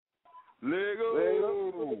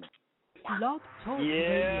Lego. Love Talk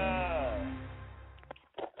Yeah.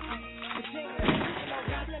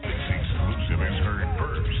 Exclusive is heard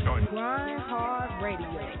first on GRINDHARD Radio.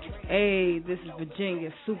 Hey, this is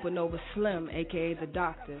Virginia Supernova Slim, aka The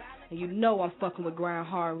Doctor, and you know I'm fucking with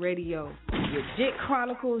GRINDHARD Radio. With Jit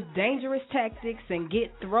Chronicles, Dangerous Tactics, and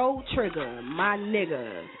Get Throw Trigger, my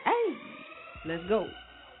niggas. Hey, let's go.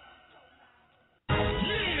 You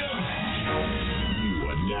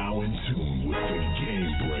are now in tune with the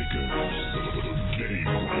Game Breakers.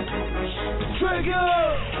 Trigger!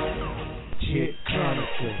 Jit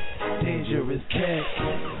Chronicles, Dangerous Tactics.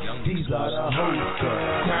 These are the hosts of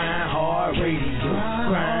GRINDHARD Radio.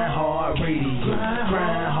 GRINDHARD Radio.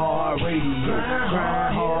 GRINDHARD Radio.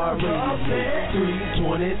 GRINDHARD Radio.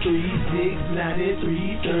 323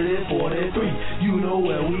 693 3043. You know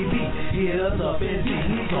where we be. Hit us up and see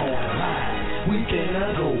we gon' live. We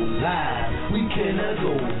finna go live. We finna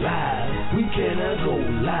go live. We finna go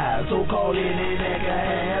live. So call in and make a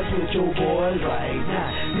ass with your boys right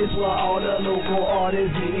now. This what all the local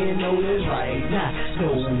artists getting noticed right now. So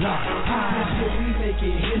we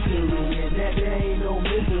making history, and that there ain't no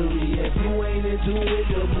mystery. If you ain't into it,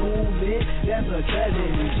 the movement, that's a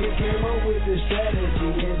tragedy. Shit came up with the strategy,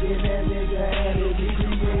 and then that nigga had it. He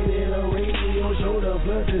created a radio show to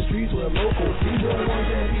flood the streets with local. These are the ones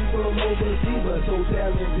that people overseas, but so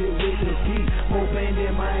talented with the beat. More fame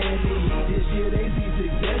than Miami Heat. This year they see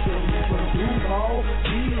success in me from Duval,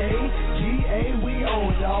 GA, we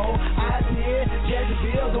on, dawg. I did,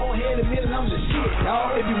 Jacksonville, go ahead and admit it, I'm the shit,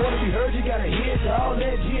 dawg. If you wanna be heard, you gotta hit, dawg.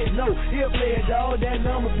 Let Jit know, he'll play it, dawg. That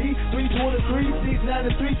number be 323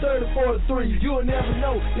 693 3043. You'll never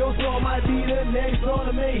know, your song might be the next song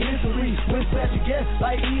to make history. With special guests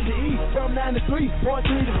like Easy E from 9 to 3, point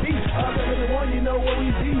 3 to beat. Other than the one, you know what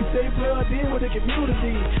we be. Stay plugged in with the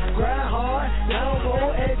community. Grind hard,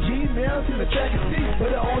 download at Gmail to the track and see.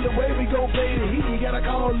 But the only way we gon' play the heat, you gotta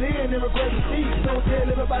call in and request a seat. Don't tell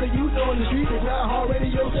everybody you know in the street that GRINDHARD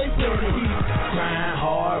Radio, they play the heat.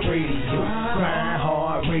 GRINDHARD Radio,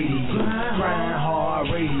 GRINDHARD Radio, GRINDHARD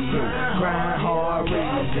Radio, GRINDHARD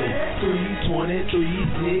Radio.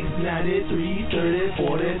 323 693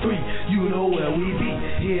 3043. You know where we be.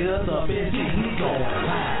 Hit us up and see we gon'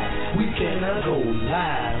 live. We finna go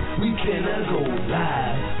live. We finna go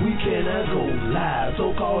live. We finna go live.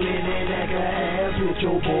 So call in and act a ass with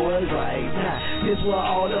your boys right now. This what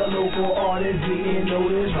all the local artists getting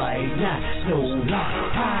noticed right now. So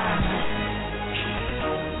live.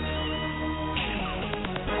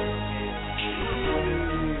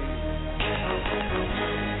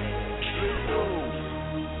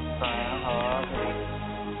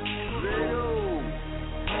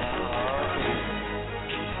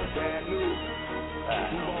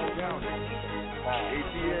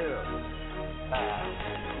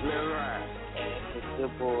 The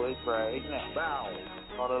boys right now. Bow.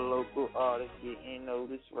 All the local artists getting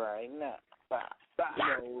noticed right now. Bow.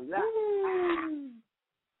 Bow.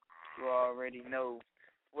 You already know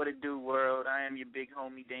what it do, world. I am your big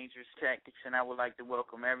homie, Dangerous Tactics, and I would like to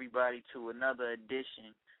welcome everybody to another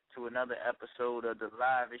edition, to another episode of the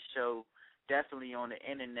livest show, definitely on the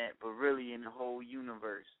internet, but really in the whole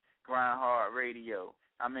universe, GRINDHARD Radio.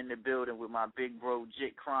 I'm in the building with my big bro,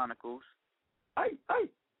 Jit Chronicles. Hey.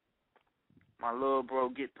 My little bro,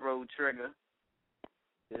 Get Throw Trigger.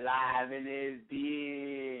 Live in this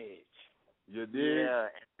bitch. You did? Yeah,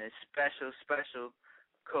 and a special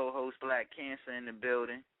co-host Black Cancer in the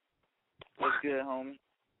building. What's good, homie?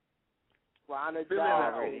 Well, I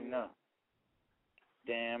already know.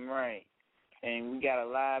 Damn right. And we got a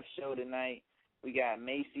live show tonight. We got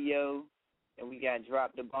Maceo, and we got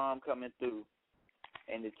Drop the Bomb coming through.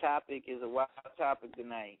 And the topic is a wild topic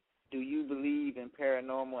tonight. Do you believe in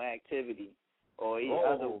paranormal activity? Or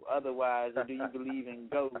otherwise, or do you believe in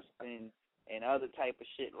ghosts and other type of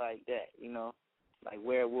shit like that, you know? Like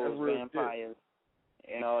werewolves, vampires,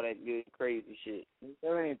 and all that good crazy shit.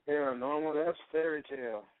 That ain't paranormal, that's fairy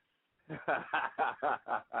tale.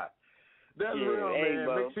 That's real, man.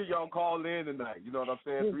 Bro. Make sure y'all call in tonight. You know what I'm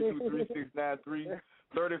saying?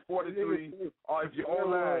 323-693-3043. Or if you're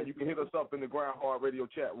online, you can hit us up in the GRINDHARD Radio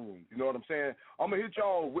chat room. You know what I'm saying? I'm going to hit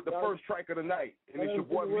y'all with the first track of the night. And it's your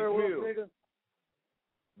boy, Meek Mill.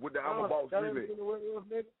 With the I'm a Boss remix.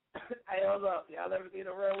 Hey, hold up. Y'all ever seen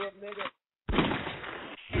a werewolf nigga?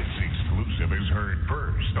 This exclusive is heard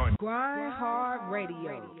first on GRINDHARD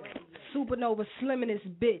Radio. Supernova Slim in this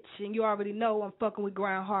bitch, and you already know I'm fucking with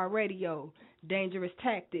GRINDHARD Radio. Dangerous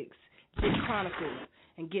Tactics, Jit Chronicles,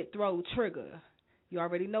 and Get Throw Trigger. You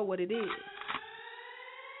already know what it is.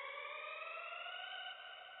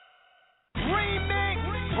 Remix.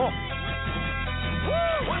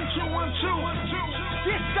 1, 2, 1,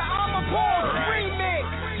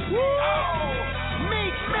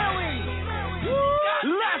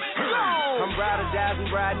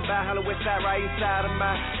 Hollow West Side, right inside of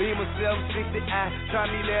my Beamer 760. Try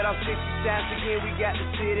me let off 60 shots again. We got the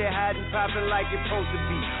city hiding, popping like it's supposed to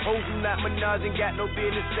be. Hoes who not menage and got no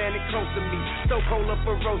business standing close to me. So cold up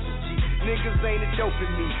ferocious, G. Niggas ain't a dope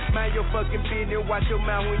in me. Mind your fucking business, watch your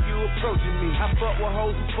mouth when you approaching me. I fuck with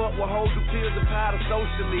hoes who pills and powder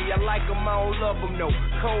socially. I like them, I don't love them, no.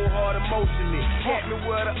 Cold heart emotionally. Catch me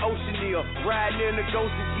where the ocean is. Riding in the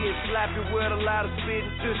ghost and get slappy with a lot of spit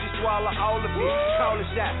until she swallow all of it. Call a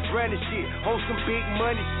shot, running shit, on some big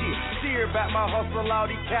money shit. Serious about my hustle, all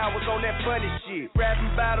these cowards on that funny shit.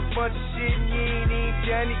 Rapping about a bunch of shit and you ain't even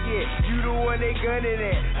done it yet. You the one they gunning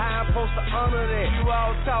at. How I'm supposed to honor that? You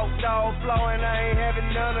all talk, dog. Flow and I ain't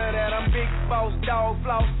having none of that. I'm big boss, dog,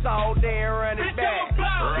 floss all day and run it back.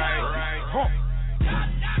 Right.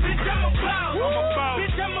 Bitch, I'm a boss. I'm a boss.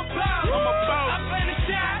 Bitch, I'm a boss. I'm a boss. I play the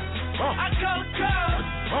shot. I call the call.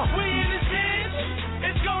 We in this bitch.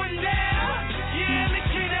 It's going down. Yeah, and the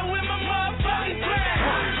kid that with my motherfucking crap.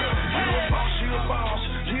 You a boss.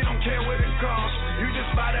 You don't care what it costs. You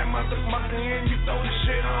just buy that motherfucker and you throw the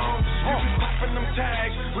shit on. You be popping them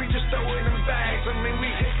tags. We just throw it in bags. I mean, we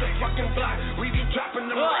hit the fucking block. We be dropping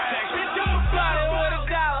them rags. Bitch, I'm a body with a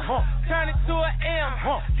dollar. Turn it to an M.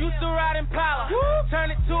 Used to ride Impala.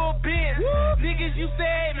 Turn it to a Benz. Niggas used to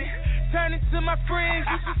hate me. Turn it to my friends.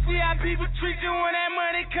 You should see how people treat you when that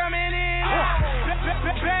money coming in.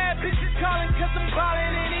 Bad bitches calling cause I'm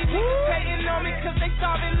ballin'. And these niggas hating on me cause they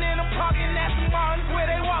starving and I'm parking at the Martins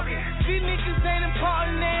where they walking. These niggas ain't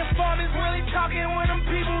important, they informants really talking. When them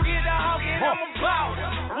people get to hawking, I'm about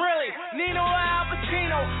really Nino Al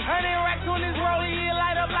Pacino. 100 racks on this rollie, he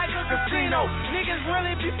light up like a casino. Niggas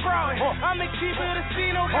really be frauding. I'm the keeper of the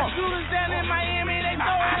casino. Got shooters down in Miami, they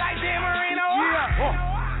throw it like Dan Marino.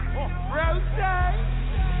 Roadside.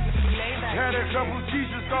 Had a couple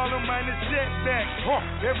teachers call them minor setbacks.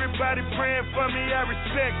 Everybody praying for me, I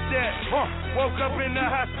respect that. Woke up in the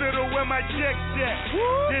hospital where my check's at.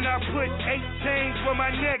 Then I put 8 chains where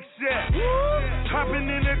my neck's at. Hopping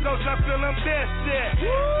in the ghost, I feel I'm best at.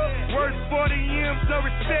 Worth 40 M, so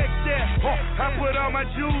respect that. I put all my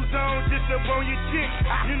jewels on just up on your chick.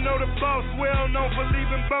 You know the boss well known for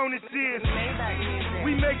leaving bonuses.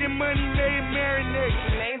 We making money, made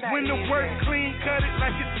marinate. When the work clean, cut it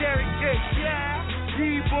like a carrot cake.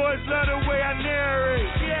 These boys love the way I narrate.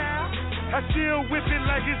 I still whip it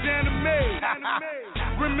like it's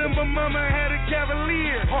anime. Remember mama had a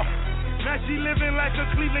Cavalier. Now she living like a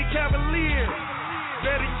Cleveland Cavalier.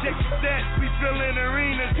 Better check the stats, we fillin'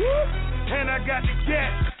 arenas. And I got the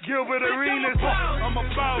cat, Gilbert Arenas. I'm a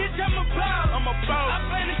boss. Bitch, I'm a boss. I'm a boss. I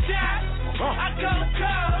play the shot. I call the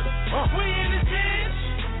call. We in this bitch.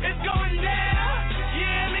 It's going down.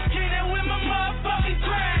 Yeah, and the kid that with my motherfucking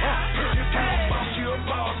crap. You a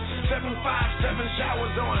boss. 757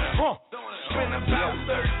 showers on it. Spend about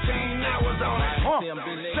 13 hours on it.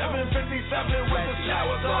 757 with the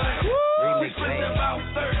showers on it. We spend about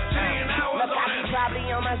 13 hours on it. Probably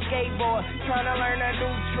on my skateboard, trying to learn a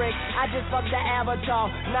new trick. I just fucked the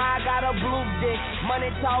avatar, now I got a blue dick.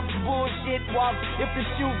 Money talks, bullshit walks. If the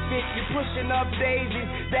shoe fit, you pushing up daisies,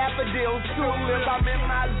 daffodils, tulips. I'm in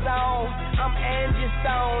my zone, I'm Angie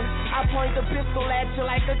Stone. I point the pistol at you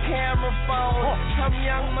like a camera phone. I'm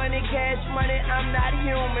young money, cash money, I'm not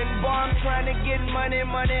human. Boy, I'm trying to get money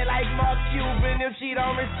like Mark Cuban. If she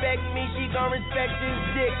don't respect me, she gon' respect his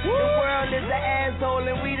dick. The world is an asshole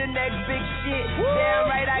and we the next big shit. Damn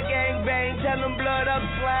right, I gang bang, tell them blood up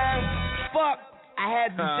slime. Fuck, I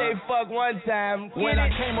had to say fuck one time. When I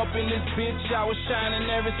came up in this bitch, I was shining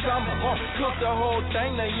every summer. Cooked the whole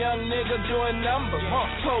thing, the young nigga doing numbers.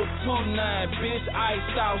 Coat 2-9, bitch,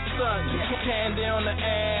 iced out sun. Candy on the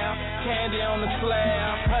air, candy on the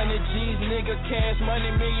slab. 100 G's, nigga, cash money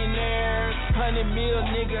millionaires. 100 mil,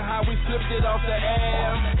 nigga, how we flipped it off the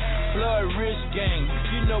air. Blood rich gang,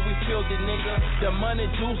 you know we filthy, nigga. The money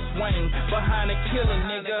do swing behind the killer,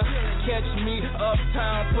 nigga. Catch me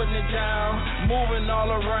uptown, putting it down, moving all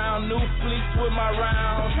around, new fleets with my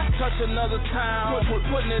rounds. Touch another town,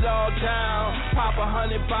 putting it all down. Pop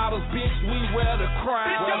 100 bottles, bitch, we wear the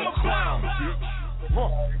crown. Bitch, I'm a boss.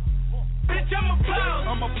 Bitch, I'm a boss.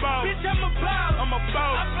 I'm a boss. Bitch, I'm a boss. I'm a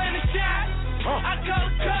boss. I play the shot. I call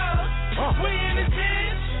the call. We in this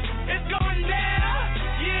bitch. It's going down.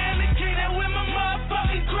 Yeah, and the kid that with my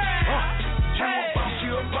motherfucking crap.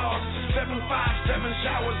 You a boss. 757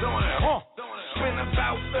 showers on it. Spend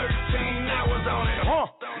about 13 hours on it.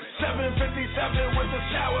 757 with the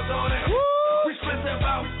showers on it. We spent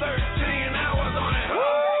about 13 hours on it.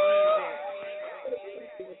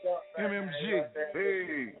 MMG.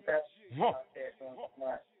 Hey.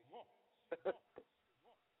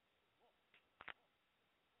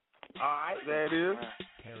 All right, there it is.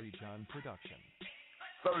 Phenomenon production.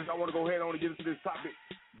 Fellas, I want to go ahead on and get into this topic.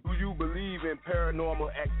 Do you believe in paranormal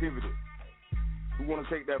activity? Who want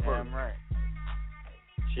to take that first? Damn right.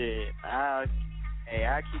 Shit, I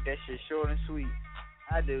keep that shit short and sweet.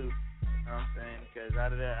 I do. You know what I'm saying? Because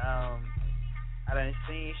out of that, I done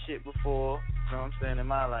seen shit before, you know what I'm saying, in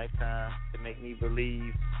my lifetime to make me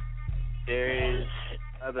believe there is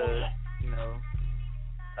other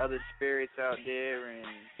spirits out there and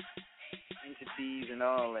entities and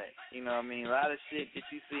all that. You know what I mean? A lot of shit that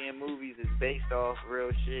you see in movies is based off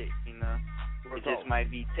real shit, you know. It just might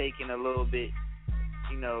be taken a little bit,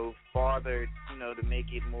 farther, to make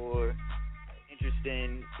it more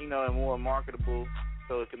interesting, and more marketable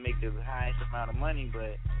so it can make the highest amount of money,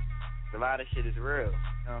 but a lot of shit is real. You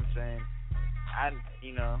know what I'm saying? I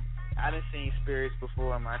done seen spirits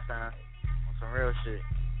before in my time on some real shit.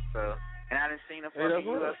 So, and I done seen a fucking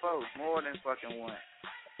UFO, more than fucking one.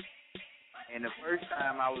 And the first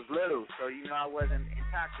time I was little, so I wasn't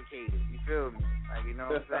intoxicated. You feel me? Like, you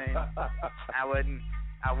know what I'm saying? I wasn't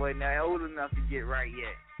old enough to get right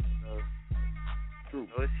yet. So, true.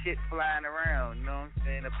 So it's shit flying around, you know what I'm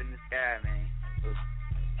saying, up in the sky, man. So,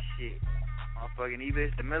 shit. Motherfucking either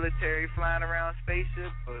it's the military flying around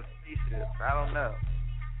spaceship or spaceship. I don't know.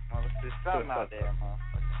 There's something out there,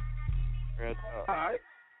 motherfucker. Real talk. All right.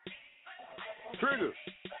 Trigger,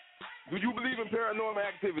 do you believe in paranormal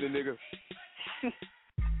activity, nigga?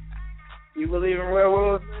 You believe in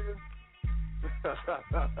werewolves, nigga?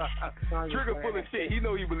 Trigger full of shit. He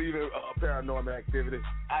know he believe in paranormal activity.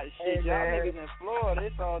 Shit, y'all niggas in Florida,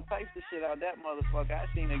 it's all types of shit out that motherfucker. I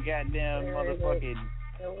seen a goddamn motherfucking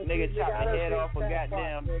nigga chop the head off a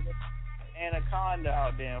goddamn anaconda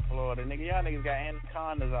out there in Florida. Nigga, y'all niggas got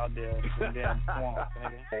anacondas out there in some damn swamps,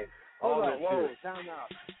 nigga. Hey, hold on, whoa, time out.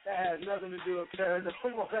 That has nothing to do with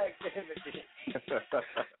paranormal activity.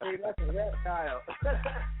 Hey, that's a reptile.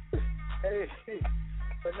 Hey,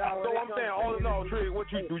 but now, so I'm saying, all in all, Trigger, what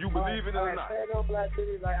do you believe in it or not? Paranormal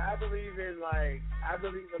activity, I believe in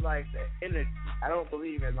the energy. I don't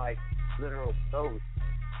believe in literal ghosts.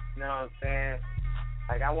 You know what I'm saying?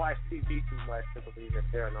 I watch TV too much to believe in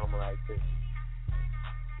paranormal activity.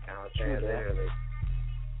 You know what I'm saying? Literally.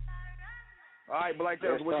 All right, Black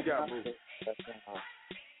Devil, what you got, bro?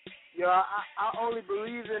 Yo, I only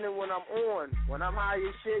believe in it when I'm on. When I'm high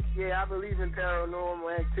as shit, yeah, I believe in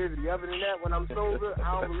paranormal activity. Other than that, when I'm sober,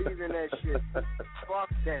 I don't believe in that shit. Fuck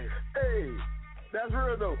that. Hey, that's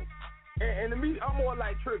real, though. And to me, I'm more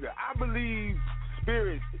like Trigger. I believe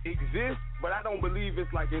spirits exist, but I don't believe it's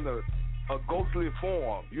in a ghostly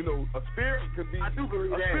form. A spirit could be. I do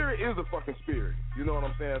believe a that. Spirit is a fucking spirit. You know what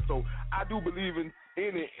I'm saying? So I do believe in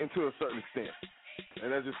it to a certain extent,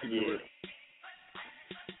 and that's just keep it real.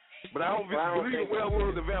 But I don't believe in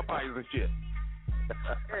werewolves and vampires and shit.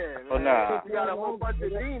 Yeah, nah. If you got a whole bunch of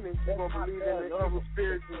demons, you gonna believe in the evil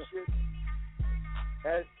spirits and shit.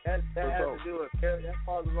 That has to do with that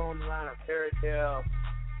falls along the line of fairy tale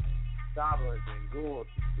goblins and ghouls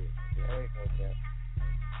and shit. Yeah, ain't no that.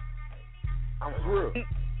 I'm real.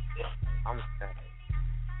 I'm sad.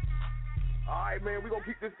 All right, man, we gonna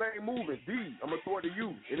keep this thing moving. D, I'm gonna throw it to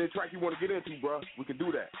you. Any track you want to get into, bro, we can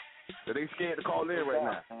do that. So they scared to call in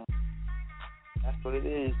right now. That's what it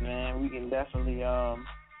is, man. We can definitely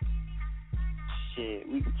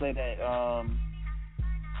we can play that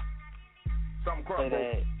something play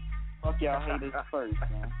that fuck y'all haters first,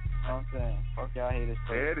 man. You know what I'm saying? Fuck y'all haters first.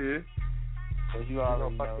 There it is. Cause you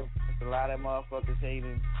already know there's a lot of motherfuckers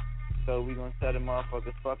hating. So we gonna tell the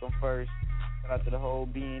motherfuckers fuck them first. Shout out to the whole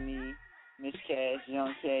B&E, Miss Cash,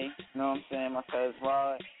 Young K, you know what I'm saying, my cousin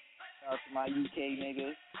Rod. Shout out to my UK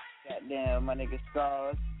niggas. Goddamn, my nigga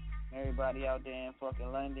Scars. Everybody out there in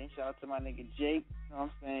fucking London. Shout out to my nigga Jake, you know what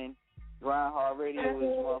I'm saying. GRINDHARD Radio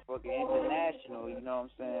is motherfucking international, you know what I'm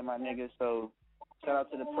saying, my nigga. So shout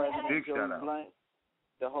out to the president, Joe Blunt.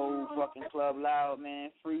 The whole fucking Club Loud,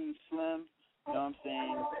 man. Free Slim, you know what I'm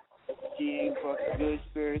saying. She ain't fucking good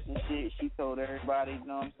spirits and shit. She told everybody, you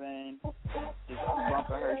know what I'm saying, just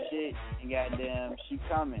bumping her shit, and goddamn, she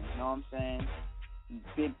coming, you know what I'm saying.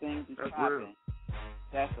 Big things is popping.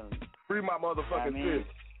 Definitely. Free my motherfucking shit.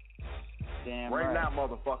 Damn right now,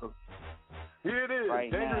 motherfucker. Here it is.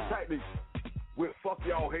 Right Dangerous now. Tactics with Fuck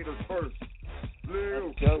Y'all Haters First.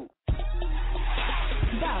 Let's go.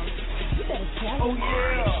 Oh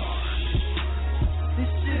yeah. This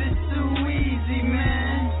shit is too easy,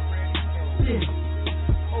 man. Yeah.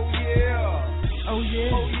 Oh yeah. Oh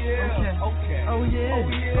yeah. Oh yeah. Okay. Oh yeah.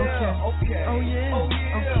 Okay. Okay. Oh yeah. Okay.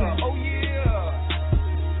 Oh yeah. Oh yeah.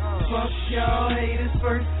 Fuck y'all haters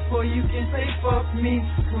first, before you can say fuck me.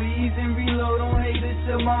 Squeeze and reload on haters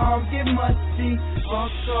till my arms get musty.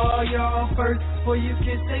 Fuck all y'all first, before you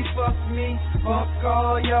can say fuck me. Fuck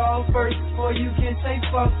all y'all first, before you can say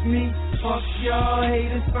fuck me. Fuck y'all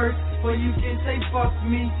haters first, before you can say fuck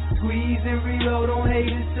me. Squeeze and reload on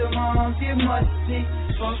haters till my arms get musty.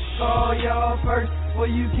 Fuck all y'all first, before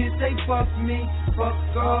you can say fuck me. Fuck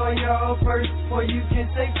all y'all first, before you can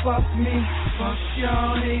say fuck me. Fuck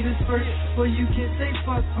y'all haters first, before you can say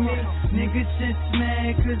fuck me. Nigga just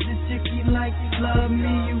mad cause the chickie like love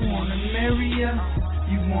me. You wanna marry her,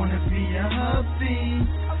 you wanna be a hubby,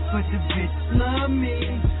 but the bitch love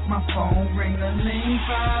me. My phone ring-a-ling,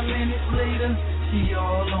 5 minutes later, she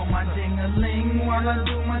all on my ding-a-ling while I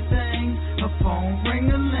do my thing. Her phone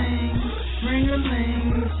ring-a-ling,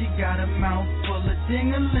 ring-a-ling. She got a mouth full of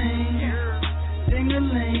ding-a-ling,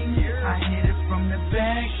 ding-a-ling. I hit it from the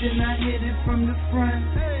back, then I hit it from the front.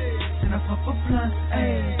 Then I puff a blunt,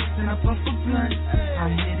 ayy, then I puff a blunt. I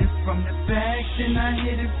hit it from the back, then I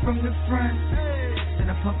hit it from the front. Then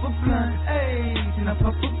I puff a blunt, ayy, then I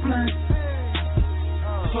puff a blunt.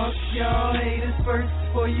 Fuck y'all haters first,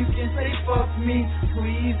 before you can say fuck me.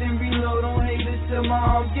 Squeeze and reload on haters till my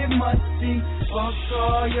arms get musty. Fuck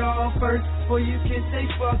all y'all first, before you can say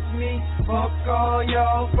fuck me. Fuck all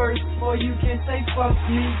y'all first, before you can say fuck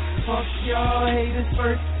me. Fuck y'all haters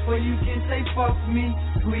first, before you can say fuck me.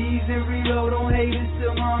 Squeeze and reload on haters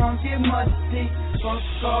till my arms get musty. Fuck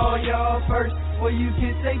all y'all first, before you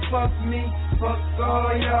can say fuck me. Fuck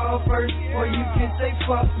all y'all first, before you can say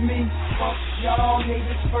fuck me. Fuck y'all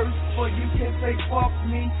haters first, before you can say fuck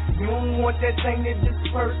me. You don't want that thing to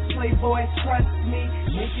disperse, playboy, trust me.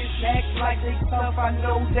 Niggas act like they tough, I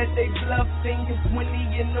know that they bluffing. It's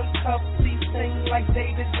Winnie in them cuffs, these sing like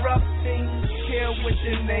they the rough things. Care what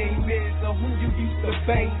your name is or who you used to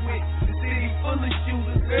bang with. The city full of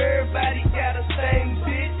shooters, everybody got a thing,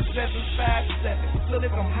 bitch. 757, so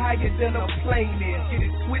if I'm higher than a plane is. Get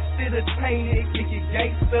it twisted or tainted, get it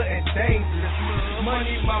gangster and dangerous.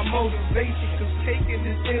 Money my motivation, cause taking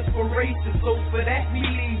is inspiration. So for that we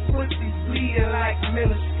leave pussies bleeding like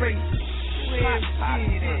menstruation.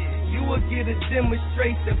 You will get a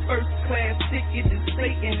demonstration, first class ticket to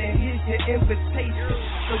Satan, and here's your invitation.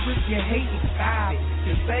 So if you hating, stop it,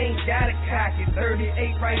 cause I ain't got a cock it.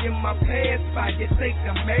 38 right in my pants pocket, take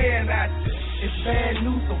the man out you. It's bad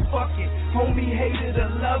news, so fuck it. Homie hated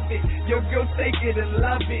or love it. Your girl take it and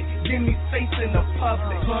love it. Give me face in the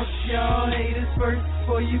public. Fuck y'all haters first,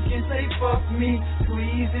 before you can say fuck me.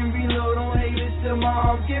 Squeeze and reload on haters till my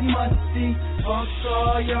arms get musty. Fuck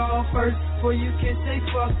all y'all first, before you can say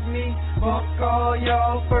fuck me. Fuck all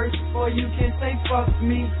y'all first, before you can say fuck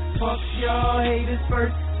me. Fuck y'all haters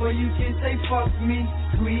first, before you can say fuck me.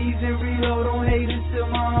 Squeeze and reload on haters till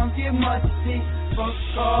my arms get musty. Fuck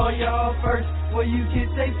all y'all first, before you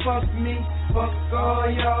can say fuck me. Fuck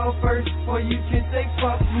all y'all first, before you can say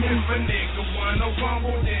fuck me. If a nigga wanna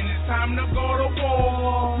rumble, then it's time to go to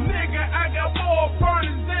war. Nigga, I got more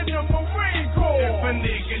burners than the Marine Corps. If a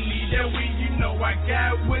nigga need that weed, you know I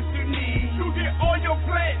got what you need. You get all your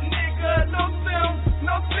plant, nigga, no stems,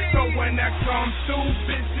 no seeds. So when I come through,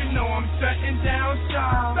 bitch, you know I'm shutting down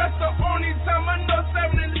shop. That's the only time I know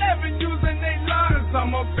 7-Eleven using they lines.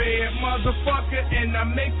 I'm a bad motherfucker and I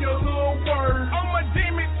make your little words. I'm a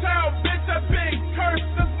demon child, bitch, I've been cursed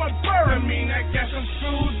since my birth. I mean, I got some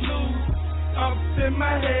screws loose. Up in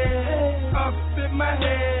my head, up in my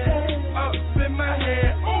head, up in my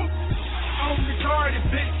head. Ooh, I'm retarded,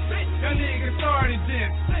 bitch. Y'all niggas started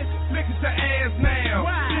this. Look at your ass now.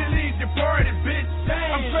 You leave your party, bitch.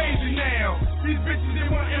 I'm crazy now. These bitches, they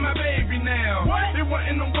wantin' my baby now. They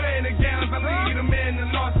wantin' them wedding gowns. I leave them in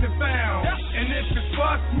and lost and found. And if it's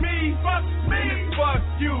fuck me, then it's fuck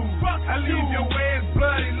you. I leave your ass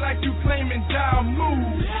bloody like you claiming Dow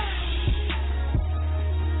Move.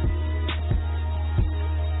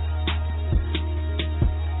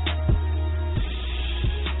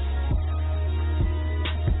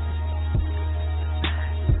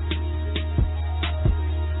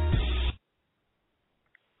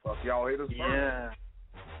 Fuck y'all haters first. Yeah.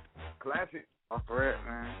 Classic. Fuck it,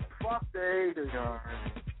 man. Fuck the haters, y'all.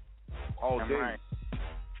 All day. Right.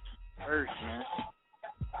 First, man.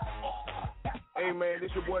 Hey, man,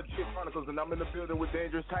 this your boy, Jit Chronicles, and I'm in the building with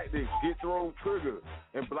Dangerous Tactics, Get Throw, Trigger,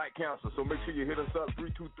 and Black Council. So make sure you hit us up,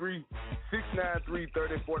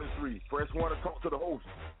 323-693-3043. Press 1 to talk to the host.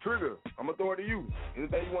 Trigger, I'm going to throw it to you.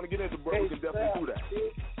 Anything you want to get into, bro, we can definitely do that.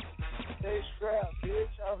 Stay strapped, bitch.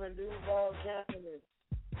 I've been doing all kinds of.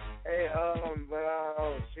 Hey,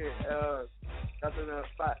 shit, nothing in a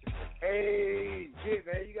spot. Hey, Jit,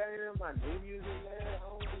 man, you got any of my new music, man? I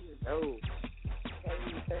don't even know. Can't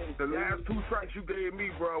even say The last 2 tracks you gave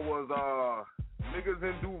me, bro, was Niggas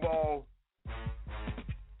in Duval.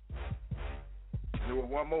 There was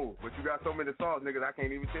one more, but you got so many songs, niggas, I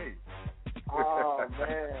can't even tell you. Oh,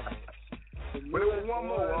 man. But it was one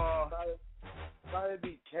more. Probably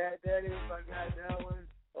be Cat Daddy if I got that one.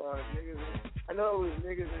 Or Niggas in, I know it was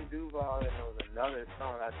Niggas in Duval, and there was another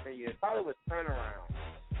song I tell you. It probably was Turnaround.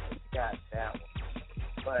 You got that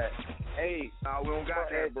one. But, hey. Nah, we don't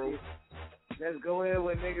got that, bro. Let's go in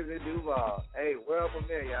with Niggas in Duval. Hey, world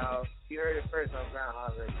premiere, y'all. You heard it first on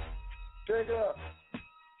GRINDHARD Radio. Trigger.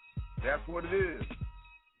 That's what it is.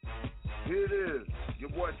 Here it is. Your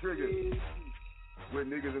boy Trigger with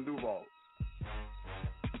Niggas in Duval.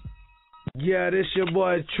 Yeah, this your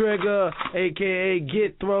boy Trigger, a.k.a.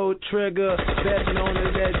 Get Throw Trigger, best known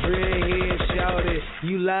as that dreadhead shouted.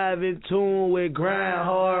 You live in tune with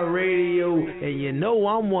GRINDHARD Radio, and you know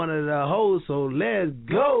I'm one of the hosts, so let's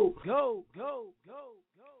go. Go.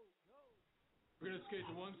 We're going to skate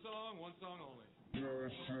to one song only. Now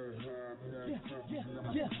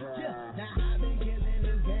I've been killing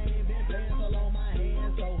this game, been playing so long my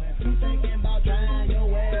hands so if you thinking about trying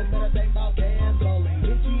your ass, better think about canceling.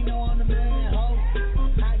 Bitch, you know I'm the man, ho.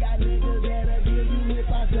 I got niggas that'll kill you if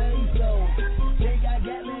I say so. They got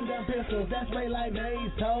Gatling gun pistols, that's spray like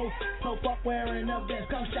maze, ho. So fuck wearing up that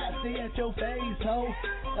come shot, stay at your face, ho.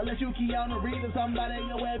 Unless you key on the read or somebody,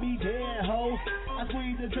 your ass be dead, ho. I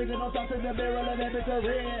squeeze the trigger, don't talk to the barrel of that bitch a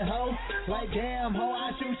red, ho. Like damn, ho,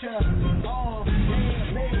 I shoot ya. Arm,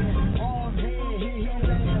 head, leg, arm, head, hit him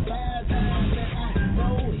saying 5 times that I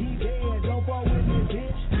know he dead. Don't fuck with me,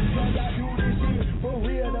 bitch, cause I do this shit for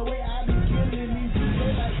real. The way I be killing these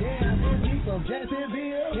people, like damn, is he from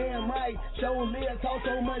Jacksonville? Damn right, show live, talk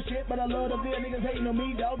so much shit, but I love the feel. Niggas hating on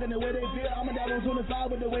me, dog, and the way they feel. I'm a dog on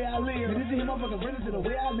 25 with the way I live. This is him, motherfucker, bring it to the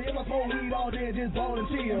way I live. I smoke weed all day and just ball and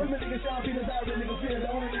chill. Remember niggas Sean Peters, I really niggas feel. The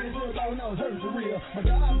only niggas still thought I was hurting for real. My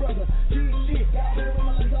God, brother, shit, got rid of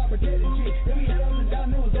my life, I protected shit. Then we had ups and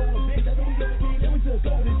downs, it was over, bitch. That's what we ever did, then we took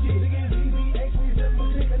over this shit. Niggas easy, we set my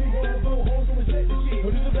click, and they go home, so respect the shit.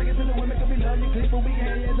 But just a second to the women, cause we love your clip, but we can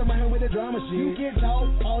have your ass around here with the drama shit. You can talk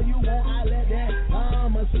all you want, I let that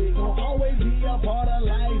mama speak. Gon' always be a part of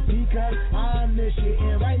life, because I'm the shit.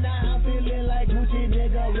 And right now, I'm feeling like Gucci,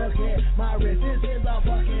 nigga, look at my wrist. This is a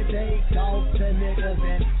fucking take off to niggas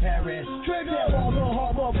in Paris. Trigger, ball so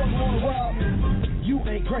hard, motherfucker wanna rob me. You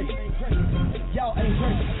ain't crazy. Y'all ain't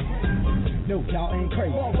crazy. No, y'all ain't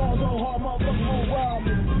crazy. Ball so hard, motherfucker wanna rob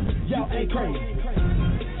me. Y'all ain't crazy.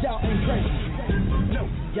 Y'all ain't crazy. No,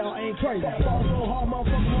 y'all ain't crazy. Ball so hard,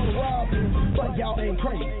 motherfucker wanna rob me. But y'all ain't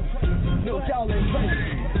crazy. No, y'all ain't crazy.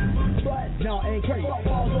 But y'all ain't crazy.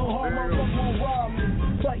 Ball so hard, motherfucker wanna rob me.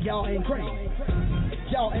 But y'all ain't crazy.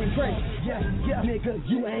 Y'all ain't crazy. Yeah, nigga,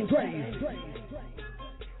 you ain't crazy.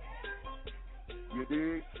 You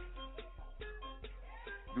dig?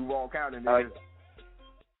 Duval County, niggas.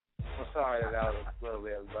 I'm sorry that was a little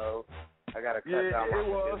bit low. I gotta cut down my. It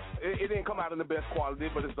was. It didn't come out in the best quality,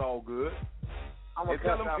 but it's all good. I'm gonna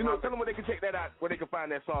tell them where they can check that out, where they can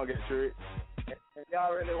find that song at, Trey. If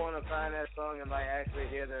y'all really want to find that song and like actually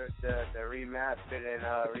hear the remastered and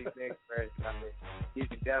remixed version, I mean, you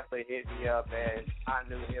can definitely hit me up at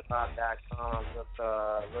IKnewHipHop.com.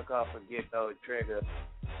 Look up and get those triggers.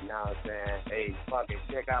 You know what I'm saying? Hey, fuck it,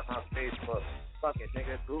 check out my Facebook. Fuck it,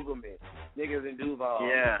 niggas, Google me. Niggas in Duval.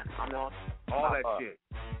 Yeah. I'm on all that shit.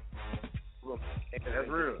 That's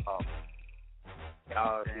real.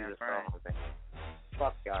 Y'all see the song, man.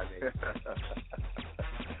 Fuck y'all niggas.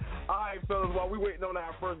 All right, fellas, while we waiting on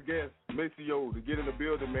our first guest, Maceo, to get in the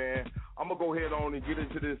building, man, I'm going to go ahead on and get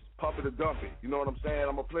into this Pump It or Dump It. You know what I'm saying?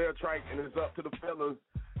 I'm going to play a track, and it's up to the fellas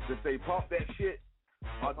to say pump that shit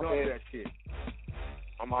or dump that shit.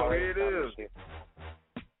 So here it is.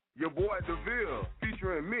 Your boy DeVille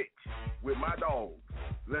featuring Mitch with My Dogs.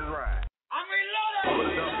 Let's ride. I'm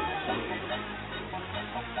reloaded!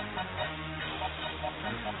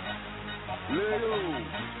 Leo.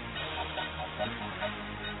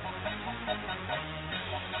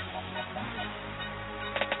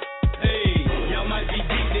 Hey, y'all might be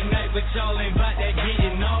deep tonight, but y'all ain't bout that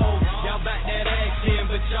getting old. Y'all bout that action,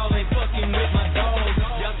 but y'all ain't fucking with my dogs.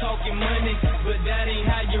 Y'all talking money, but that ain't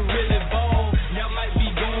how you really ball. Y'all might be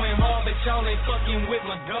going hard, but y'all ain't fucking with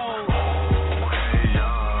my dogs.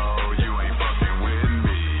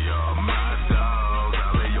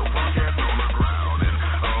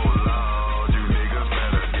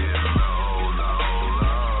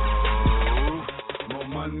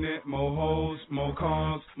 More hoes, more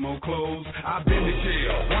cars, more clothes. I've been to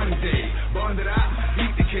jail one day, bonded out,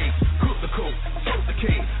 beat the case, cook the coke, soak the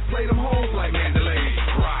cake, play them hoes like Mandalay,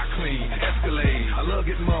 rock clean, Escalade. I love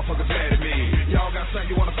getting motherfuckers mad at me. Y'all got something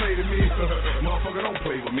you wanna say to Motherfucker, don't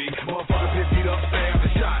play with me. Motherfucker, get beat up, stab the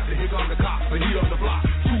shot. Then here come the cops, and heat up the block.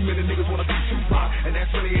 Too many niggas wanna be Tupac, and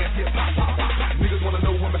that's when they ass get pop, pop, pop. Niggas wanna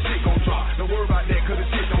know when my shit gon' drop. Don't worry about that, cause the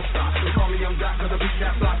shit don't stop. They call me Young Doc, cause I beat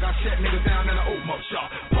that block. I shut niggas down in the open up shop.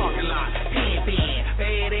 Parking lot, pin,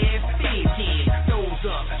 bad ass, thin, toes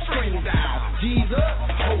up, strings down, G's up,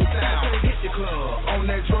 hold down. Hit the club, on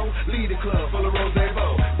that dro, lead the club, full of rose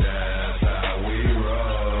bow. That's how we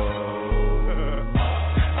roll.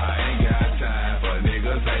 I ain't got time for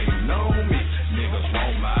niggas hating on me. Niggas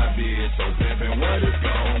want my bitch, so pimpin' what it's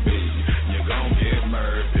gon' be. You gon' get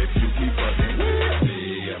murdered if you keep fucking with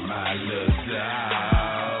me and my little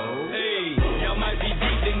dog. Hey, y'all might be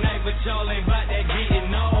deep tonight, but y'all ain't bout that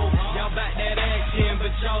getting old. Y'all bout that action,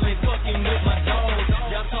 but y'all ain't fucking with my dog.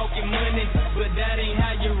 Y'all talking money, but that ain't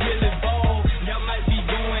how you really ball. Y'all might be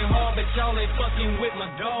going hard, but y'all ain't fucking with my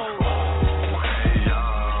dog. Hey yo,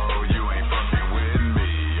 you ain't fucking with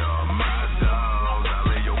me or my dog. I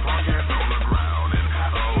lay your punk ass on the ground and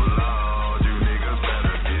oh Lord, you niggas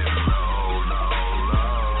better get low.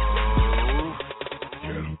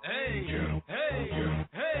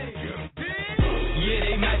 Yeah,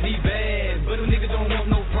 they might be bad, but them niggas don't want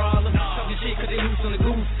no problem. Talking shit cause they loose on the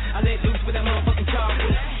goose. I let loose with that motherfucking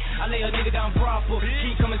chopper. I lay a nigga down proper.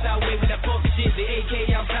 Keep coming sideways with that fucking shit. The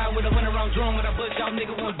AK outside with a 100-round drum when I bust y'all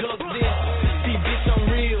nigga want duck this. See, bitch, I'm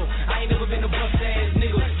real. I ain't never been a bust ass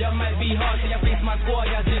nigga. Y'all might be hard till y'all face my squad.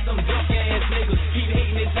 Y'all just some duck ass niggas. Keep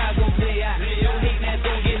hating this how gon' play out. Don't hate that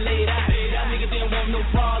gon' get laid out. Y'all niggas didn't want no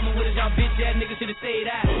problem with it. Y'all bitch ass niggas should've stayed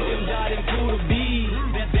out. Them died in Buddha B.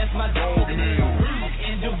 That's my dog name.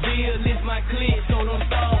 And DeVille is my clique, so don't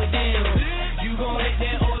start with them. You gon' let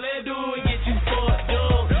that ole do and get you fucked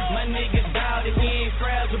up. My niggas died if we ain't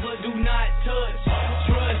fragile, but do not touch.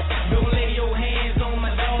 Trust, don't lay your hands on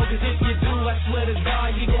my dog, cause if you do, I swear to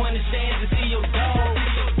God, you gon' understand to see your dog.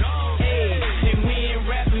 Hey, and we ain't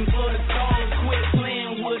rapping for the cause. Quit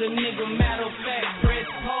playing with a nigga, matter of fact, press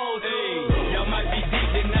pause. Hey, y'all might be deep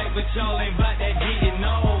tonight, but y'all ain't bout that getting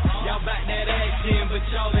old. Y'all bout that action, but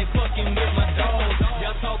y'all ain't fucking with my dog.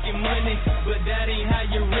 Y'all talking money, but that ain't how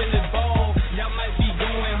you really ball. Y'all might be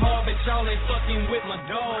going hard, but y'all ain't fucking with my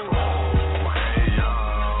dog. Hey yo,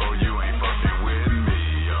 you ain't fucking with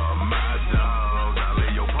me or my dog. I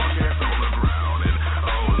lay your punk ass on the ground and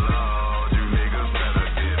oh Lord, you niggas better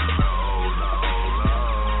get low.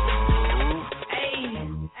 Hey,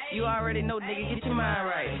 you already know, nigga, get your mind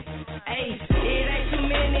right. Hey, it ain't too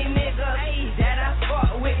many niggas that I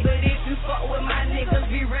fuck with, but if you fuck with my niggas,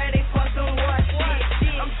 be ready for some war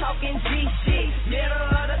shit. I'm talking G shit, middle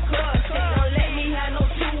of the club shit. Don't let me have no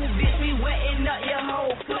two, bitch, we wetting up your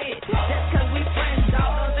whole clip. Just cause we friends,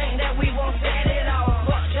 dog, don't think that we won't set it off.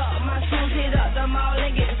 Fucked up my shoes, hit up the mall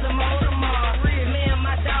and get some more tomorrow. Me and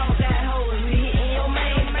my dog got hoes, we hitting your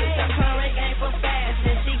main bitch. I current ain't for fast,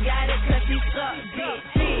 and she got it cause she sucked dick.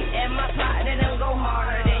 And my partner them go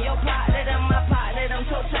harder than your partner, them my partner, them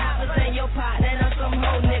toe choppers and your partner, them some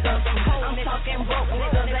hoe niggas. I'm talking broke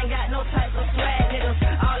niggas, ain't got no type of swag niggas.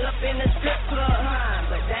 All up in the strip club,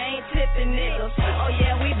 but they ain't tipping niggas. Oh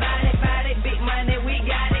yeah, we bout it, big money, we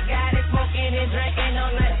got it, smoking and drinking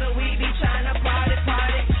all night, so we be trying to party.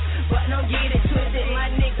 But don't get it twisted, my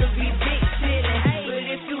niggas be big chillin'. But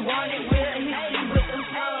if you want it, we'll hit you with some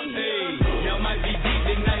songs. Hey, y'all might be deep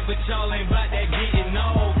tonight, but y'all ain't bout that getting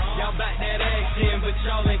old. Y'all bout that action, but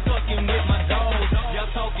y'all ain't fucking with my dog. Y'all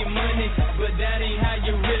talking money, but that ain't how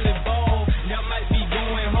you really ball. Y'all might be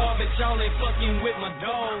going hard, but y'all ain't fucking with my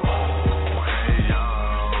dog. Hey yo,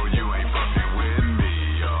 you ain't fucking with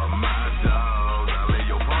me or my dog. I lay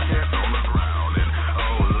your punk ass on the ground and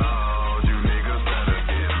oh Lord, you niggas better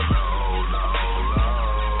get low.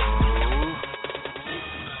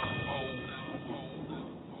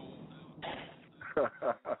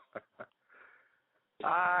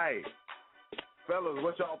 Alright. Fellas,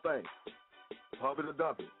 what y'all think? Pump it or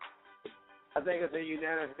dump it? I think it's a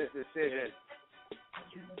unanimous decision.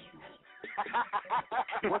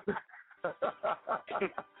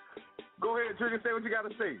 Go ahead, Trigger, say what you gotta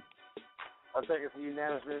say. I think it's a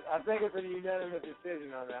unanimous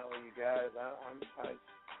decision on that one, you guys.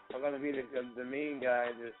 I'm gonna be the mean guy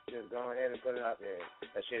and just go ahead and put it out there.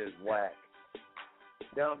 That shit is whack.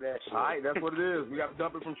 Dump that shit. All right, that's what it is. We got to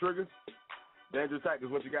dump it from Trigger. Dangerous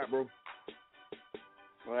Tactics, what you got, bro?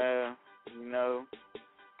 Well, you know,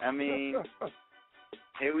 I mean,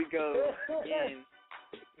 here we go again.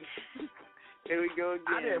 Here we go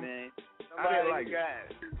again, man. I didn't like it.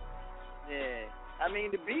 Yeah. I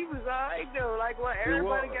mean, the beat was alright though. Like what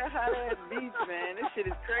everybody got hot at beats, man. This shit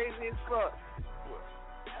is crazy as fuck.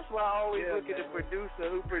 That's why I always look at the producer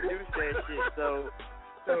who produced that shit. So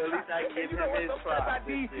So at least I can give him his props.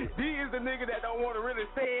 D is the nigga that don't want to really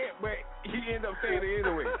say it, but he end up saying it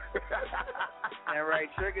anyway. And right,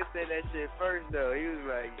 Trigger said that shit first though. He was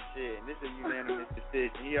like, shit, this is a unanimous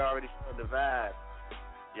decision. He already felt the vibe.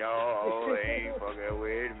 Y'all ain't fucking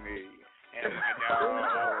with me. And my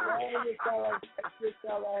dog.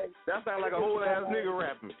 That sound like a whole ass nigga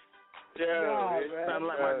rapping. Yeah, it sound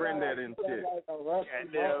like my granddad and shit.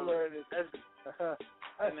 That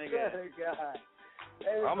nigga.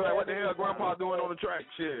 I'm like, what the hell Grandpa doing on the track?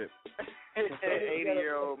 Shit.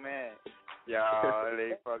 80-year-old man. Y'all,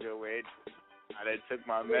 they fucking with. I done took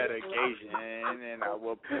my medication and I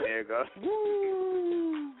whooped the nigga.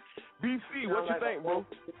 BC, what you think, bro?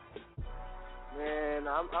 Man,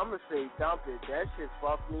 I'm gonna say dump it. That shit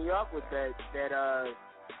fucked me up with that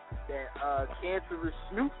cancerous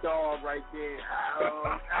Snoop Dogg right there.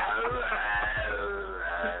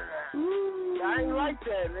 I ain't like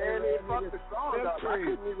that, man. It fucked the song up.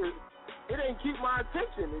 It ain't keep my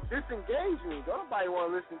attention. It disengaged me. Nobody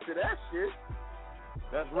want to listen to that shit.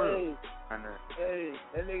 That's real. Hey,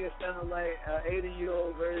 that nigga sound like an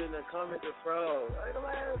 80-year-old version of Kermit the Frog. Like,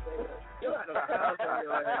 you got no sound on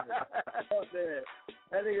your ass. Fuck that.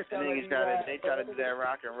 That nigga sound like they try to do that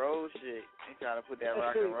rock and roll shit. They try to put that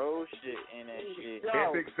rock and roll shit in that shit.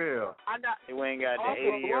 Epic fail. They ain't got the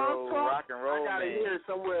 80-year-old rock and roll, I gotta hear it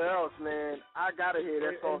somewhere else, man. I gotta hear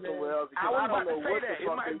that song somewhere else. I was about to say what that. It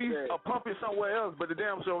might be a pumping somewhere else, but the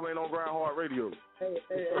damn show ain't on GRINDHARD Radio. I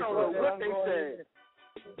don't know what they said.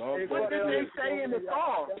 What did they say in the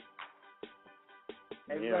song?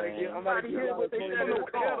 I'm about to hear what they said in the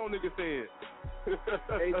song. Nigga said.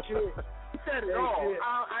 Hey, shit. He said it all.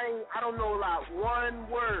 I don't know like one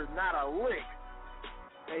word, not a lick.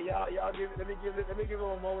 Hey, y'all let me give him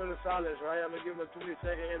a moment of silence, right? I'm gonna give him a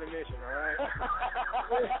 20-second intermission, all right?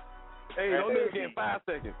 Hey, don't niggas get 5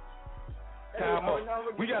 seconds. Time up.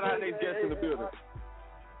 We got our next guest in the building.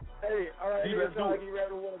 Hey, all right, nigga sound like he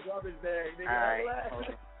rather want to drop his bag. Nigga, all right.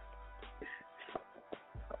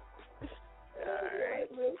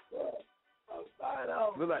 I'm fine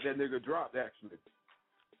out. Look like that nigga dropped, actually.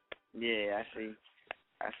 Yeah, I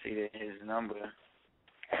see that his number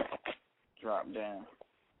dropped down.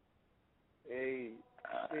 Hey,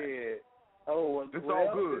 shit. Oh, it's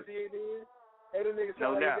all good. Hey, the nigga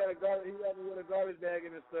sound like he rather with a garbage bag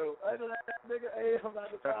in his throat. I know that nigga. Hey, I'm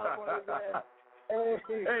about to file for his ass.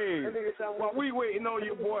 Hey, while we waiting on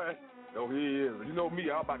you, boy. Oh, he is. You know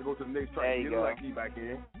me, I'm about to go to the next track. Get like he back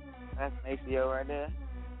in. That's Maceo right there.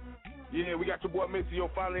 Yeah, we got your boy Maceo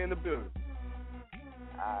finally in the building.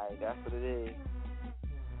 Alright, that's what it is.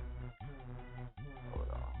 Hold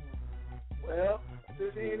on. Well,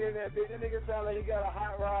 since he ain't in that bitch, that nigga sound like he got a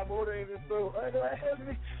hot rod motor in his throat.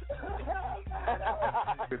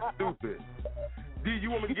 It's stupid. D, you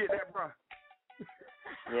want me to get that, bro?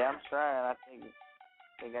 Yeah, I'm trying. I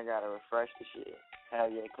think I gotta refresh the shit. Hell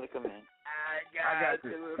yeah, click them in. I got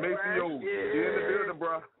you. Maceo, you're in the building,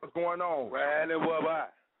 bro. What's going on? Well, what about?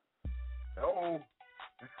 Uh-oh.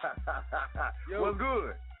 What's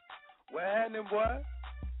good? What happening, boy?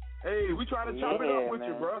 Hey, we trying to chop it up with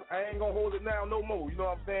you, bro. I ain't gonna hold it down no more. You know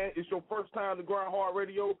what I'm saying? It's your first time to GRINDHARD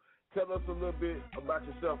Radio. Tell us a little bit about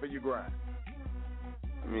yourself and your grind.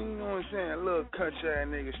 I mean, you know what I'm saying? A little country ass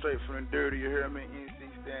nigga straight from the dirty, you hear me?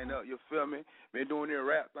 NC stand up, you feel me? Been doing their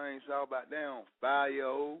rap things all about down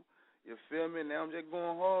 5-year-old, you feel me? Now I'm just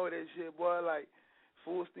going hard with that shit, boy, like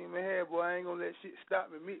full steam ahead, boy. I ain't gonna let shit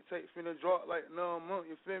stop me. Mixtape finna drop like another month,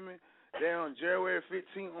 you feel me? Down January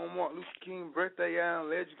 15th on Martin Luther King's birthday,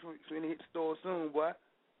 Legend finna hit the store soon, boy.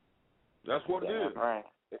 That's what it is. Right.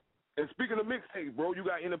 And speaking of mixtapes, bro, you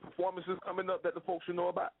got any performances coming up that the folks should know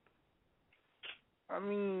about? I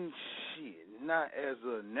mean, shit, not as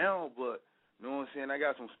of now, but you know what I'm saying? I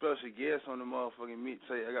got some special guests on the motherfucking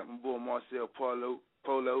mixtape. I got my boy Marcel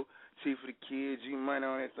Polo, Chief of the Kids, G-Money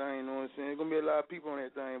on that thing, you know what I'm saying? There's going to be a lot of people on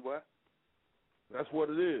that thing, boy. That's what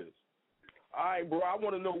it is. All right, bro, I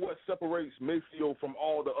want to know what separates Maceo from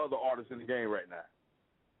all the other artists in the game right now.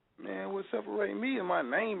 Man, what separates me is my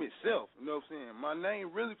name itself, you know what I'm saying? My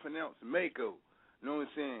name really pronounced Mako. You know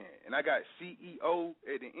what I'm saying? And I got CEO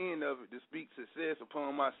at the end of it to speak success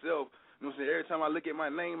upon myself. You know what I'm saying? Every time I look at my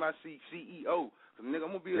name, I see CEO. Cause nigga,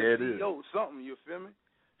 I'm going to be a CEO something, you feel me?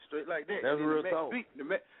 Straight like that. That's real talk.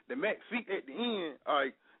 The Mac feet at the end, all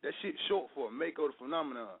right, that shit short for Mako the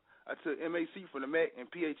Phenomenon. I took MAC from the Mac and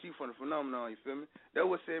PHE from the Phenomenon, you feel me? That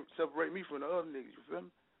what separate me from the other niggas, you feel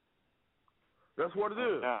me? That's what it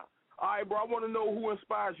is. Yeah. All right, bro, I want to know who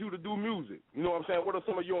inspires you to do music. You know what I'm saying? What are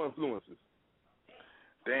some of your influences?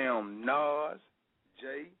 Damn, Nas,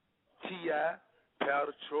 Jay, T.I.,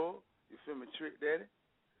 Powder Troy, you feel me, Trick Daddy.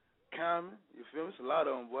 Common. You feel me? It's a lot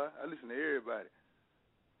of them, boy. I listen to everybody.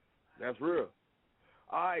 That's real.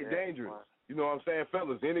 All right, Dangerous. You know what I'm saying?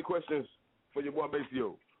 Fellas, any questions for your boy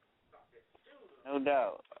Maceo? No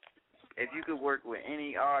doubt. If you could work with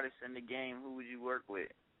any artist in the game, who would you work with?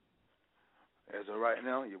 As of right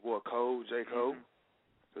now, your boy Cole, J. Cole.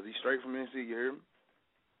 Because he's straight from NC, you hear me?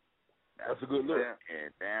 That's a good look. Yeah,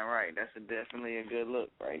 damn right. That's definitely a good look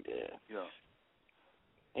right there. Yeah.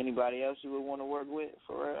 Anybody else you would want to work with,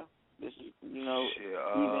 for real? This is, you know,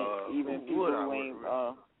 shit, even people who ain't,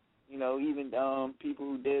 you know, even people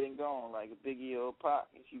who dead and gone, like a Biggie or a Pac,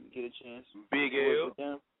 if you get a chance. Big to work L. with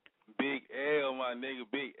them. Big L, my nigga,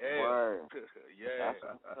 Big L. Word. Yeah. That's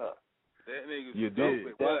what's up. That nigga's you did.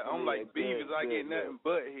 stupid. But I'm like Beavis, I get nothing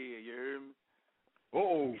but head, you hear me?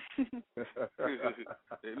 Oh.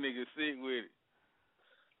 That nigga sick with it.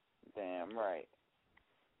 Damn right.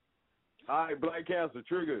 All right, Black Cancer,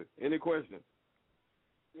 Trigger, any questions?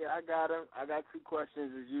 Yeah, I got them. I got two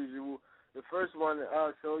questions as usual. The first one,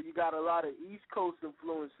 so you got a lot of East Coast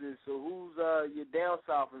influences. So who's your down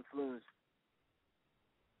south influence?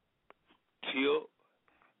 Tip,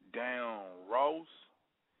 Down Ross.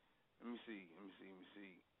 Let me see.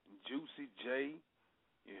 Juicy J.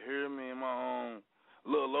 You hear me? In my own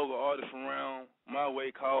little local artist from around my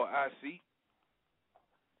way called IC.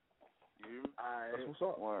 You hear me? That's what's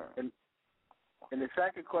up. And the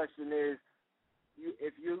second question is,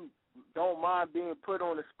 if you don't mind being put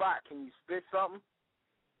on the spot, can you spit something?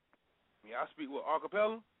 Yeah, I speak with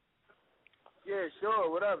acapella. Yeah,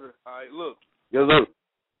 sure, whatever. All right, look. Yes, sir.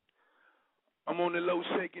 I'm on the low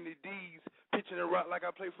shaking the D's, pitching the rock like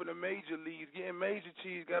I play for the major leagues, getting major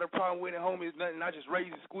cheese. Got a problem with it, homie, it's nothing, I just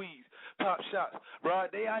raise and squeeze. Pop shots,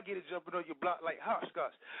 broad day, I get it jumping on your block like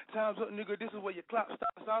hopscotch. Time's up, nigga, this is where your clock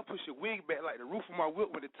stops. I'll push your wig back like the roof of my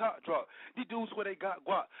whip when the top drop. These dudes where they got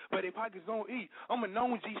guap, but they pockets don't eat. I'm a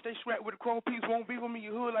known G, stay strapped with a chrome piece, won't be with me,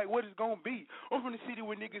 your hood like what it's gonna be. I'm from the city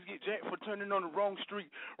where niggas get jacked for turning on the wrong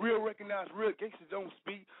street. Real recognized, real gangsters don't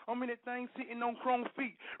speak. I'm in that thing sitting on chrome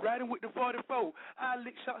feet, riding with the 44. I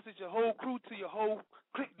lick shots at your whole crew to your whole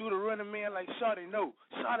click, do the running man like Shawty know,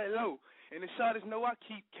 Shawty low. And the shawties know I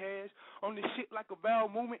keep cash on this shit like a bowel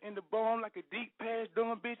movement in the bone like a deep pass.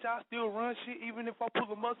 Dumb bitch, I still run shit even if I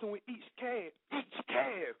pull a muscle with each calf.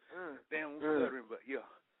 Damn, I'm stuttering, but yeah.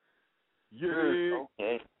 Yeah.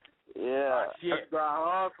 Okay. Yeah. That's Grind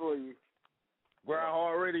Hard for you. Grind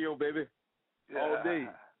Hard Radio, baby. Yeah. All day.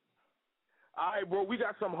 All right, bro, we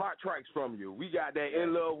got some hot tracks from you. We got that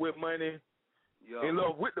In Love With Money. Yo. In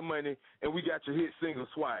Love With the Money, and we got your hit single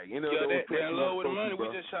Swag. That In Love With the Money, we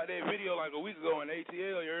just shot that video like a week ago in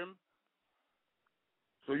ATL, you hear me?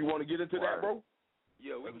 So you want to get into that, bro?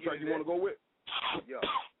 Yeah, we That's can the track you want to go with? Yeah.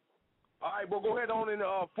 All right, bro, go ahead on and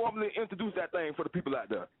formally introduce that thing for the people out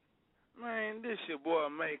there. Man, this your boy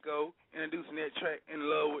Mako, introducing that track In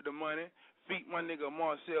Love With the Money. Feat my nigga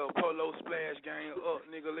Marcel, Polo Splash Gang, up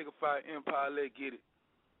nigga, Liquify Empire, let's get it.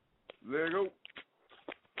 There you go.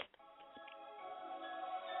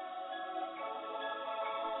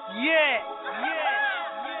 Yeah.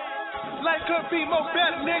 Life could be more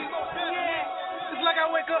better, nigga. It's like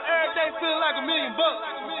I wake up every day feeling like $1 million.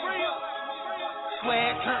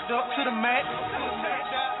 Swag turned up to the max.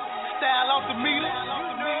 Style off the meter.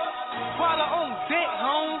 While I'm on deck,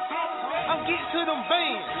 home, I'm getting to them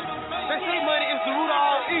bands. They say money is the root of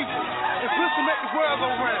all evil. And pussy make the world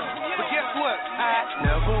go round. But guess what? I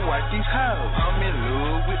never watch these hoes. I'm in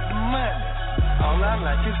love with the money. All I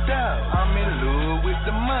like is dough. I'm in love with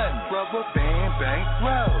the money. Rubber band,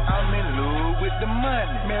 bankroll. I'm in love with the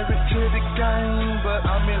money. Married to the game, but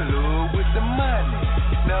I'm in love with the money.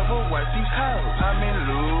 Never watch these hoes. I'm in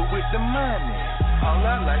love with the money. All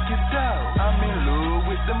I like is dough. I'm in love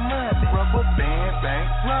with the money. Rubber band,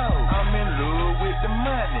 bankroll. I'm in love with the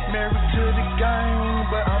money. Married to the game,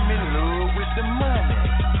 but I'm in love with the money.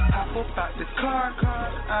 Hop up out the car,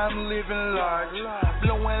 I'm living large.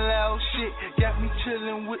 Blowing loud shit, got me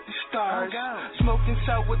chilling with the stars. Smoking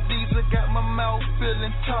sour diesel, got my mouth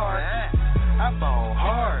feeling tart. I ball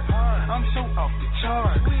hard, I'm so off the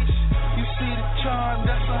chart. You see the charm,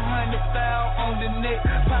 that's 100,000 on the neck.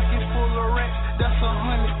 Pocket full of racks, that's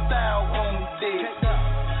 100,000 on deck.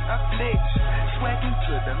 I flex, swagging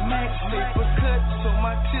to the max. Paper cuts on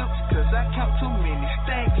my tips, cause I count too many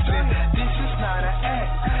stacks. And this is not an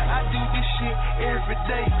act, I do this shit every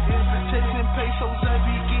day. Chasing pesos, I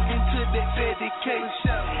be getting to that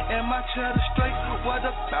dedication. And my cheddar straight, what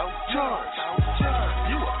about George?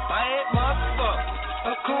 You a bad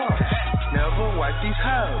motherfucker, of course. Never watch these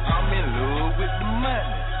hoes, I'm in love with the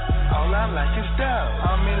money. All I like is dough.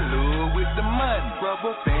 I'm in love with the money.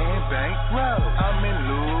 Rubber band, bankroll. I'm in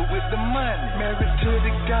love with the money. Married to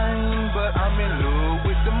the game, but I'm in love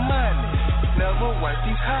with the money. Never wipe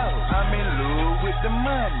these hoes. I'm in love with the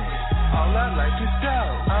money. All I like is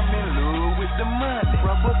dough. I'm in love with the money.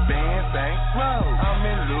 Rubber band, bankroll. I'm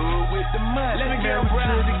in love with the money. Let me get Married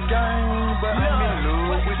to the game, but I'm in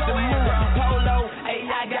love with the money. Polo, hey,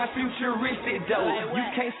 I got futuristic though. You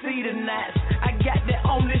can't see the knots. I got that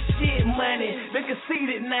on the shit money. They can see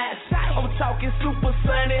the knots. I'm talking super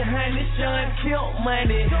sunny, honey, Sean Kilt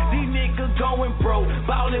money. These niggas going broke,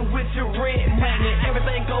 ballin' with your rent money.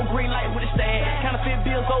 Everything go green like with a stand. Counterfeit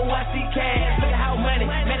bills, OYC cash. Look at how money,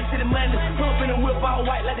 man, to the money. Pull up in the whip all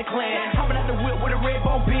white like the Klan. Hopping out the whip with a red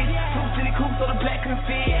bone bitch. Two city coops so the black couldn't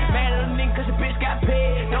fit. Mad at a nigga cause your bitch got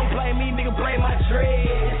paid. Don't blame me, nigga, blame my dread.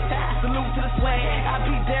 Salute to the swag. I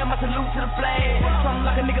be damn, I salute to the flag. Something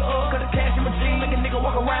like a nigga up, cause the cash in my jeans. Make a nigga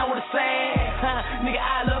walk around with a sag. Nigga,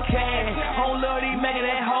 I love cash. Don't love these making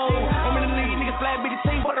that hoe. I'm in the league, nigga, flat be the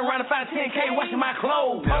team. Fucking around to find 10K, washing my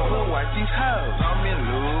clothes. Never watch these hoes. I'm in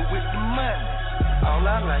love with the money. All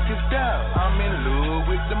I like is dough. I'm in love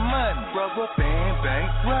with the money. Rubber band,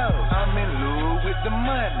 bankroll. I'm in love with the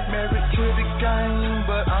money. Married to the game,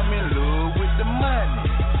 but I'm in love with the money.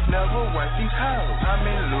 Never watch these hoes. I'm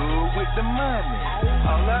in love with the money.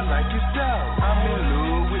 All I like is dough. I'm in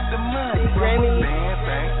love with the money. Rubber band,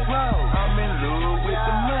 bankroll. I'm in love with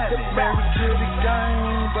the money. Married to the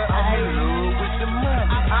game, but I'm in love with the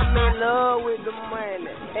money. I'm in love with the money,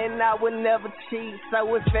 and I would never cheat.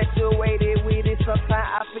 So infatuated with it, sometimes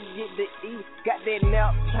I forget to eat. Got that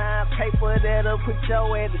nap time paper that'll put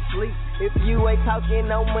your ass to sleep. If you ain't talking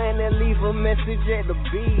no money, leave a message at the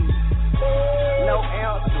beat. No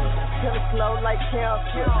answer, kill it slow like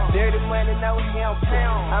cancer. Dirty money, no help.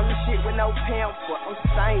 I'm the shit with no pamper. I'm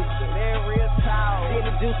stinking, that real tall. In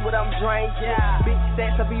the juice what I'm drinking. Big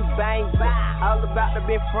stacks I be banging. All about to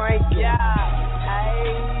be frank.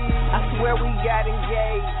 I swear we got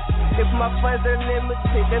engaged. If my funds are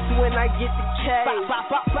limited, that's when I get the cash.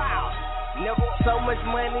 Never so much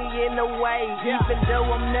money in the way. Even though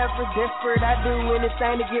I'm never desperate, I do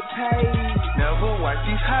anything to get paid. Never watch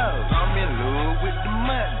these hoes. I'm in love with the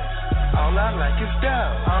money. All I like is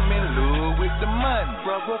dough. I'm in love with the money.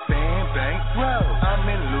 Rubber band, bankroll. I'm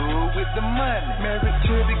in love with the money. Married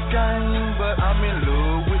to the game, but I'm in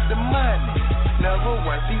love with the money. Never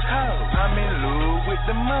watch these hoes. I'm in love with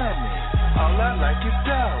the money. All I like is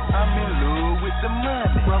dough. I'm in love with the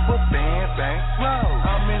money. Rubber band, bankroll.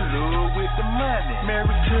 I'm in love with the money.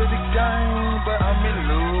 Married to the game, but I'm in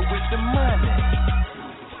love with the money.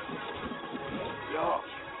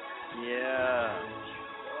 Yeah.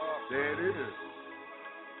 There it is.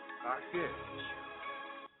 I shit.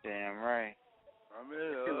 Damn right. I'm in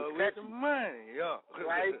love with the money, yo.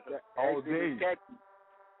 Right? All day.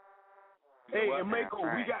 Hey, and Mako,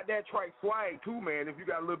 Right. we got that track Swag too, man. If you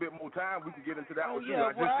got a little bit more time, we can get into that one too.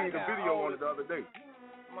 yeah, I just seen the video on it the other day.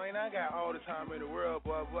 Man, I got all the time in the world,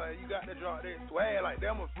 boy. You got to drop that swag. Like,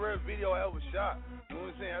 that was my first video I ever shot. You know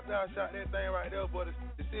what I'm saying? After I shot that thing right there, boy,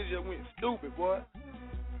 the city just went stupid, boy.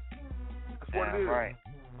 That's what it is. Right.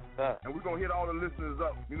 And we're going to hit all the listeners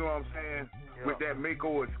up, you know what I'm saying, with that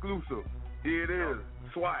Mako exclusive. Here it is.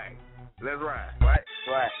 Swag. Let's ride. Swag.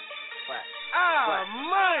 Ah,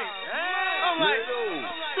 man. I'm like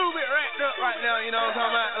stupid wrapped up right now, you know what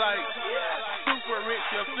I'm talking about? Like, super rich,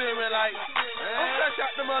 you feel me? Like, I'm fresh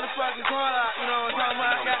out the motherfucking car out, you know what I'm talking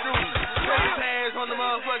about? I got them credit tags on the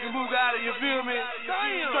motherfucking Bugatti, you feel me?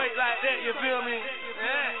 Straight like that, you feel me?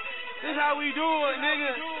 This how we do it,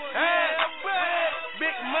 nigga.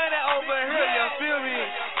 Big money over here, you feel me?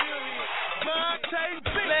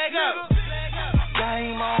 Leg up.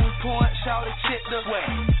 Game on point, shout it, check the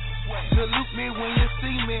way. Salute me when you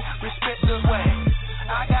see me, respect the way.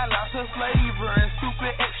 I got lots of flavor and super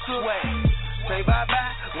extra way. Say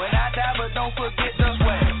bye-bye when I die, but don't forget the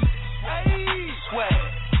swag. Hey, swag.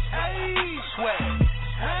 Hey, swag.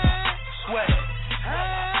 Swag.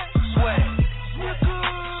 Swag.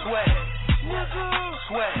 Swag.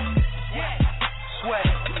 Swag. Swag.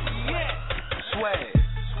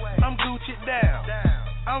 Swag. I'm Gucci down.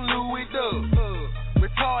 I'm Louis Dub.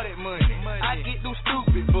 Retarded money. I get those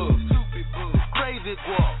stupid books. Crazy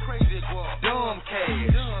guap. Dumb cash.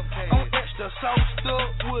 I'm extra sauced up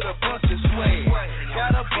with a bunch of swag.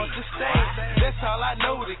 Got a bunch of stacks. That's all I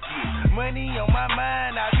know to get. Money on my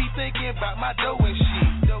mind. I be thinking about my dough and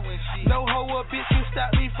shit. No hoe or bitch can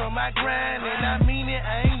stop me from my grind. And I mean it.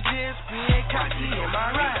 I ain't just being cocky in my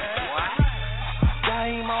ride.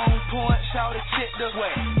 Game on point. Shout it, check the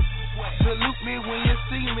way. Salute me when you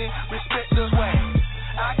see me. Respect the way.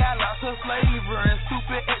 I got lots of flavor and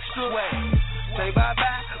super extra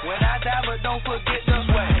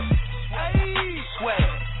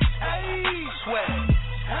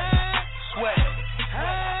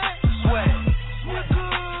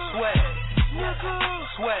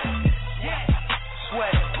Sweat.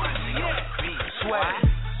 Sweat. Sweat.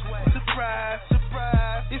 Surprise,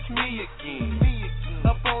 surprise, it's me again.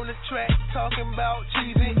 Up on the track talking about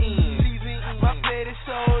cheese and ends. My fetish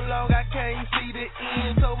so long I can't see the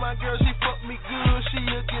end. Told my girl she fucked me good,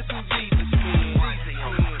 she'll get some Jesus spin.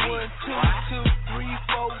 1, 2, 2, 3,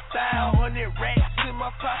 4, 1,000 racks in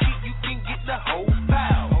my pocket, you can get the whole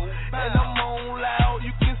pile. And I'm on loud,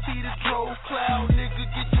 you can see the drove cloud. Nigga,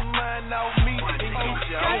 get your mind off me and get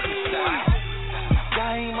your own style.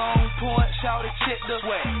 Game on point, shout it, check the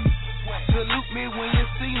way. Salute me when you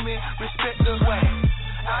see me, respect the way.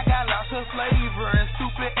 I got lots of flavor and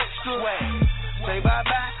stupid extra way. Say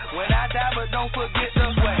bye-bye when I die, but don't forget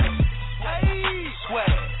the sweat. Hey,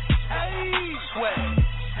 sweat. Hey, sweat.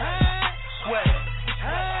 Sweat.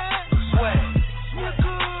 Sweat.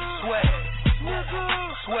 Sweat.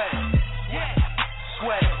 Sweat.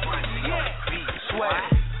 Sweat.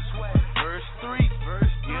 Sweat. Verse 3.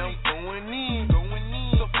 Yeah, I'm going in.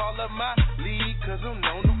 So follow my lead, cause I'm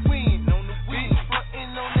known to win. Bitch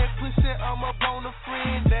frontin' on that pussy, I'm a bone a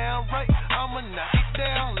friend. Down right, I'ma knock it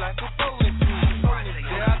down like a bowling pin.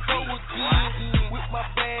 There I go again with my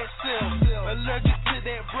bad self. Allergic to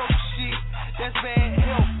that broke shit, that's bad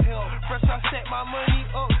health. First I set my money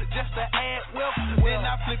up just to add wealth. Then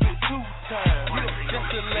I flip it 2 times, just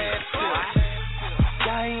the last step.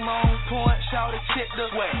 Game on point, shout it, check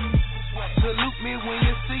the way. Salute me when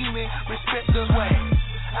you see me, respect the way.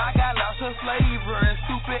 I got lots of flavor and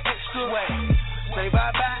stupid extra way. Say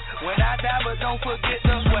bye-bye when I die, but don't forget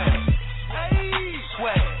the sweat. Hey,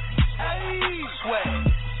 sweat. Hey, sweat.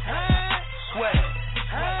 Sweat.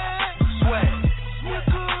 Sweat.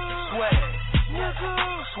 Sweat.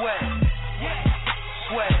 Sweat.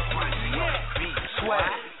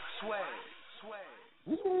 Sweat. Sweat.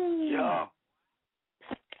 Yeah.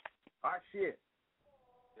 Ah, shit.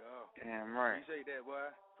 Damn right. Appreciate that, boy.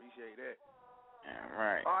 Appreciate that. Damn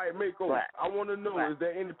right. All right, Mako, I want to know, is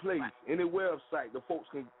there any place, any website the folks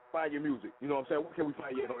can find your music? You know what I'm saying? Where can we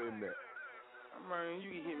find you on the internet? I mean, you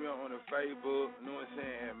can hit me on the Facebook, you know what I'm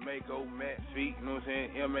saying, Mako Matt Feet, you know what I'm saying,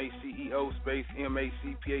 MACEO space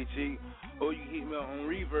MACPHE, or you can hit me on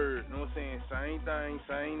Reverb, you know what I'm saying, same thing,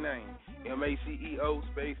 same name, MACEO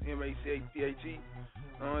space MACPHE, you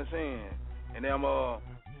know what I'm saying, and then I'm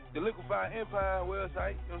the Liquefied Empire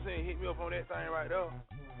website, you know what I'm saying, hit me up on that thing right there.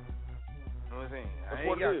 You know what I'm saying?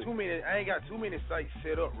 I ain't got too many sites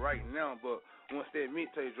set up right now, but once that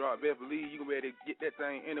mixtape drop, best believe you can be able to get that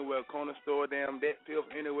thing anywhere, corner store, damn, that pilf,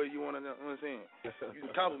 anywhere you want to, you know what I'm saying? You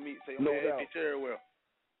can call me, say, No man, doubt. that bitch everywhere.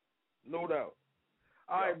 No doubt.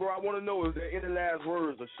 All right, bro, I want to know, is there any last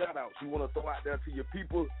words or shout-outs you want to throw out there to your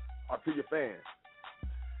people or to your fans?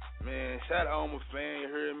 Man, shout out all my fans,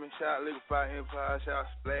 you heard me? Shout out Liquefied Empire, shout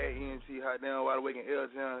out Splat, ENT, Hot Down, Wide Awake, and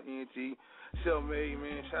L-Town, ENT. Self-made,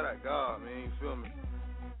 man. Shout out God, man. You feel me?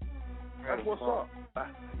 That's what's up.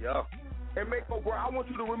 Yeah. Hey, Mako, bro, I want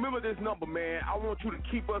you to remember this number, man. I want you to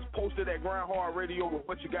keep us posted at GRINDHARD Radio with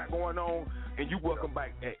what you got going on, and you welcome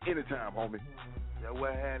back at any time, homie. Yeah,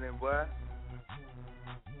 what happening, boy?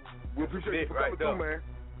 We appreciate you for coming through, man.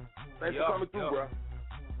 Thanks for coming through, bro.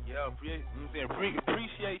 Yeah,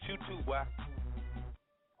 appreciate you too, boy.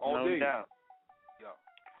 All day. No doubt. Yeah.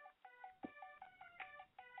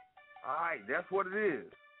 All right, that's what it is.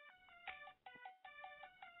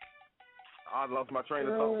 I lost my train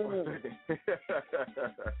of thought for a second.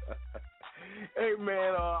 Hey,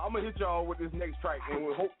 man, I'm going to hit y'all with this next track,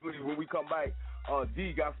 and hopefully when we come back,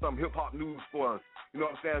 D got some hip-hop news for us. You know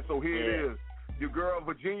what I'm saying? So here it is. Your girl,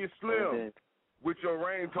 Virginia Slim, with your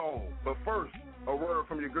ringtone. But first, a word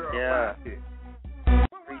from your girl. Yeah.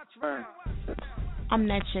 I'm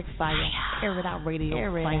that chick fire. Air It Out Radio.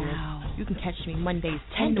 You can catch me Mondays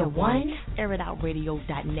 10 to 1.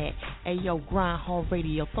 AirItOutRadio.net. Hey, yo, GRINDHARD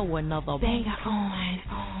Radio. Throw another banger on.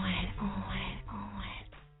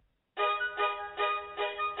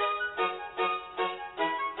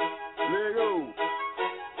 Lego.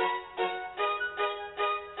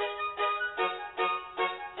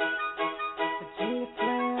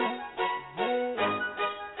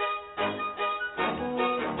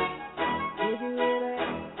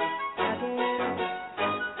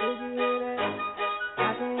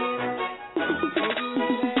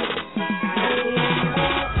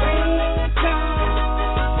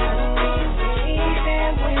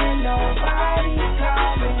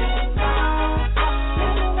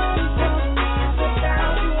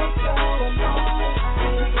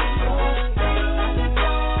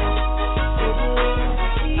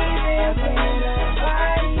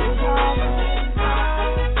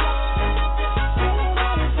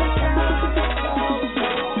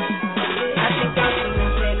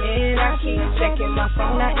 my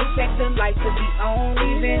phone. I expect the light to be on,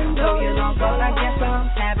 even though you're long gone. I guess I'm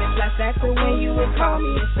having flashbacks to when you would call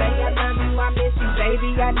me and say I love you, I miss you,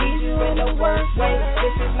 baby, I need you in the worst way.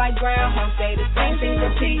 This is like Groundhog Day, the same thing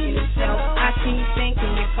repeating itself. I keep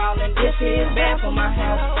thinking you're calling, this is bad for my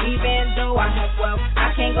health. Even though I have wealth,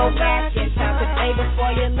 I can't go back in time to day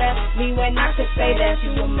before you left me when I could say that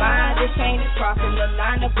you were mine. This pain is crossing the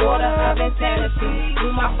line, the border of insanity.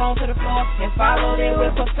 Threw my phone to the floor and followed it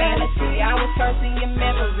with profanity. I was cursing your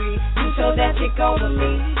memory. You told that chick over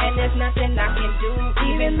me, and there's nothing I can do.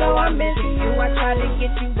 Even though I'm missing you, I tried to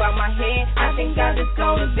get you out my head. I think I just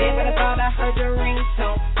go to bed, but I thought I heard your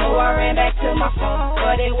ringtone, so I ran back to my phone,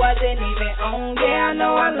 but it wasn't even on. Yeah, I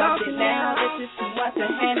know I lost it now. This is too much to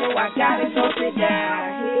handle. I gotta go sit down. I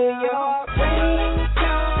hear your ringtone.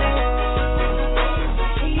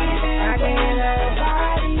 I can't hear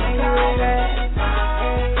nobody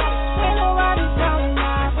calling. Ain't nobody calling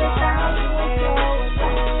my phone.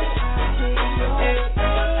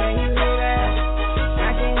 Can you hear that? I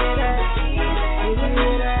can hear that. You can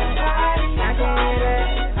hear that? I can hear that.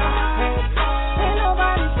 Ain't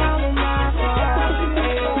nobody calling my phone.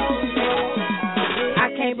 I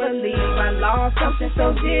can't believe I lost something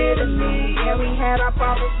so dear to me. Yeah, we had our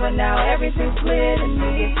problems, but now everything's clear to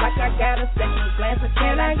me. It's like I got a second glance, but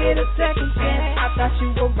can I get a second chance? I thought you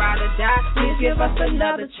were ride or die. Please give us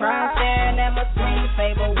another try. Staring at my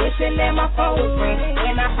screensaver, wishing that my phone would ring.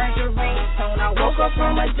 When I heard your ringtone, I woke up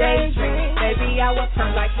from a daydream. Baby, I was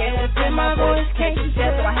hurt like hell within my voice. Can't you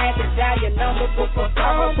tell? So I had to dial your number before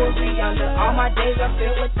sorrow pulled me under. All my days are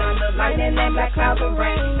filled with thunder, lightning and black clouds and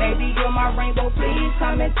rain. Baby, you're my rainbow. Please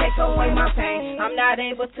come and take away my pain. I'm not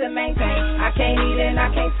able to maintain. I can't eat and I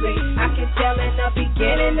can't sleep. I can tell in the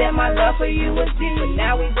beginning that my love for you was deep, but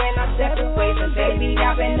now we went our separate ways. And baby,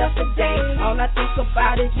 I've been up to date. All I think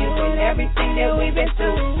about is you and everything that we've been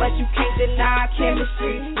through. But you can't deny our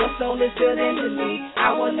chemistry. Your soul is building to me.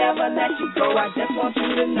 I will never let you go. I just want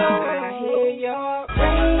you to know I hear your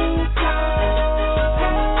ringtone,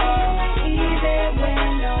 even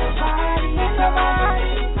when nobody.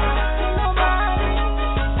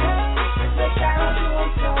 Without you, I'm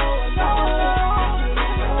so alone.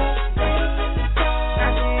 I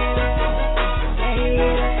can't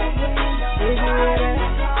hear that.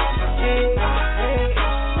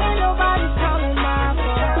 Ain't nobody calling my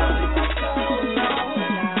phone.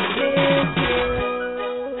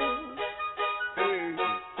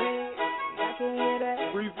 I can hear that.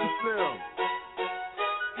 Breathe and slim.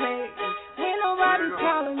 Hey, ain't nobody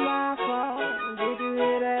calling my phone. Did you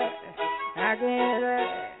hear that? I can hear that.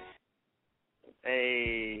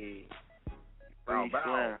 Hey, Bow, Free bow.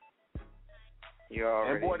 Slim. You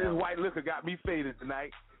already And boy, this know. white liquor got me faded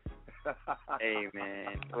tonight. Hey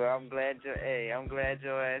man, well I'm glad your ass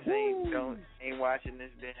ain't watching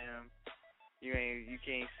this damn. You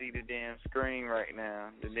can't see the damn screen right now.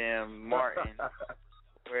 The damn Martin,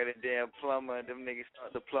 where the damn plumber, them niggas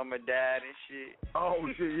thought the plumber died and shit. Oh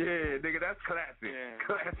shit, yeah, nigga, that's classic. Yeah.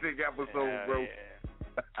 Classic episode, bro. Yeah.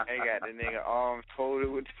 They got the nigga arms folded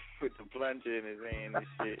with the plunger in his hand and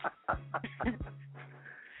shit.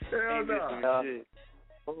 Hell no. Some shit.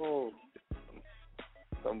 Oh.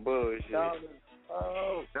 Some bullshit.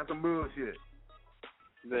 Oh, that's some bullshit.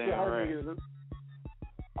 Damn right.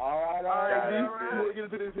 All right. You want to get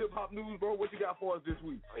into this hip hop news, bro? What you got for us this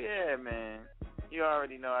week? Yeah, man. You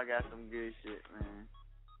already know I got some good shit, man.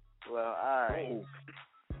 Well, all right. Oh.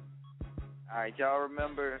 All right, y'all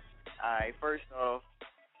remember. All right, first off,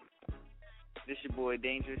 this your boy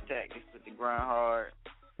Dangerous Tactics with the GRINDHARD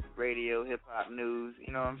Radio Hip Hop News.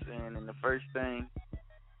 You know what I'm saying? And the first things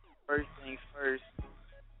first.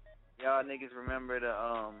 Y'all niggas remember the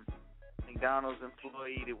McDonald's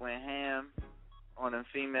employee that went ham on them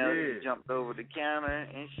females that jumped over the counter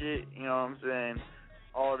and shit? You know what I'm saying?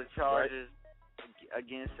 All the charges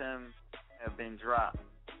against him have been dropped.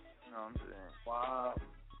 You know what I'm saying? Wow.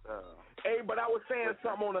 Hey, but I was saying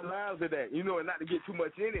something on the lines of that, you know, and not to get too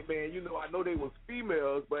much in it, man. You know, I know they was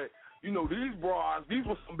females, but, you know, these bras, these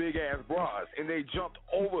were some big-ass bras, and they jumped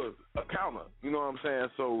over a counter. You know what I'm saying?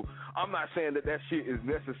 So I'm not saying that shit is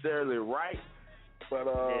necessarily right, but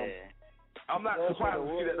I'm not surprised to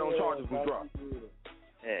see that those charges was dropped.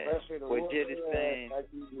 Yeah, what Jid is saying.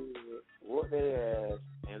 What they ass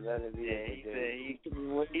and let it be. Yeah, he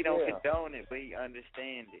said he don't condone it, but he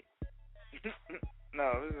understand it. No,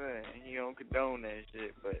 he don't condone that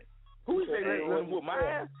shit, but who say let him whoop my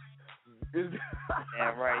ass?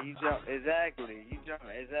 Yeah, right. You jump exactly. You jump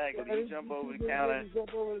over the counter.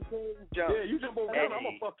 Yeah, you jump over the counter. I'm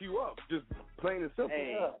gonna fuck you up. Just plain and simple.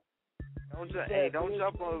 Hey, Don't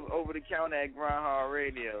jump over the counter at GRINDHARD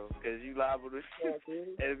Radio, because you liable to.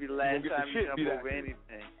 It'll be the last time you jump over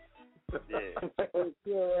anything.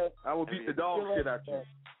 Yeah. I will beat the dog shit out you.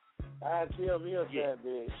 I'll kill me a fat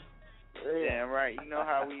bitch. Damn right. You know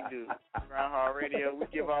how we do. GRINDHARD Radio, we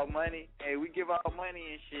give out money. Hey, we give out money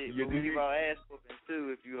and shit, but we give out ass whoopings too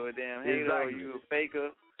if you a damn hater or you a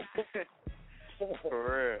faker.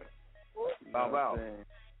 For real. Wow.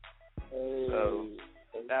 So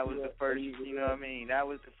that was the first, you know what I mean? That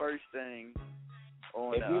was the first thing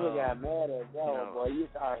on if people got mad at y'all, boy, you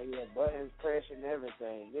out here buttons pressing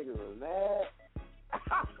everything. Niggas was mad. I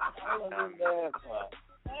wasn't mad for.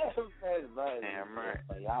 Press buttons. Damn right.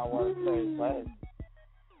 Y'all want to press buttons.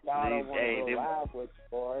 Y'all don't want to go live with you,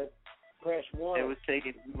 boys. Press one. It was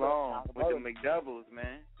taking too long with the McDoubles,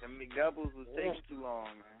 man. The McDoubles was taking too long,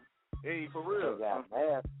 man. Hey, for real.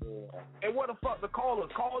 And what the fuck, the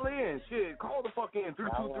callers? Call in. Shit, call the fuck in.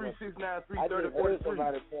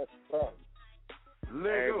 323-693-3043.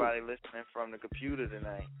 Everybody listening from the computer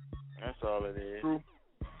tonight. That's all it is. True.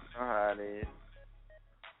 You know how it is.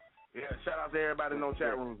 Yeah, shout out to everybody in those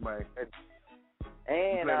chat rooms, man.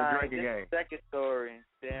 And this second story.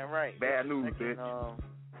 Damn right. Bad news, bitch.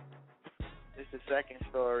 This is the second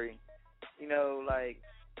story. You know, like,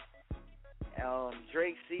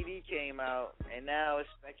 Drake's CD came out, and now it's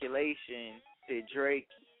speculation that Drake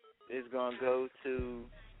is going to go to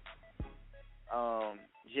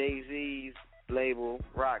Jay-Z's label,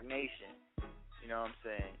 Rock Nation. You know what I'm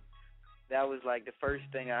saying? That was like the first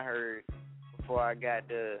thing I heard before I got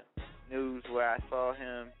the news where I saw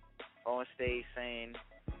him on stage saying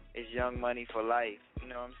it's Young Money for life. You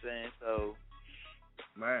know what I'm saying? So,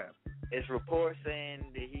 man, it's reports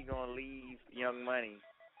saying that he going to leave Young Money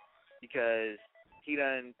because he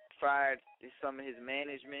done fired some of his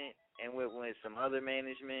management and went with some other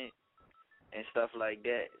management and stuff like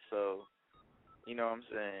that. So, you know what I'm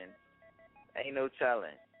saying? Ain't no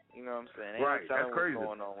telling. You know what I'm saying? Ain't right, no telling that's crazy. What's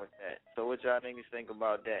going on with that. So what y'all niggas think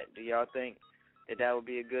about that? Do y'all think that would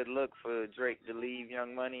be a good look for Drake to leave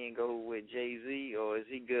Young Money and go with Jay-Z, or is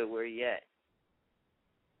he good where he at?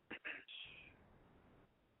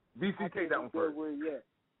 BC, take that one first. Where he at?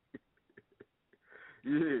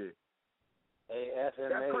 Yeah. Hey, SMA,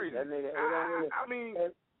 that's crazy. That nigga, I mean,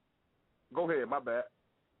 go ahead, my bad.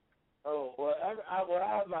 Oh, well, what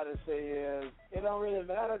I was about to say is, it don't really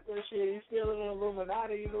matter this shit. He's still in the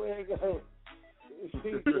Illuminati, you know where it goes. He's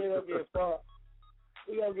still gonna get fucked.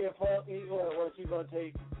 He gonna get fucked. What, you gonna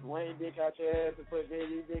take Wayne dick out your ass and put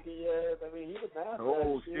Jay-Z dick in your ass? I mean, he was master.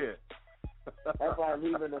 Oh, shit. That's like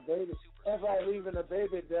leaving a baby. That's like leaving a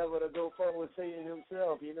baby devil to go fuck with Satan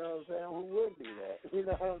himself. You know what I'm saying? Who would do that? You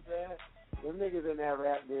know what I'm saying? Them niggas in that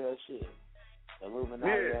rap deal shit.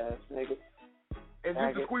 Illuminati ass niggas. And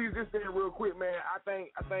just to squeeze this in real quick, man, I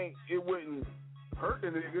think it wouldn't hurt the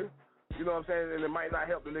nigga. You know what I'm saying? And it might not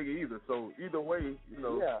help the nigga either. So either way, you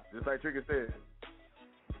know, just like Trigger said,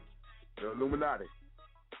 the Illuminati.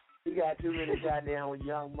 He got too many goddamn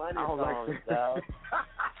Young Money songs, dog.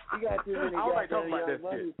 He got too many goddamn Young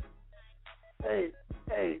Money. Hey,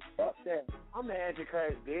 fuck that. I'm the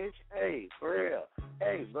Antichrist, bitch. Hey, for real.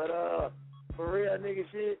 Hey, but for real, nigga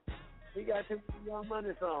shit, he got too many Young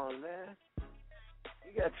Money songs, man.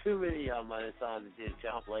 He got too many Young Money songs to just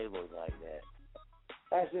jump labels like that.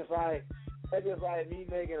 That's just like me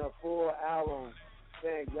making a full album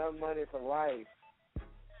saying Young Money for life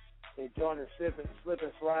and joining Slip and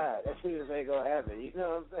Slide. That shit just ain't gonna happen. You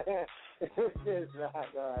know what I'm saying? It's just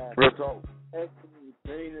not gonna happen. Real talk. That's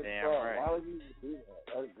green as Damn fuck. right. Why would you do that?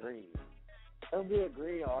 That's green. Don't be a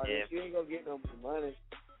green artist. Yeah. You ain't gonna get no money.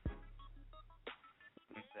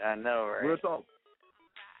 I know, right? Real talk.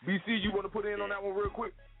 BC, you want to put in on that one real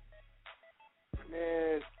quick?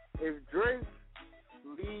 Man, if Drake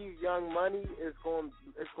leaves Young Money, it's going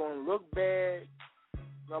to look bad,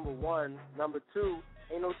 number one. Number two,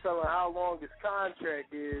 ain't no telling how long his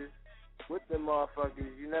contract is with them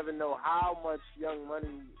motherfuckers. You never know how much Young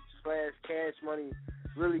Money / Cash Money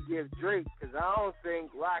really give Drake, because I don't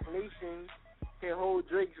think Rock Nation can hold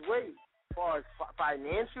Drake's weight. As far as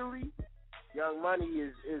financially, Young Money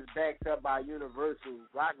is backed up by Universal.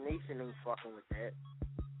 Rock Nation ain't fucking with that.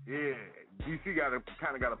 Yeah, DC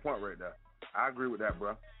kind of got a point right there. I agree with that,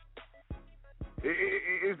 bro.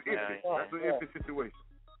 It's iffy. That's an iffy situation.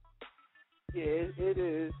 Yeah, it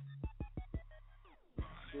is.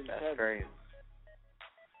 That's crazy.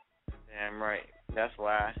 Damn right. That's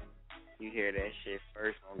why you hear that shit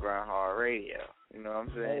first on GRINDHARD Radio. You know what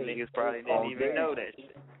I'm saying? Niggas probably didn't even know that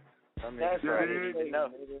shit. Some niggas probably didn't even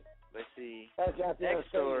know. Let's see. That's next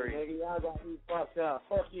story. Nigga, y'all got me fucked up.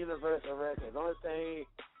 Fuck Universal Records. Only thing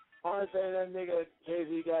Only thing that nigga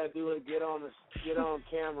Jay-Z got to do is get on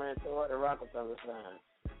camera and throw out the Rockefeller sign.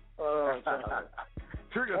 Oh,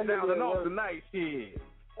 Trigger sounding off tonight, shit.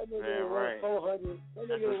 That nigga worth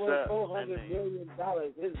 $400 million.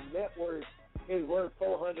 His net worth is worth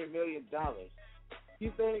 $400 million.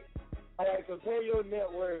 You think? All right, compare your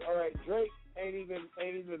net worth. All right, Drake ain't even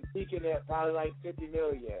peaking at probably like 50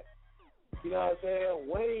 million yet. You know what I'm saying?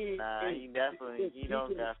 Wayne. Nah, he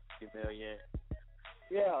don't got 50 million.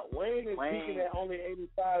 Yeah, Wayne is peaking at only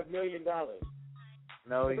 $85 million.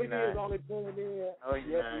 No, he's not. Is only pulling in. No, he's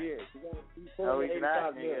yes, not. He is. He's pulling in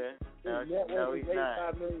 $85 million. No, he's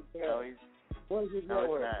not. No, he's. What is his net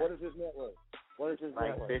worth? What is his net worth? What is his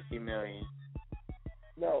net worth? Like 50 million.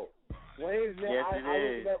 No. Wayne's net. Yes, it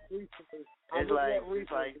is.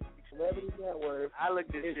 It's like celebrity net worth. I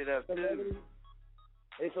looked this shit up too.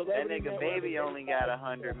 That nigga Baby only got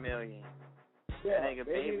 100 million. Yeah, that nigga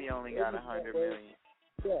Baby only got 100 million.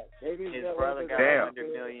 Yeah, Baby's his brother got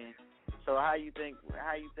 100 million. So how you think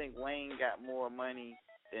Wayne got more money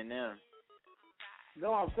than them?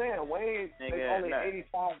 No, I'm saying Wayne is only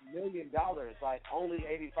 $85 million. Like only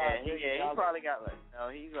 $85 million. Yeah, he probably got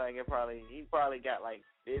he probably got like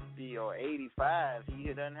 50 or 85.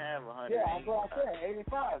 He doesn't have 100. Yeah, that's what I said.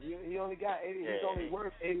 85. He only got 80. Yeah. He's only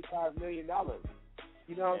worth $85 million.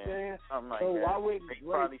 You know what I'm saying? Something like so that. Why wouldn't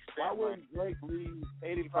Drake leave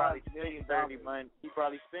 $85 million? He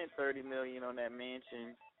probably spent $30 million on that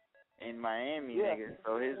mansion in Miami, nigga.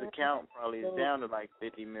 So his account probably is down to like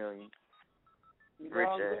 50 million. You know what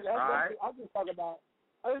I'm saying? I'm just talking about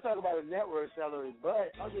a network salary,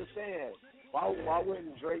 but I'm just saying, why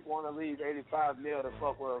wouldn't Drake want to leave 85 mil to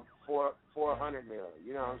fuck with 400 mil?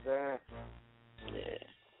 You know what I'm saying? Yeah.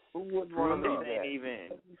 Who wouldn't want to leave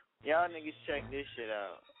that? Y'all niggas check this shit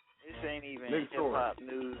out. This ain't even hip hop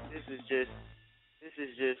news. This is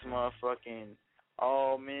just motherfucking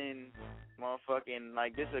all men, motherfucking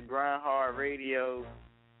like this a GRINDHARD Radio,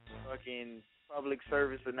 fucking public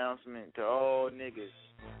service announcement to all niggas. You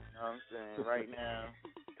know what I'm saying? Right now,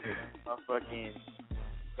 motherfucking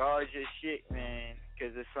guard your shit, man,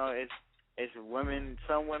 because it's women,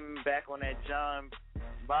 some women back on that John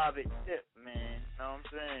Bobbitt tip, man. You know what I'm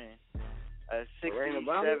saying? A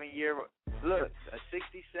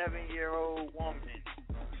 67-year-old woman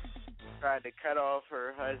tried to cut off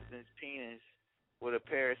her husband's penis with a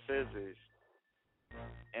pair of scissors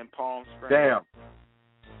in Palm Springs. Damn.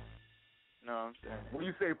 You know what I'm saying? When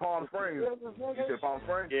you say Palm Springs, you say Palm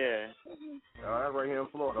Springs? Yeah. Oh, that's right here in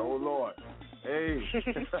Florida. Oh, Lord. Hey.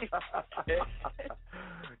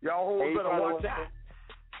 Y'all hold better watch out.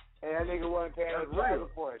 Hey, that nigga wasn't paying no child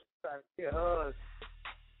support. Trying to get hers.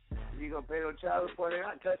 You gonna pay no child support and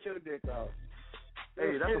I cut your dick off.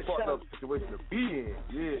 Hey, that's a fucked up situation to be in.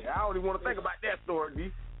 Yeah, I don't even want to think about that story,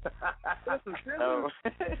 D. Oh.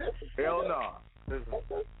 Hell no.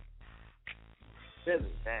 Damn,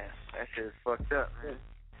 that shit's fucked up, man.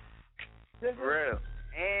 For real.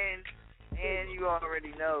 And you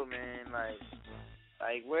already know, man,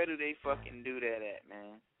 like where do they fucking do that at,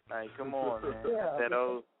 man? Like, come on, man. That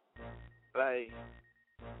old, like,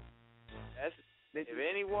 that's, if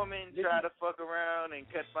any woman try to fuck around and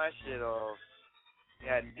cut my shit off,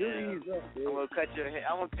 goddamn, I'm gonna cut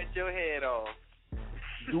your head off.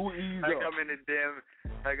 Do ease like up. I'm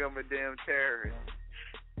a damn terrorist.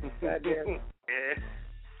 Goddamn. Yeah.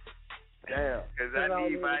 Damn. Cause I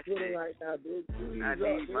need my shit. I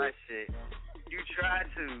need my shit. You try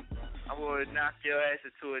to, I'm gonna knock your ass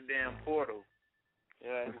into a damn portal.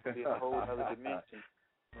 Yeah, it's gonna be a whole other dimension.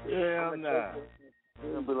 Yeah, nah.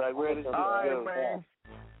 You'll be like, where does this All go? right, man.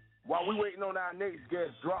 While we waiting on our next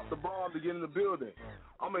guest, drop the bomb to get in the building.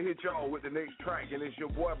 I'm gonna hit y'all with the next track, and it's your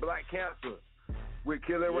boy Black Cancer with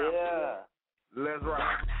Killer Rapper. Yeah. Let's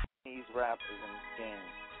rock. These rappers in the game.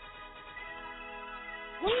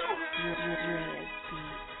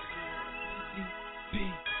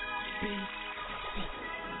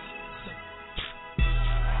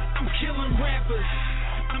 I'm killing rappers.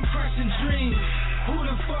 I'm crushing dreams. Who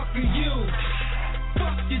the fuck are you?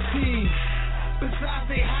 Fuck your team. Besides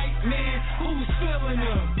they hype, man, who's feeling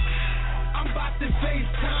them? I'm about to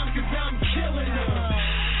FaceTime cause I'm killing them.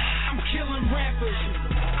 I'm killing rappers.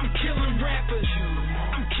 I'm killing rappers.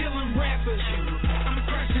 I'm killing rappers. I'm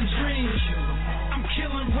crushing dreams. I'm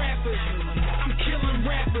killing rappers. I'm killing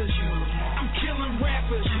rappers. I'm killing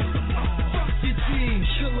rappers. Fuck your team.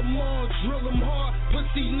 Kill them all, drill them hard.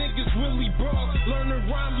 Pussy niggas really broad. Learn to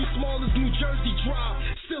rhyme, you small as New Jersey Drive.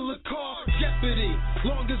 Still a car, Jeopardy.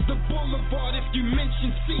 Long as the boulevard, if you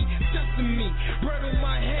mention C, sesame. Bread on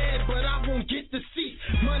my head, but I won't get the seat.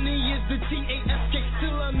 Money is the T-A-S-K.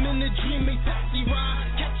 Still I'm in a dream, a taxi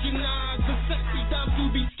ride. Catching eyes, the sexy dimes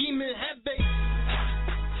who be scheming.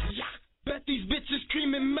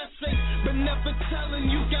 swimming message, but never telling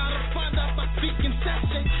you gotta find out by speaking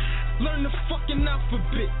session. Learn the fucking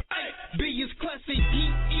alphabet. B is classy, D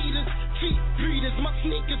eaters, feet breeders. My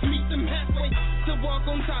sneakers meet them halfway to walk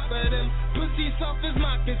on top of them. Pussy soft as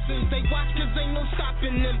moccasins. They watch cause ain't no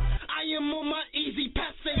stopping them. I am on my easy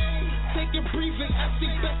passing. Take a breathing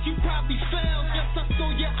essay, bet you probably failed. Yes, I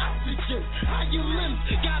stole your oxygen. How your limbs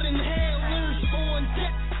got inhalers on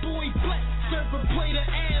deck. Boy, black, serve a plate of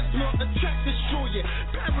asthma. Attract, destroy you.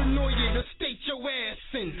 Paranoia to state your ass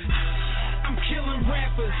in. I'm killing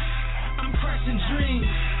rappers. I'm crashing dreams.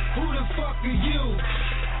 Who the fuck are you?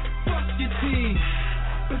 Fuck your team.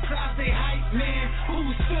 Besides they hype, man,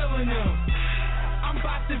 who's feeling them? I'm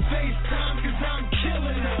about to FaceTime cause I'm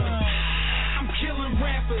killing them. I'm killing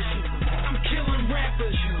rappers. I'm killing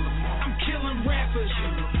rappers. I'm killing rappers.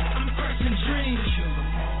 I'm crushing dreams.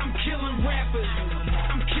 I'm killing rappers.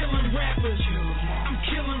 I'm killing rappers. I'm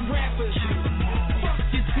killing rappers. Fuck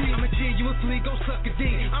your team. I'ma tear you a flea, go suck a D.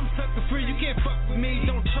 I'm sucker free, you can't fuck with me,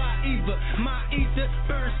 don't try either. My ether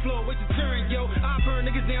burn slow, wait your turn, yo. I burn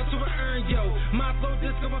niggas down to an urn, yo. My flow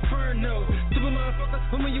disco inferno. Stupid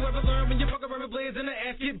motherfucker, when you ever learn, when you fuck around with blades and the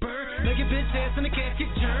ass get burned. Like your bitch ass in the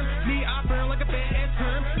casket germ. Me, I burn like a bad ass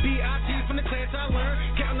perm. B.I.G. from the class I learned.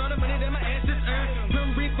 Counting all the money that my ass is earned.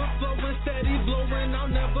 Grim Reaper flowing, steady blowing, I'll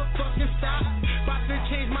never fucking stop. About to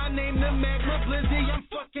change my name to Magma Blizzy, I'm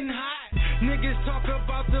fucking hot. Niggas talk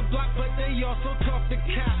about the block, but they also talk to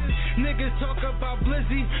cops. Niggas talk about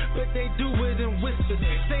Blizzy, but they do it in whispers.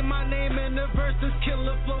 Say my name in the verses,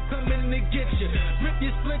 killer flow coming to get you. Rip your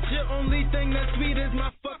split, your only thing that's sweet is my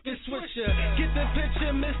fucking switcher. Get the picture,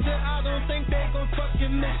 mister, I don't think they gon'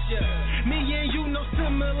 fucking miss ya. Me and you no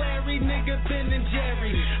similarity, nigga Ben and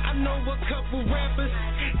Jerry. I know a couple rappers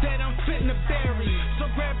that I'm fitting to bury. So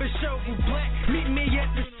grab a shovel, black, meet me at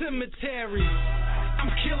the cemetery. I'm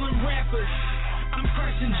killing rappers, I'm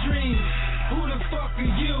crushing dreams. Who the fuck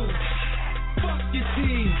are you? Fuck your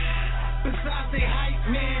team. Besides they hype,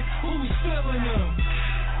 man, who's feeling them?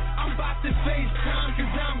 I'm about to FaceTime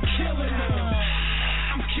cause I'm killing them.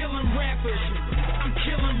 I'm killing rappers, I'm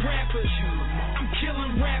killing rappers. I'm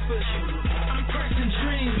killing rappers, I'm crushing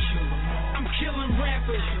dreams. I'm killing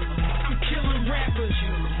rappers, I'm killing rappers.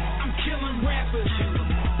 I'm killing rappers.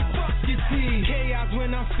 Fuck your team. Chaos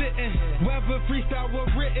when I'm sitting. Whether freestyle or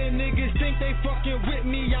written, niggas think they fucking with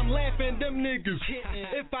me. I'm laughing, them niggas.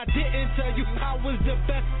 If I didn't tell you I was the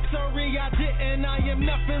best, sorry I didn't. I am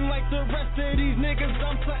nothing like the rest of these niggas.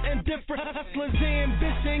 I'm something different. Hustlers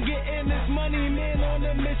ambition, getting this money, man, on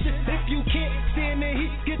a mission. If you can't stand the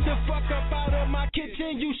heat, get the fuck up out of my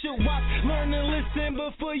kitchen. You should watch, learn and listen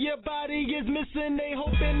before your body is missing. They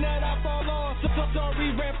hoping that I fall off. So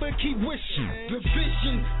sorry, rapper, keep wishing. The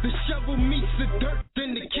vision, the shovel meets the dirt,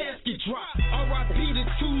 then the casket drop. R.I.P. the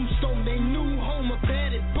tombstone, they new home, a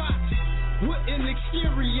battered box. Wooden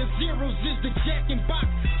exterior, zeros is the jack and box.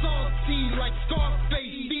 Salty like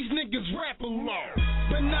Scarface, these niggas rap along.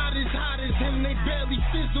 But not as hot as him, they barely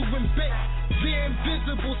sizzle and bake. They're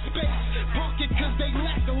invisible space, park it cause they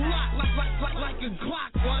lack a lot. Like a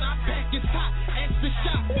Glock, what I pack is hot, ask the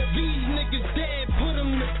shop. These niggas dead, put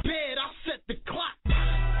them to bed, I'll set the clock.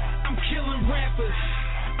 I'm killing rappers,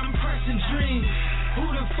 I'm crushing dreams.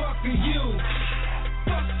 Who the fuck are you?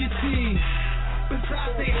 Fuck your team.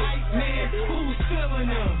 Besides they hype, man, who's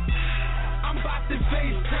feeling them? I'm about to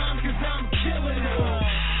FaceTime cause I'm killing them.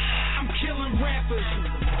 I'm killing rappers,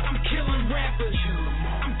 I'm killing rappers.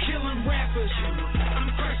 I'm killing rappers, I'm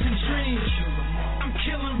crushing dreams. I'm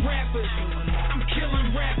killing rappers, I'm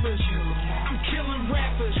killing rappers. I'm killing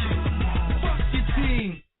rappers. Fuck your team.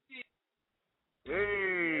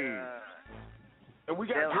 Hey. And we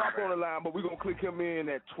got Drop on the line, but we're going to click him in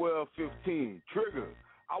at 12:15. Trigger,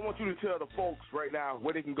 I want you to tell the folks right now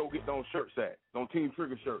where they can go get those shirts at, those Team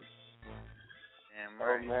Trigger shirts.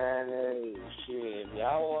 Oh, man, hey, shit.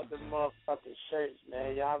 Y'all want the motherfucking shirts,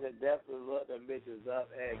 man. Y'all can definitely look them bitches up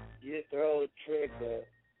at Get Throw Trigger.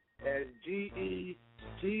 That's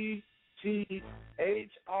GETTHROWD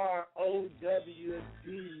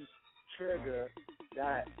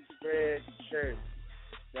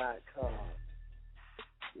Trigger.spreadshirt.com.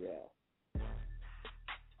 Yeah.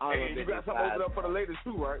 Hey, you got something open up for the ladies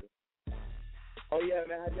too, right? Oh yeah,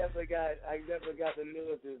 man. I definitely got the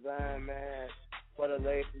newest design, man, for the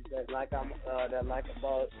ladies that like a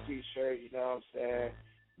boss t-shirt. You know what I'm saying?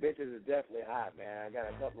 Bitches is definitely hot, man. I got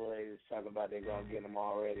a couple of ladies talking about they gonna get them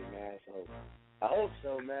already, man. So I hope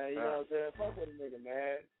so, man. You know what I'm saying? Fuck with a nigga,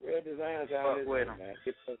 man. Real designers out there, man.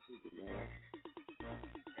 Get that shit, man.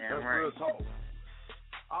 That's real talk.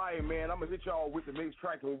 All right, man. I'm gonna hit y'all with the next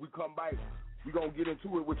track, and when we come back, we gonna get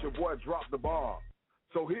into it with your boy Drop the Bomb.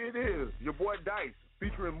 So here it is, your boy Dice,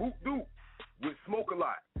 featuring Mook Duke with Smoke a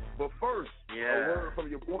Lot. But first, a word from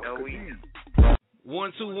your boy, Khadeez.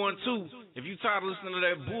 1 2 1 2. If you tired of listening to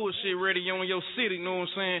that bullshit radio in your city, you know what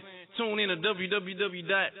I'm saying? Tune in to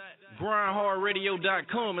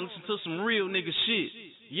www.grindhardradio.com and listen to some real nigga shit.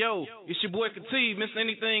 Yo, it's your boy Khadeez, Mr.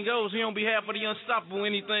 Anything Goes. Here on behalf of the Unstoppable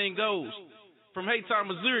Anything Goes. From Haytime,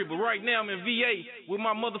 Missouri, but right now I'm in VA with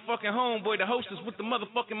my motherfucking homeboy, the hostess with the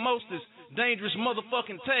motherfucking mostest. Dangerous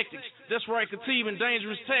motherfucking tactics. That's right, Khadeez and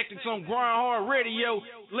Dangerous Tactics on Grindhard Radio.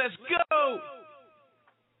 Let's go!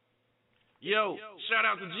 Yo, shout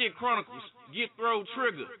out to Jet Chronicles, Get Throw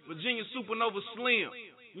Trigger, Virginia Supernova Slim.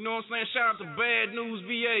 You know what I'm saying? Shout out to Bad News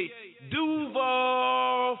VA,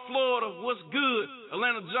 Duval, Florida, what's good?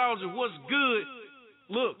 Atlanta, Georgia, what's good?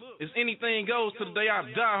 Look, it's anything goes to the day I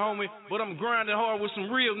die, homie, but I'm grinding hard with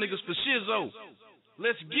some real niggas for shizzo.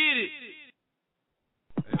 Let's get it.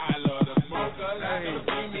 I love the smoke a lot,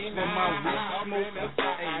 for my weed smoke.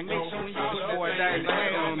 Hey, make sure when you put boy dice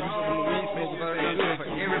on me, some weed smoke for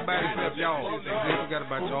everybody except y'all. They forgot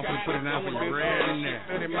about y'all, finna put it down for you right in there.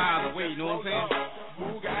 30 miles away, you know what I'm saying?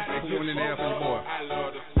 Put one in there for the boy. I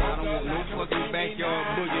don't want no fucking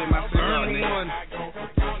backyard boogie in my cigar, nigga.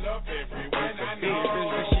 This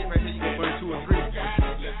shit right here, you can burn 2 or 3. That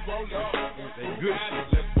good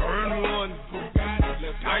shit. Burn one.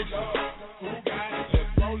 Nice.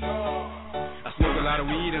 I smoke a lot of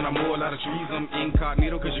weed and I mow a lot of trees. I'm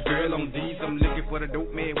incognito cause your girl on D's. I'm looking for the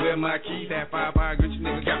dope man, where my keys? That 5-5 Gucci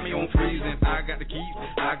nigga got me on freeze. And I got the keys,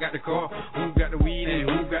 I got the car. Who got the weed and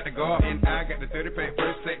who got the guard? And I got the 30-pack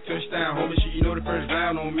first sack touchdown. Homie, shit, you know the first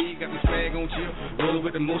round on me. Got the swag on chill. Rolling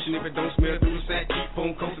with the motion if it don't smell through the sack. Keep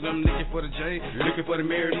on coasting, I'm looking for the J. Looking for the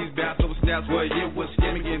mirror, these bouts over snaps. Well, yeah, what's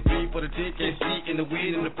scamming? Getting 3 for the 10. Can't see in the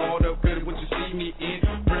weed and the fall up. Good what you see me in.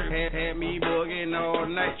 Perk had me bugging all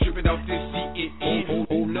night. Tripping off this CNN.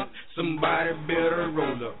 Hold up, somebody better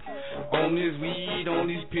roll up. On this weed, on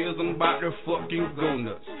these pills, I'm about to fucking go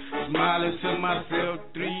nuts. Smiling to myself,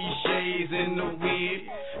 3 shades in the wind.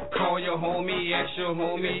 Call your homie, ask your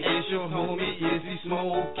homie, is your homie, is he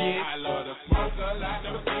smoking? I love to smoke a lot,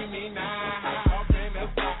 never see me now. Up in the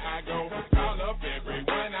sky I go, call up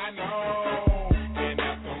everyone I know. And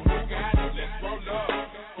ask them who got it, let's roll up.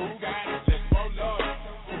 Who got it, let's roll up.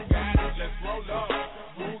 Who got it, let's roll up.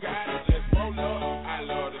 Who got it, let's roll up. I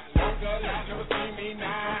love to smoke a lot, never see me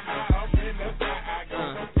now. Up in the sky I go,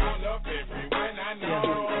 call up everyone I know.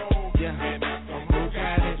 And ask them who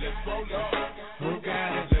got it, let's roll up. Who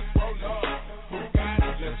got it, let's roll up. Who got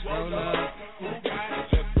it, let's roll up. Who got it,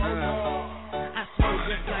 let's roll up. I smoke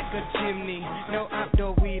just like a chimney. No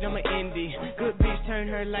outdoor weed, I'm an indie. Good bitch, turn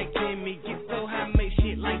her like Timmy. Get so high, make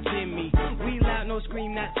shit like Jimmy. We loud, no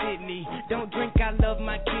scream, not Sydney. Don't drink, I love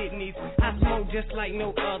my kidneys. I smoke just like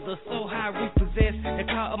no other. So high, repossess the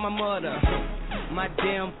car of my mother. My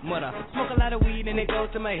damn mother. Smoke a lot of weed and it goes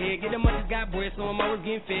to my head. Get the much got bread, so I'm always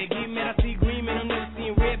getting fed. Get mad, I see green, man, I'm never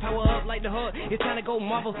seeing red. Power up like the hood. It's time to go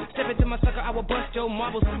Marvel. Step into my sucker, I will bust your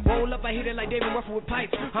marbles. Roll up, I hit it like David Ruffin with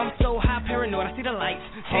pipes. I'm so high, paranoid, I see the lights.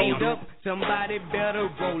 Hold up, somebody better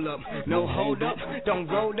roll up. No hold up, don't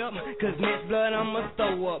roll up, cause next blood I'ma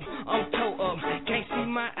throw up. I'm toe up, can't see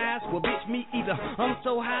my eyes, well bitch me either. I'm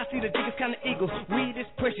so high, see the dick is kinda eagle. Weed is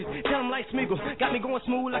precious, tell them like Smeagol. Got me going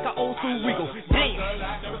smooth like an old school Regal. Damn.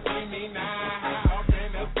 Never see me now. Up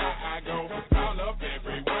in the sky I go, call up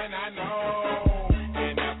everyone I know.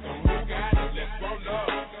 And ask them who got it, let's roll up.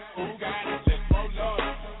 Who got it, let's roll up.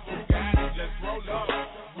 Who got it, let's roll up.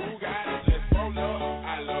 Who got it, let's roll up.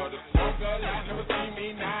 I love to smoke a lot, never see me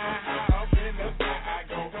now. Up in the sky I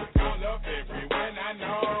go, call up everyone I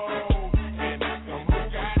know. And ask them who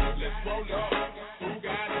got it, let's roll up. Who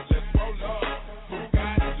got it, let's roll up. Who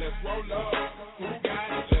got it, let's roll up. Who got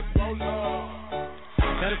it, let's roll up.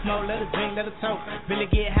 Let it smoke, let it drink, let it talk. Really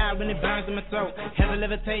get high when it burns in my throat. Heaven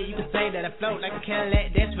levitate, you can say that I float like a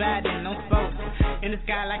Cadillac that's riding on spokes. In the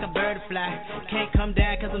sky like a bird fly. Can't come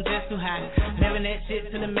down cause I'm just too high. Living that shit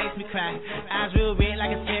till it makes me cry. Eyes real red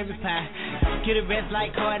like a cherry pie. Get a rest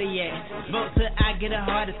like cardiac. Smoke till I get a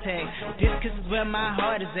heart attack. This kiss is where my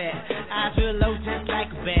heart is at. Eyes real low just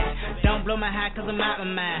like a bat. Don't blow my high cause I'm out my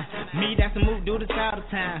mind. Me that's the move, do this all the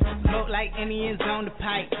time. Smoke like Indians on the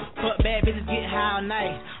pipe. Fuck bad bitches, get high all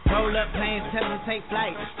night. Roll up planes, tell them to take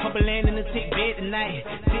flight. Hope I land in the sick bed tonight.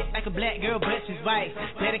 Sit like a black girl, but she's white.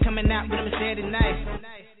 Daddy coming out with a Mercedes nice.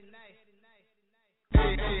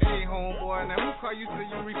 Hey, homeboy, now who called you till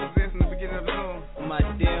you repossessed in the beginning of the song? My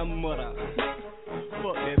damn mother.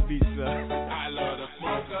 Fuck that bitch, sir. I love to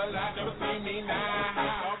smoke a lot, never see me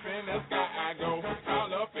now. Up in the sky I go,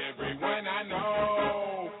 call up everyone I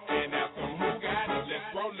know. And ask them who got it,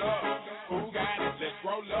 let's roll up. Who got it, let's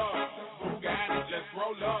roll up. Who got it, let's roll up.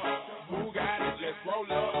 up. Who got it? Let's roll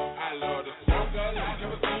up. I love the smoke a lot,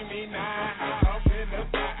 never see me now. High up in the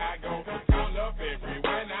sky, I go all up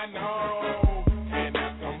everywhere I know. And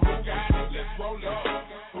that's some who got it? Let's roll up.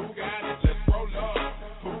 Who got it? Let's roll up.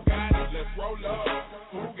 Who got it? Let's roll up.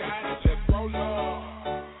 Who got it? Let's roll up.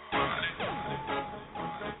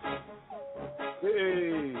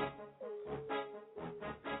 Hey,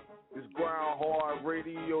 it's Grind Hard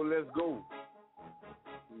Radio. Let's go.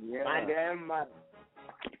 Yeah. My damn mother.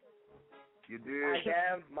 You did. My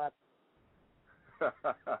damn mother.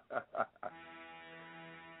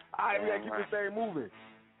 All right, we gotta keep this thing moving.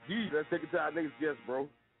 Let's take it to our next guest, bro.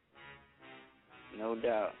 No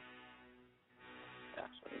doubt.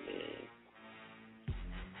 That's what it is.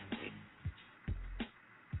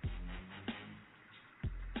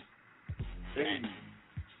 Hey,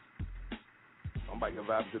 I'm about to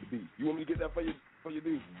vibe to the beat. You want me to get that for your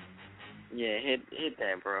beat? Yeah, hit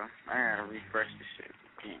that, bro. I gotta refresh the shit.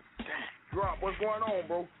 Damn. Drop. What's going on,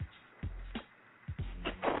 bro?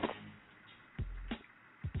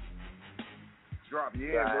 Drop.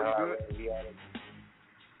 Yeah, bro. You good?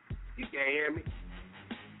 You can't hear me?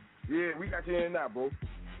 Yeah, we got you in now, bro.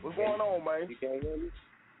 What's going on, man? You can't hear me?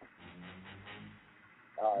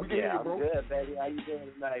 We can hear you, bro. I'm good, baby. How you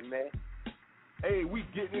doing tonight, man? Hey, we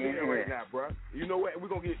getting in there right now, bro. You know what? We're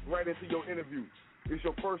going to get right into your interview. It's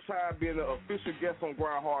your first time being an official guest on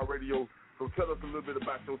Grind Hard Radio, so tell us a little bit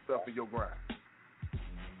about yourself and your grind.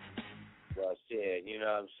 Well, shit, you know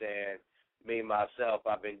what I'm saying? Me, myself,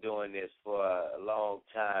 I've been doing this for a long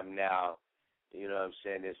time now. You know what I'm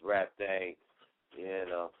saying? This rap thing, you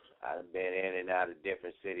know, I've been in and out of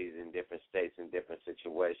different cities and different states and different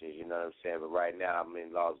situations, you know what I'm saying? But right now I'm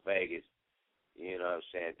in Las Vegas, you know what I'm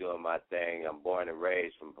saying, doing my thing. I'm born and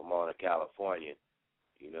raised from Pomona, California,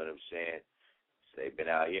 you know what I'm saying? So they've been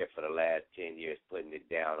out here for the last 10 years putting it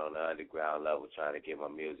down on the underground level, trying to get my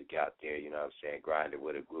music out there, you know what I'm saying, grinding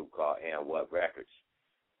with a group called And What Records.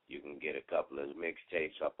 You can get a couple of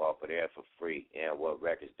mixtapes up off of there for free,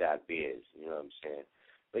 andwhatrecords.biz, you know what I'm saying?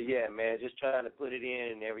 But, yeah, man, just trying to put it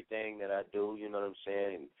in everything that I do, you know what I'm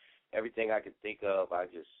saying? And everything I can think of, I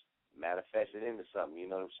just manifest it into something, you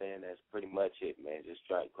know what I'm saying? That's pretty much it, man. Just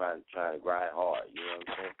trying to grind hard, you know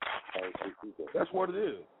what I'm saying? That's what it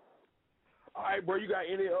is. All right, bro, you got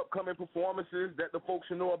any upcoming performances that the folks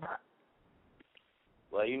should know about?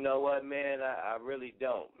 Well, you know what, man? I really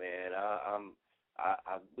don't, man.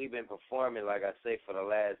 We've been performing, like I say, for the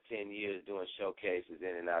last 10 years, doing showcases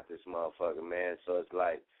in and out this motherfucker, man. So it's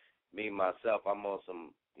like me, myself, I'm on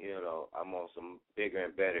some bigger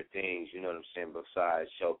and better things, you know what I'm saying, besides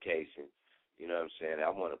showcasing. You know what I'm saying? I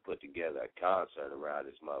want to put together a concert around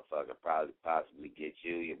this motherfucker, possibly get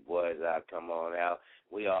you, your boys out, come on out.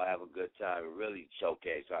 We all have a good time and really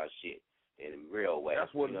showcase our shit in a real way.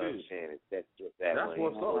 That's what you know it what is. I'm saying? That's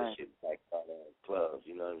what's up. Shit like clubs,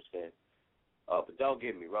 you know what I'm saying? But don't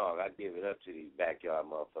get me wrong, I give it up to these backyard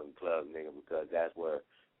motherfucking clubs, nigga, because that's where,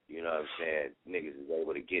 you know what I'm saying, niggas is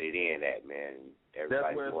able to get it in at, man.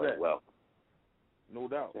 Everybody's more than welcome. No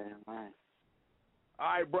doubt. Damn right. All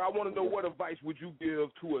right, bro, I want to know what advice would you give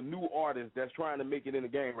to a new artist that's trying to make it in the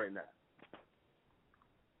game right now?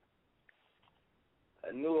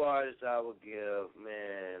 A new artist I would give,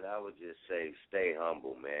 man, I would just say stay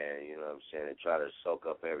humble, man, you know what I'm saying, and try to soak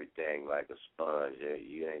up everything like a sponge.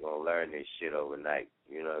 You ain't going to learn this shit overnight,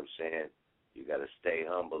 you know what I'm saying? You got to stay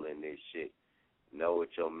humble in this shit. Know what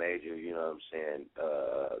your major, you know what I'm saying,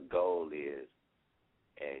 goal is,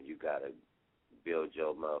 and you got to build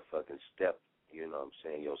your motherfucking step, you know what I'm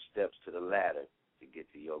saying, your steps to the ladder to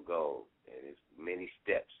get to your goal. And it's many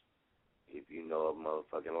steps if you know a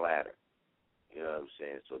motherfucking ladder. You know what I'm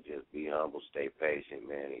saying? So just be humble, stay patient,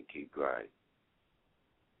 man, and keep grinding.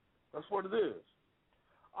 That's what it is.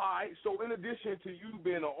 All right, so in addition to you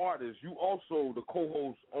being an artist, you also the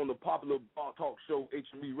co-host on the popular bar talk show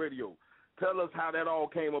HME Radio. Tell us how that all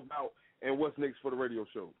came about and what's next for the radio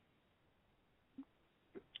show.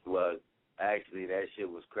 Well, actually, that shit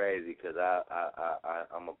was crazy because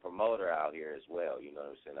I'm a promoter out here as well. You know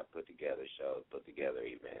what I'm saying? I put together shows, put together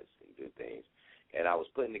events, and do things. And I was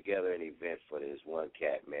putting together an event for this one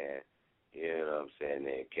cat, man, you know what I'm saying,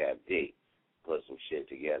 named Cap D. Put some shit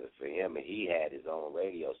together for him, and he had his own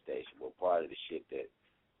radio station. Well, part of the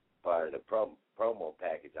promo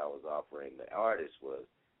package I was offering the artist was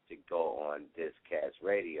to go on this cat's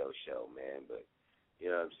radio show, man. But, you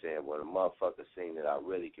know what I'm saying, when a motherfucker seen that I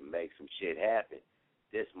really can make some shit happen,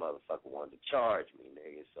 this motherfucker wanted to charge me,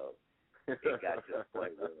 nigga. So it got to the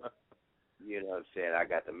point where, you know what I'm saying, I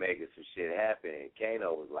got to making some shit happen. And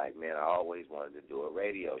Kano was like, man, I always wanted to do a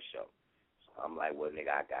radio show. So I'm like, well, nigga,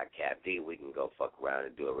 I got Cap D. We can go fuck around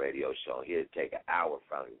and do a radio show. He'll take an hour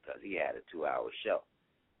from him because he had a 2-hour show.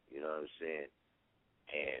 You know what I'm saying?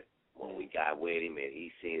 And when we got with him and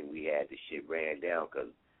he seen we had the shit ran down because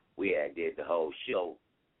we had did the whole show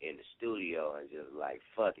in the studio and just like,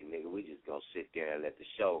 fuck it, nigga, we just gonna sit there and let the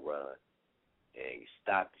show run. And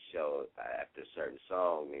stop the show after a certain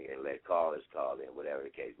song and let callers call in, whatever the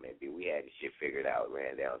case may be. We had the shit figured out,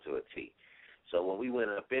 ran down to a T. So when we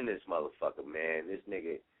went up in this motherfucker, man, this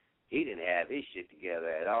nigga, he didn't have his shit together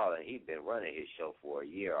at all, and he'd been running his show for a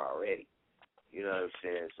year already. You know what I'm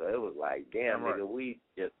saying? So it was like, damn, nigga, we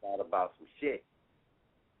just thought about some shit.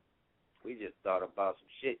 We just thought about some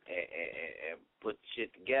shit and put the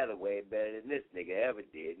shit together way better than this nigga ever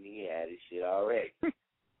did, and he had his shit already.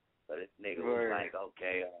 So this nigga was like,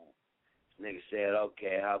 okay, this nigga said,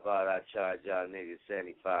 okay, how about I charge y'all niggas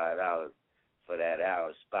 $75 for that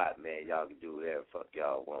hour spot, man. Y'all can do whatever the fuck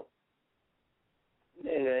y'all want.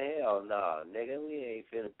 Nigga, hell no, nigga. We ain't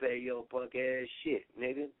finna pay your punk ass shit,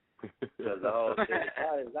 nigga. Because the whole thing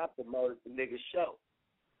is I promoted the nigga's show.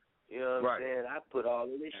 You know what I'm saying? I put all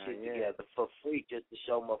of this shit together for free just to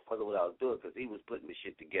show motherfucker what I was doing because he was putting the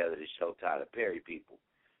shit together to show Tyler Perry people.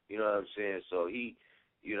 You know what I'm saying? So he,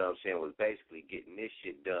 you know what I'm saying, was basically getting this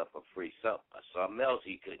shit done for free. Something else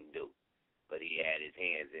he couldn't do. But he had his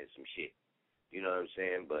hands in some shit. You know what I'm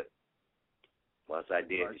saying? But once I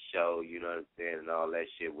did the show, you know what I'm saying, and all that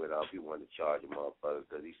shit went off, he wanted to charge a motherfucker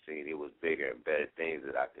because he seen it was bigger and better things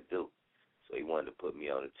that I could do. So he wanted to put me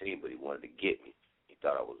on the team, but he wanted to get me. He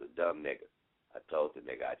thought I was a dumb nigga. I told the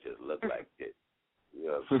nigga I just look like this. You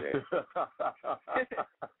know what I'm saying?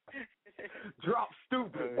 Drop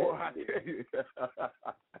stupid, boy, I tell you.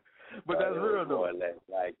 But that's real, though. More or less,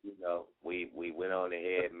 like, you know, we went on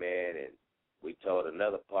ahead, man, and we told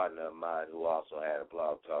another partner of mine who also had a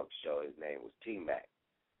blog talk show, his name was T-Mac.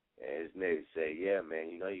 And his nigga said, yeah, man,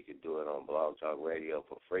 you know you can do it on Blog Talk Radio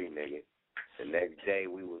for free, nigga. The next day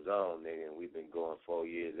we was on, nigga, and we've been going 4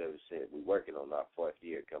 years ever since. We working on our 4th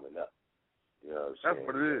year coming up. You know what I'm saying? That's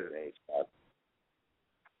what it is.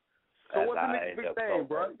 So what's the next big thing,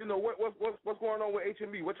 bro? You know, what's going on with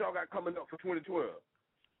HMB? What y'all got coming up for 2012?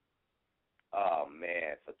 Oh,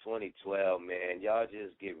 man, for 2012, man, y'all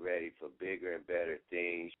just get ready for bigger and better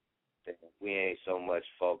things. We ain't so much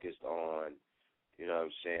focused on, you know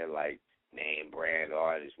what I'm saying, like name brand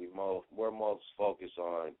artists. We're most focused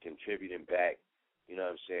on contributing back, you know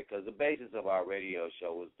what I'm saying, because the basis of our radio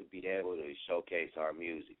show was to be able to showcase our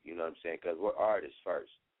music, you know what I'm saying, because we're artists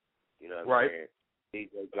first, you know what I'm saying.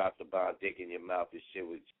 DJ dropped the bomb, dick in your mouth, this shit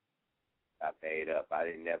was, I paid up. I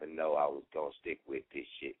didn't never know I was going to stick with this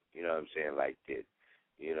shit, you know what I'm saying, like this,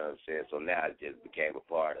 you know what I'm saying, so now it just became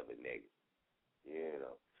a part of it, nigga, you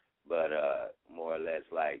know, but more or less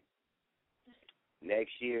like,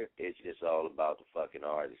 next year, it's just all about the fucking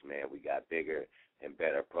artists, man. We got bigger and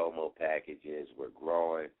better promo packages. We're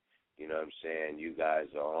growing. You know what I'm saying? You guys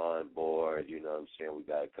are on board. You know what I'm saying? We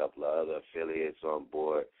got a couple of other affiliates on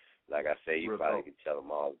board. Like I say, you probably can tell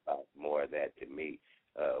them all about more of that than me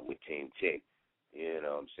with Team Tick. You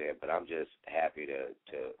know what I'm saying? But I'm just happy to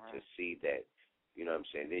see that, you know what I'm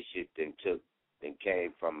saying, this shit then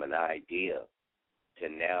came from an idea to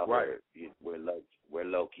now we're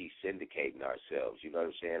low-key syndicating ourselves. You know what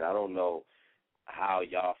I'm saying? I don't know how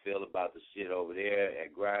y'all feel about the shit over there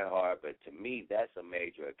at GRINDHARD, but to me, that's a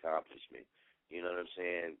major accomplishment. You know what I'm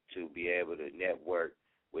saying? To be able to network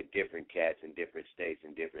with different cats in different states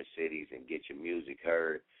and different cities and get your music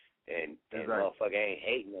heard. And motherfucker ain't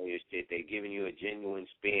hating on your shit. They giving you a genuine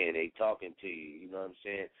spin. They talking to you. You know what I'm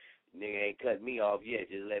saying? Nigga ain't cut me off yet.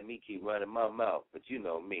 Just let me keep running my mouth. But you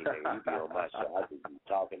know me, nigga. You be on my show. I just be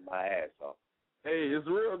talking my ass off. Hey, it's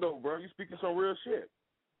real though, bro. You speaking some real shit.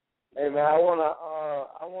 Hey man, I wanna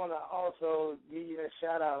also give you a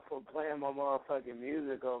shout out for playing my motherfucking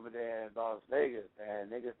music over there in Las Vegas, man.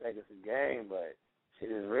 Niggas think it's a game, but shit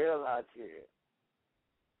is real out here.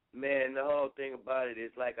 Man, the whole thing about it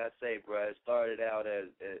is, like I say, bro, it started out as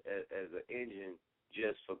an engine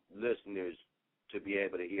just for listeners to be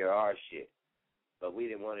able to hear our shit. But we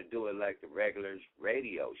didn't want to do it like the regular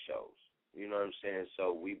radio shows. You know what I'm saying?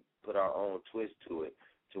 So we put our own twist to it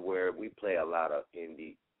to where we play a lot of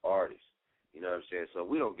indie artists. You know what I'm saying? So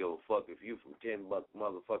we don't give a fuck if you from 10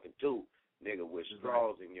 motherfucking 2, nigga, with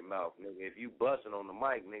straws in your mouth. Nigga, if you busting on the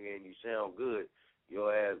mic, nigga, and you sound good,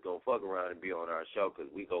 your ass gonna fuck around and be on our show because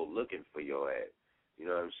we go looking for your ass. You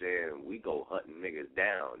know what I'm saying? We go hunting niggas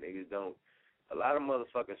down. Niggas don't. A lot of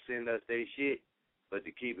motherfuckers send us their shit, but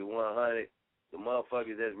to keep it 100, the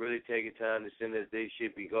motherfuckers that's really taking time to send us their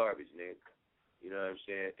shit be garbage, nigga. You know what I'm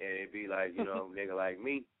saying? And it be like, you know, nigga like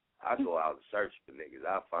me, I go out and search for niggas.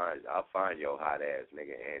 I'll find your hot ass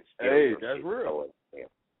nigga and steal hey, some that's shit. real.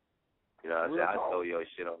 You know what I'm saying? I throw your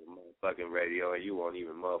shit on the motherfucking radio and you won't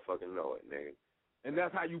even motherfucking know it, nigga. And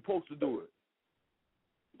that's how you supposed to do it.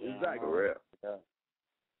 Exactly. For real. Yeah.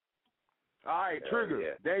 All right,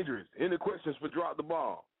 Trigger, Dangerous. Any questions for Drop the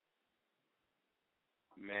Bomb?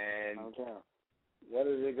 Man, what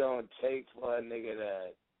is it gonna take for a nigga to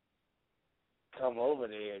come over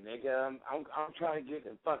there, nigga? I'm trying to get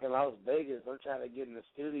in fucking Las Vegas. I'm trying to get in the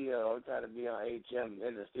studio. I'm trying to be on HM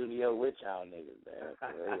in the studio with y'all niggas, man.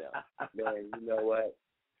 For real. Man, you know what?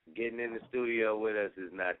 Getting in the studio with us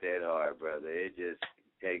is not that hard, brother. It just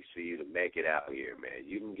takes for you to make it out here, man.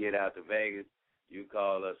 You can get out to Vegas. You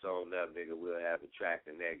call us on up, nigga. We'll have a track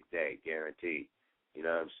the next day, guaranteed. You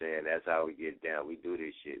know what I'm saying? That's how we get down. We do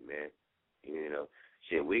this shit, man. You know,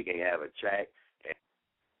 shit, we can have a track and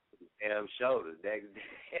damn show the next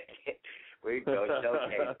day. We can go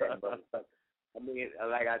showcase that motherfucker. I mean,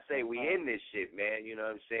 like I say, we in this shit, man. You know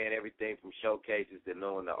what I'm saying? Everything from showcases to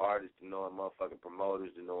knowing the artists to knowing motherfucking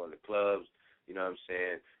promoters to knowing the clubs. You know what I'm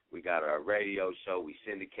saying? We got our radio show. We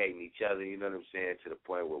syndicating each other, you know what I'm saying, to the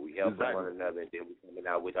point where we help one another. And then we coming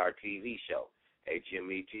out with our TV show,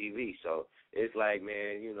 HME TV. So it's like,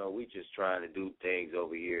 man, you know, we just trying to do things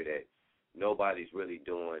over here that nobody's really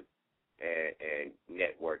doing and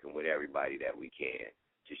networking with everybody that we can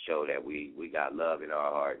to show that we got love in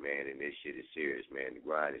our heart, man, and this shit is serious, man. The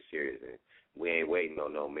grind is serious, and we ain't waiting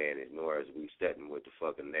on no man, nor is we studying what the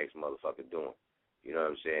fucking next motherfucker doing. You know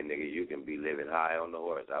what I'm saying, nigga? You can be living high on the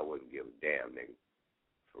horse. I wouldn't give a damn, nigga.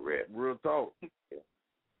 For real. Real talk.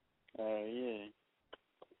 Yeah.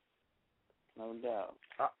 No doubt.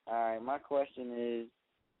 All right, my question is,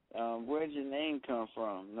 where did your name come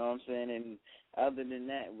from? You know what I'm saying? And other than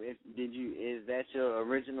that, is that your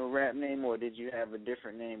original rap name, or did you have a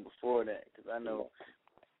different name before that? Because I know.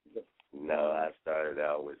 No, I started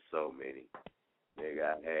out with so many. Nigga,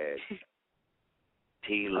 I had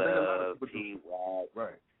T-Love, T-Watt,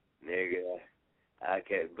 right. Nigga, I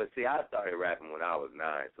can't. But see, I started rapping when I was 9,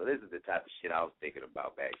 so this is the type of shit I was thinking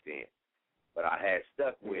about back then. But I had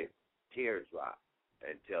stuck with Teardrop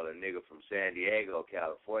until a nigga from San Diego,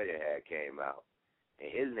 California had came out. And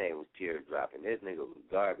his name was Teardrop, and this nigga was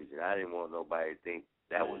garbage, and I didn't want nobody to think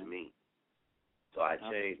that was me. So I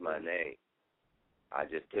changed my name. I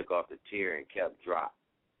just took off the tear and kept Drop.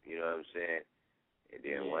 You know what I'm saying? And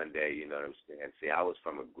then one day, you know what I'm saying? See, I was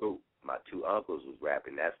from a group. My 2 uncles was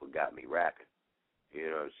rapping. That's what got me rapping. You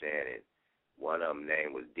know what I'm saying? And one of them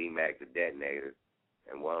name was D-Mac the Detonator,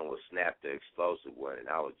 and one was Snap the Explosive One, and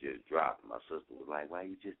I was just Drop. My sister was like, why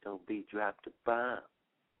you just don't be Drop the Bomb?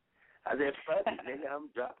 I said, fuck it, nigga, I'm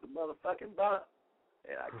Drop the motherfucking bomb.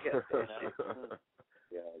 And I kept that shit.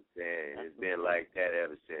 You know what I'm saying? It's been like that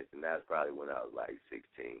ever since, and that's probably when I was like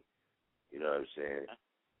 16. You know what I'm saying?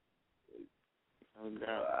 A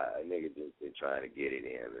nigga just been trying to get it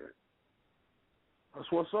in, man.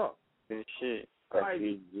 That's what's up. Good shit.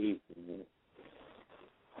 Right.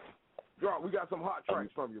 Drop, we got some hot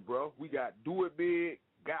tracks from you, bro. We got Do It Big,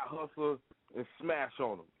 Got Hustler, and Smash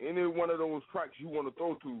on them. Any one of those tracks you want to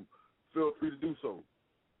throw to, feel free to do so.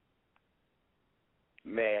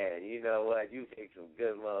 Man, you know what? You pick some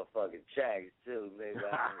good motherfucking tracks, too,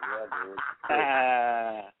 nigga.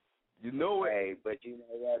 You know it. Hey, but you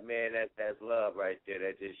know what, man? That's love right there.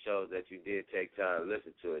 That just shows that you did take time to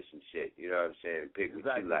listen to it and shit. You know what I'm saying? Pick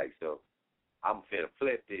what you like. So I'm finna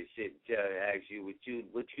flip this shit and ask you what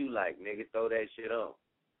you like, nigga. Throw that shit on.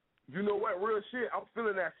 You know what? Real shit. I'm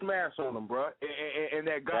feeling that Smash on them, bro. And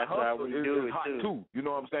that Got Hustle is hot, too. You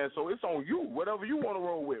know what I'm saying? So it's on you. Whatever you want to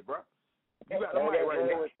roll with, bro. You got the mic right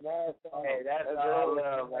now. Hey, that's all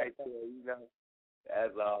love right there, you know.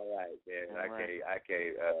 That's all right, man. I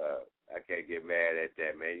can't get mad at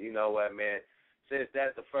that, man. You know what, man? Since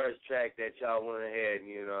that's the first track that y'all went ahead and,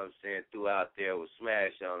 you know what I'm saying, threw out there with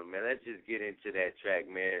Smash on it, man, let's just get into that track,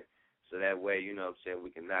 man. So that way, you know what I'm saying,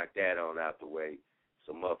 we can knock that on out the way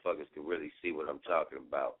so motherfuckers can really see what I'm talking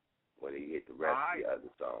about when he hit the rest of the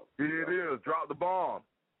other songs. Here it is. Drop the Bomb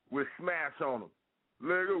with Smash on them.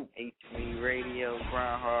 Let go. HME Radio,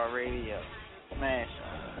 GRINDHARD Radio. Smash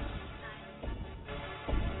on them.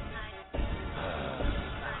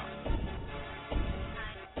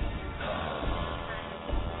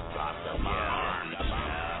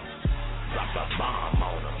 Bomb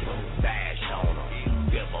on them, bash on them,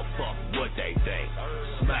 give a fuck what they think,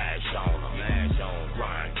 smash on them,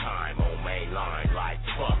 grind time on main line like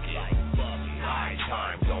fuck it, high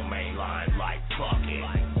times on main line like fuck it,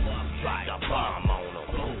 drop the bomb on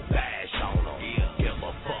them, bash on them, give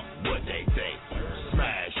a fuck what they think,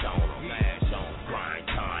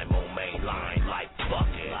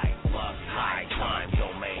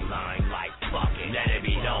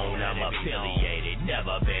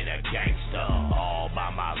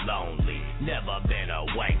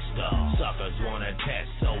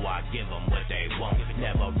 give them what they want.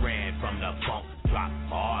 Never ran from the funk, drop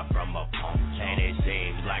hard from a pump. And it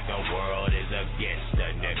seems like the world is against a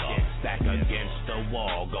nigga. Back against the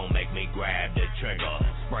wall, gon' make me grab the trigger.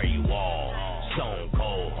 Spray you all, stone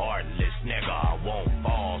cold, heartless nigga. I won't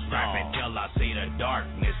fall, scrap until I see the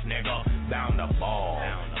darkness, nigga. Bound to fall,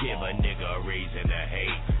 give a nigga a reason to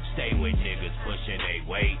hate. Stay with niggas pushing they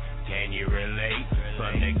weight. Can you relate?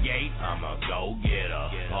 From the gate, I'm a go-getter.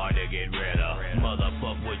 Hard to get rid of.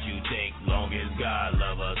 Motherfuck what you think, long as God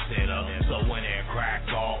love a sinner. So when it crack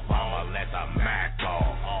off, I'ma let the Mac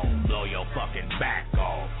off. Blow your fucking back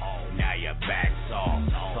off. Now your back's off.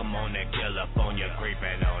 Come on the killer phone, you're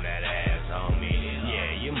creeping on that ass, homie.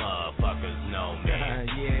 Yeah, you motherfuckers know me.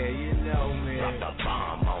 Yeah, you know me. Drop the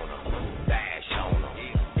bomb on them, bash on them.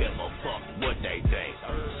 Give a fuck what they think.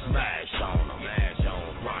 Smash on them.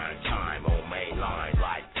 Grind time on main line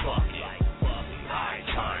like fuck it. High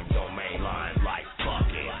times on main line like fuck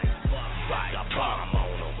it. Drop the bomb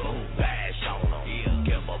on them, bash on them.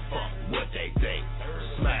 Give a fuck what they think.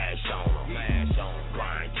 Smash on them.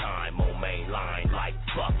 Grind time on main line like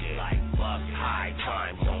fuck it. High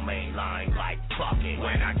times on main line like fuck it.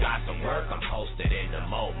 When I got to work, I'm posted in the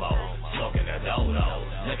Momo, smoking a dodo,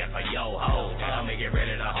 looking for yo ho. Tell me get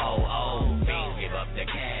rid of the ho. Fiends give up the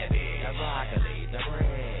cabbage, the broccoli, the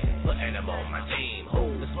bread. Putting them on my team.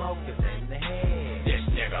 Who the smoke is in the head? This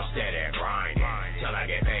nigga steady grinding till I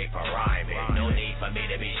get paid for rhyming. No need for me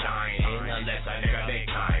to be shining unless a nigga big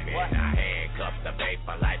timing. I handcuff the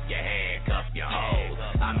paper like you handcuff your hoes.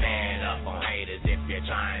 I man up on haters if you're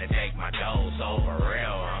trying to take my dough. So for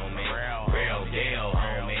real, homie, real deal,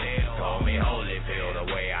 homie. Call me Holyfield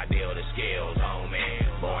the way I deal the skills,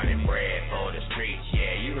 homie. Born and bred for the streets,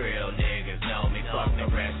 yeah, you real niggas know me. Fuck the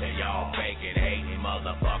rest of y'all faking, hating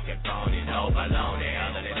motherfucking phonies, no baloney.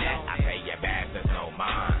 Other than that, I pay your bastards no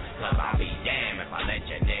mind. Cause I'll be damned if I let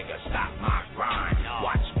your niggas stop my grind.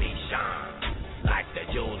 Watch me shine like the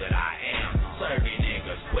jewel that I am. Serve you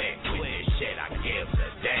niggas quick with this shit, I give a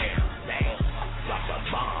damn. Drop a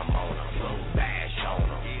bomb on them, bash on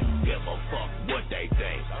them. Give a fuck what they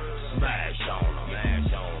think. Smash on them,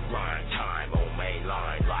 grind time on main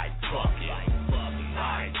line like fuck it.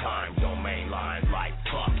 High times on main line like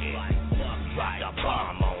fuck it. Drop the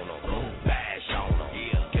bomb on them, bash on them.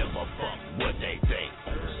 Give a fuck what they think.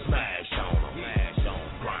 Smash on them,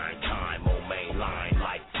 grind time on main line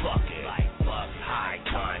like fuck it. High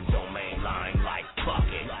times on main line like fuck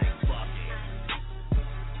it.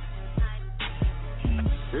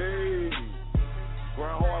 Hey,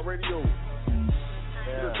 GRINDHARD Radio.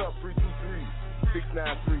 Hit us up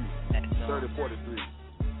 323-693-3043.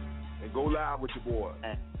 And go live with your boy.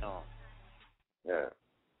 Yeah.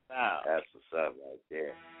 That's what's up right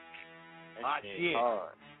there. Hot shit.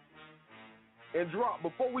 Hard. And Drop,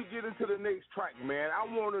 before we get into the next track, man, I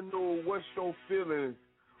want to know what's your feelings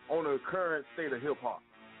on the current state of hip-hop.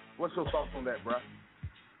 What's your thoughts on that, bro?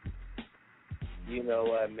 You know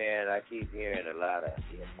what, man? I keep hearing a lot of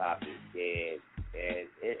hip-hop is dead. And,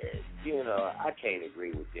 you know, I can't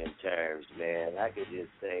agree with them terms, man. I could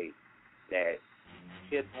just say that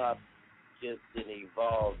hip-hop just didn't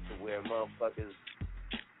evolve to where motherfuckers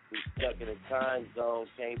who stuck in a time zone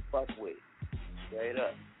can't fuck with it. Straight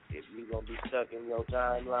up. If you gonna be stuck in your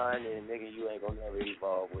timeline, then nigga, you ain't gonna never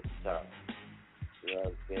evolve with the time. You know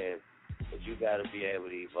what I'm saying? But you gotta be able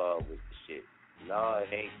to evolve with the shit. No,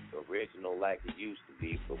 it ain't original like it used to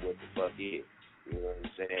be, but what the fuck is? You know what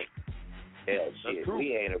I'm saying? Hell, shit,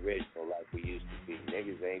 we ain't original like we used to be.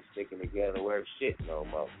 Niggas ain't sticking together worth shit no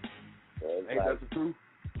more. So it's ain't that the truth?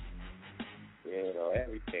 You know,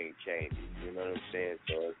 everything changes, you know what I'm saying?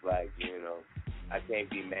 So it's like, you know, I can't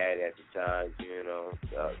be mad at the times, you know.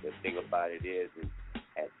 The thing about it is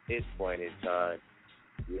at this point in time,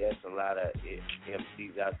 there's a lot of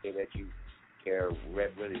MCs out there that you care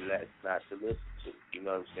really less not to listen to. You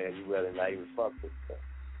know what I'm saying? You rather not even fuck with them.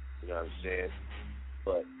 You know what I'm saying?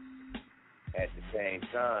 But at the same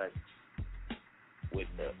time, with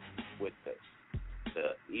the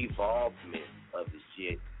evolvement of the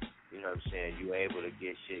shit, you know what I'm saying, you able to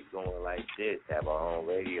get shit going like this, have our own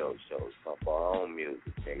radio shows, pump our own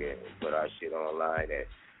music, nigga, and put our shit online at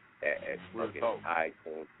fucking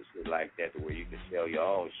iTunes and shit like that, to where you can sell your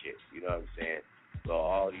own shit. You know what I'm saying? So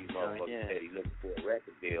all these motherfuckers that looking for a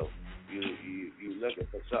record deal, you looking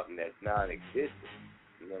for something that's non-existent.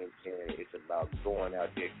 You know what I'm saying? It's about going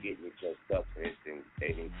out there, getting your stuff, and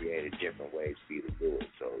they done created different ways for you to do it.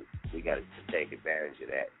 So we got to take advantage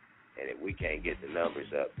of that. And if we can't get the numbers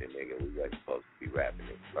up, then nigga, we wasn't supposed to be rapping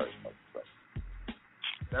in the first place.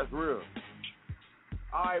 That's real.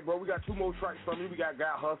 All right, bro, we got two more tracks from you. We got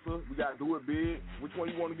Hustle, we got Do It Big. Which one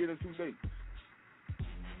you want to get into, Nate?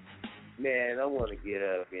 Man, I want to get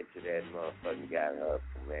up into that motherfucking Got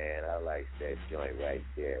Hustle, man. I like that joint right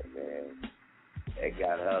there, man. That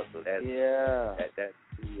Got Hustle. That's that's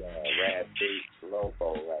the rap beat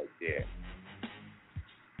logo right there.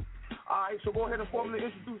 All right, so go ahead and formally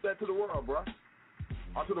introduce that to the world, bro.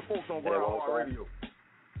 Or to the folks on Grind Hard Radio.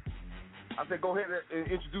 I said go ahead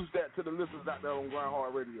and introduce that to the listeners out there on Grind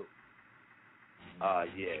Hard Radio.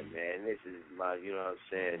 Yeah, man. This is my, you know what I'm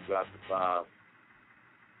saying, Drop the Bomb.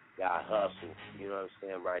 Got Hustle, you know what I'm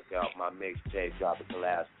saying, right there off my mixtape, Drop the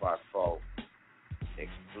Glass Part 4.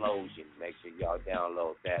 Explosion. Make sure y'all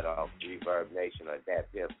download that off Reverb Nation or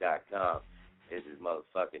thatpimp.com. This is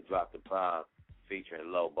motherfucking Drop the Bomb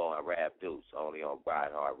featuring Lobo and Rap Deuce, only on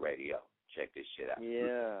Grind Hard Radio. Check this shit out.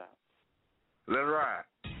 Yeah. Let's ride.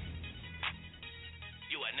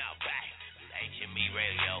 You are now back. HME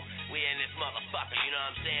Radio. We in this motherfucker, you know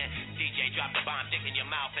what I'm saying? DJ drop the bomb, dick in your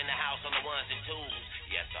mouth in the house on the ones and twos.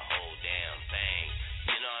 Yes, the whole damn thing.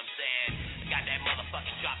 You know what I'm saying? Got that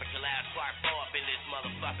motherfucking dropping your last part 4 up in this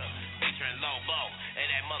motherfucker featuring Lobo and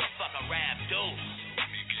that motherfucker Rap Deuce.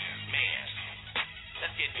 Man,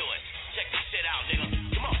 let's get to it. Check this shit out, nigga.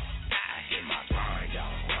 Come on. I hit my grind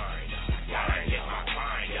on, grind on. Gotta get my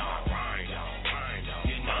grind on, grind on, grind on.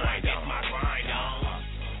 You know I get my grind on.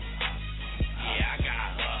 Yeah, I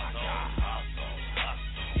got hustle.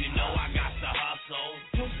 You know I got the hustle.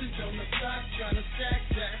 Posted on the block, tryna stack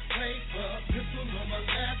that paper. Pistol on my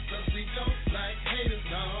lap, cause we don't like haters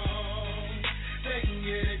on. They can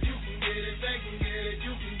get it, you can get it, they can get it,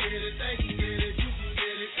 you can get it, they can get it, you can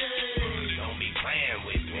get it, hey. Don't be playing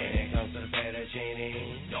with me. When it comes to the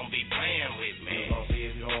fettuccine, don't be playing with me. You gon' see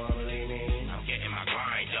if you don't wanna believe me. I'm getting my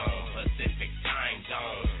grind on, Pacific time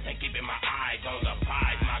zone, and keeping my eyes on the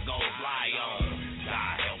prize my goals lie on.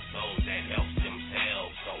 God helps those that help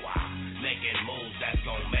themselves, so I making moves that's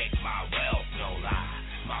gon' make my wealth, no lie.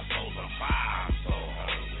 My soul's on fire, I'm so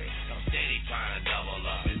hungry. I'm steady trying to double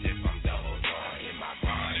up as if I'm double joined. Get my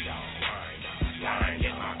grind on, grind on. Gotta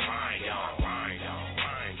get my grind on, grind on,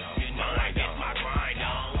 grind on. You know I get my grind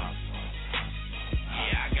on.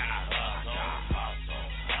 Yeah, I got hustle.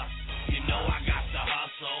 You know I got the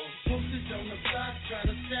hustle. Posted on the block,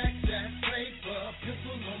 tryna stack that paper.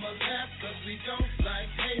 Pistol on my lap, cause we don't like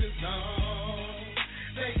haters on.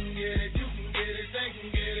 They can get it, you can get it, they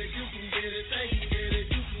can get it, you can get it, they can get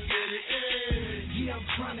it, you can get it, hey. Yeah, I'm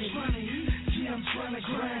tryna grind.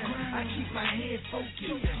 I keep my head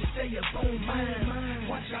focused, stay up on mine.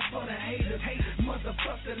 Watch out for the haters,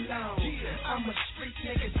 motherfucker long. I'm a street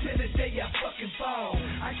nigga till the day I fucking fall.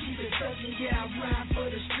 I keep it thuggin', yeah, I ride for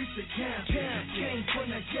the streets of Compton. Came from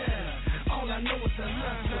the gutter, all I know is the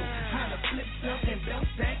hustle. How to flip something,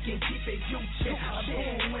 bounce back and keep it Gucci. I'm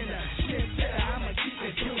born winner, shit better, I'ma keep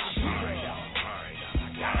it Gucci.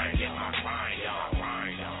 Gotta get my grind on,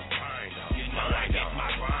 grind on, grind on. You know I get my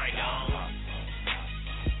grind on.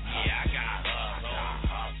 Yeah, I got hustle.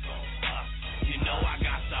 You know I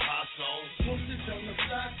got the hustle. Posted on the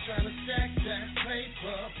block, tryna stack that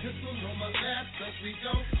paper. Pistol on my lap, cause we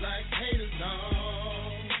don't like haters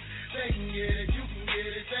on. They can get it, you can get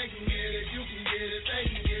it, they can get it, you can get it, they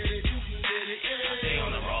can get it, you can get it, hey. I stay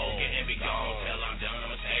on the road, getting big gone till I'm done,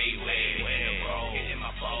 I'ma stay with it. In the road, getting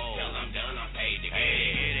my phone till I'm done, I'm paid to get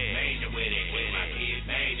it. Major with it, with my kids,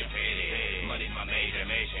 major pretty. Money's my major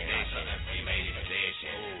mission, got something for your major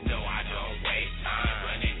position. No, I don't waste time,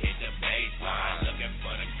 running hit the baseline, looking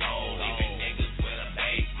for the gold, leaving niggas with a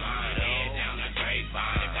baseline. Head down the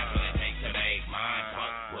grapevine, if that's what it takes to make mine.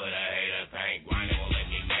 With a hater think, grinding will let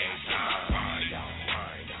me make time. Grind on,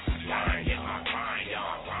 gotta get my grind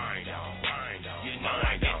on, grind on. You know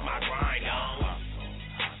I get my grind on.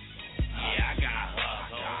 Yeah, I got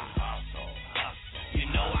hustle. You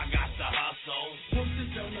know I got the hustle.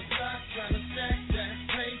 Posted on the block, tryna stack that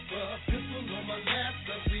paper. Pistol on my lap,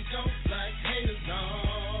 cause we don't like haters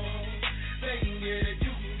on. They can get it,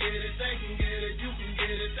 you can get it, they can get it, you can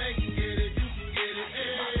get it, they can get it, you can get it,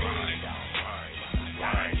 hey.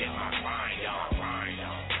 Gotta get my grind on, grind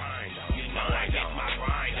on. You know I get my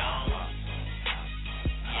grind on.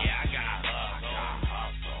 Yeah, I got hustle.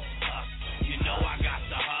 You know I got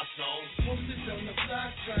the hustle. Posted on the block,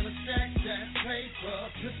 tryna stack that paper.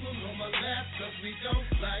 Pistol on my lap, cause we don't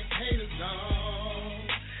like haters on.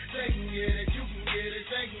 They can get it, you can get it,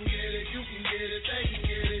 they can get it, you can get it, they can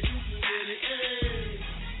get it, you can get it, hey.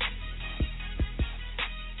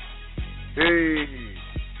 Hey.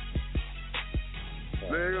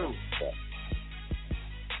 Leo.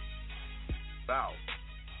 Bow.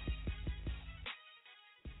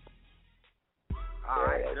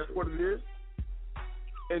 Alright, that's what it is.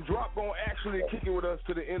 And Drop gonna actually kick it with us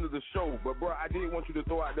to the end of the show. But, bro, I did want you to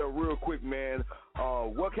throw out there real quick, man.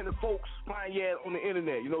 Where can the folks find you at on the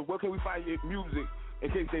internet? You know, where can we find your music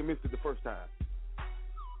in case they missed it the first time?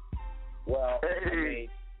 Well, I mean,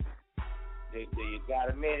 you got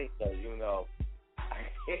a minute? Because, you know,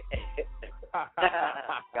 hey,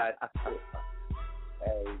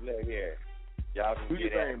 look here. Y'all can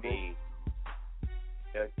get at me.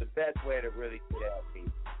 The best way to really get at me,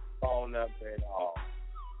 phone number and all,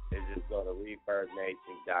 is just go to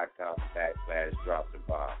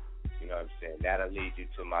ReverbNation.com/drop-the-bomb. You know what I'm saying? That'll lead you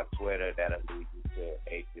to my Twitter. That'll lead you to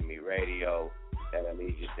HME Radio. That'll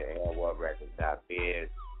lead you to AndWhatRecords.biz.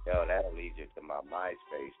 Yo, that'll lead you to my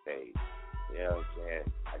MySpace page. You know what I'm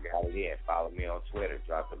saying? I got it in. Follow me on Twitter.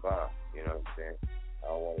 Drop the bomb. You know what I'm saying? I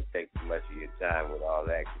don't want to take too much of your time with all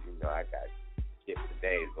that because, you know, I got shit for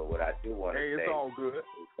days. But what I do want to say... Hey, it's all good.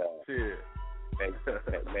 Is,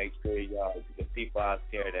 make sure y'all, the people out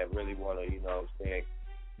there that really want to, you know what I'm saying,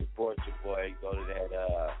 support your boy, go to that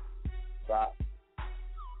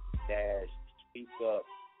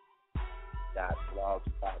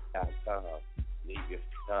drop-speakup.blogspot.com. Leave your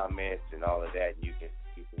comments and all of that. You can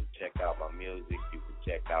check out my music. You can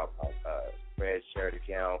check out my Spreadshirt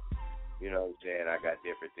account. You know what I'm saying? I got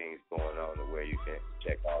different things going on to where you can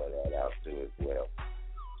check all of that out too as well.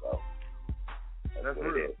 So that's what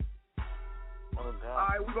real. it is. All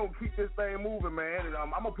right, we're going to keep this thing moving, man. And, I'm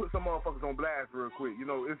going to put some motherfuckers on blast real quick. You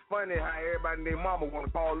know, it's funny how everybody and their mama want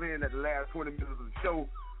to call in at the last 20 minutes of the show,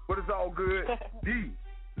 but it's all good. D,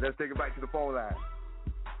 let's take it back to the phone line.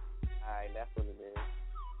 All right, that's what it is.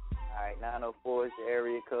 All right, 904 is the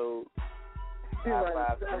area code.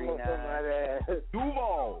 5539.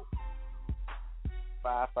 Duval.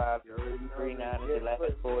 5539 is the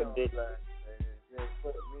last 4 digits.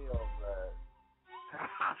 Put me on blast.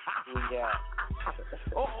 Yeah.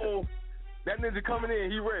 Uh-oh. That ninja coming in.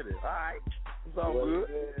 He ready. All right. It's all good.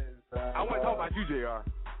 I want to talk about you, JR.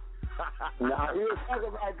 Nah, he was talking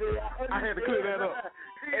about JR. I had to clear that up.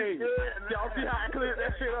 Hey, y'all see how I cleared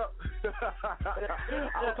that shit up?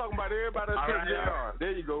 I was talking about everybody except JR.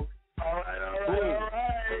 There you go. All right.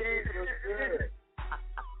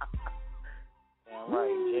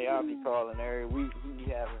 JR be calling every week. He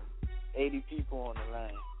be having 80 people on the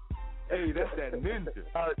line. Hey, that's that ninja.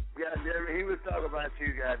 Goddamn it, he was talking about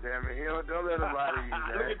you, goddamn it. Don't let him bother you,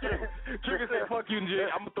 man. Look at Trigger. Trigger said, fuck you,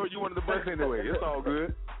 Jay. I'm going to throw you under the bus anyway. It's all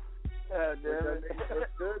good. Goddamn it.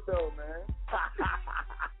 That's good, though, man.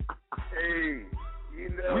 Hey,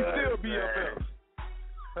 you know we still BFF.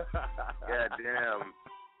 Goddamn.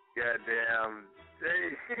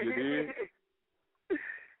 Hey. You did?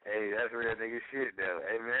 Hey, that's real nigga shit, though.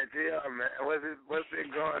 Hey, man, JR, man, what's been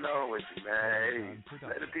going on with you, man? Hey,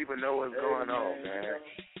 let the people know what's going on, man.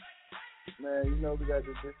 Man, you know we got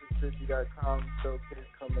the Disrespect.com showcase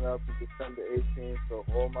coming up on December 18th, so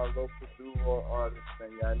all my local duo artists, man,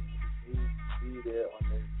 y'all need to be there on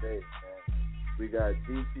this day, man. We got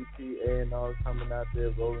DPP A&R coming out there,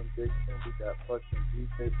 Rolling Dixon. We got fucking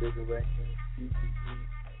DJ Bigger Rankings, TPE,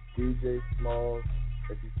 DJ Smalls.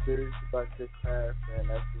 If you're serious about your craft, man,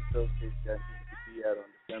 that's the showcase that needs to be at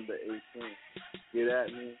on December 18th. Get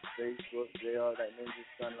at me, Facebook, JR That Ninja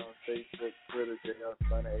Son on Facebook, Twitter, JR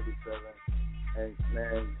Son87. And,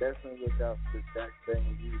 man, definitely look out for the Jack Bang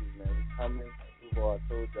Beauty, man. We're coming. Duval, I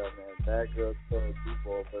told y'all, man. Bad Girl Club,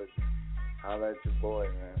 Duval version. Holla at your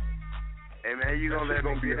boy, man. Hey, man, you gonna let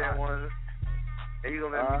me get that one? Hey, you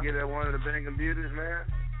gonna let me get that one of the Banging Beauties, man?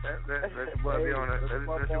 Let's be on it. Let's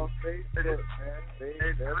on Facebook, man.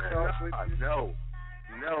 No.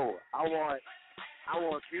 I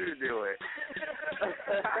want you to do it.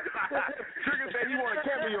 Trigger said you want a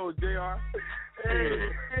cameo, JR.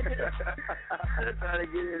 I'm trying to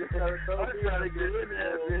get in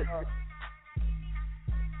there.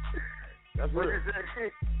 That's what you say.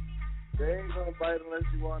 They ain't gonna bite unless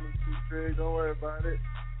you want them to, Trig. Don't worry about it.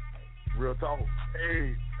 Real talk.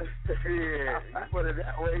 Hey, yeah, you put it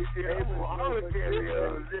that way. All the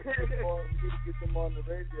cameos. We need to get them on the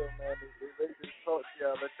radio, man. They just talk to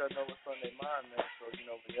y'all, let y'all know what's on their mind, man. So, you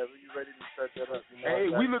know, whenever you're ready to set that up, you know.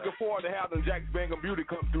 Hey, we looking forward to having Jack Bangum Beauty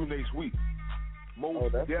come through next week.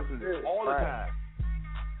 Most definitely. All the time.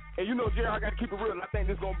 And you know, Jerry, I got to keep it real. I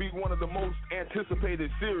think this is going to be one of the most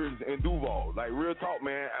anticipated series in Duval. Like, real talk,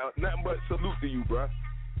 man. Nothing but salute to you, bro.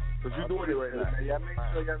 Because you're doing it right now. Yeah, make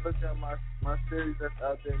sure y'all look at my series that's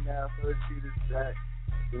out there now. First Seed is Jack.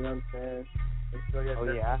 You know what I'm saying? Make sure y'all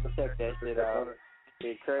I can check that shit out. That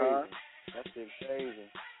shit crazy. That shit crazy.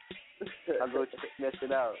 I'll go check that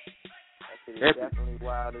shit out. That shit is definitely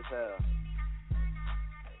wild as hell.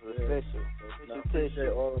 Official. I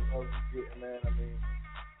appreciate all the love you getting, man. I mean,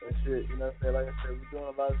 and shit. You know what I'm saying? Like I said, we're doing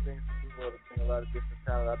a lot of things to Duval to bring a lot of different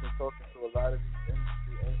talent. I've been talking to a lot of these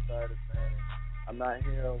industry insiders, man. I'm not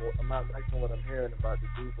liking what I'm hearing about the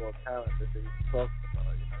Duval talent that they talking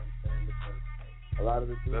about. You know what I'm saying? Because a lot of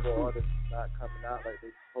the Duval artists are not coming out like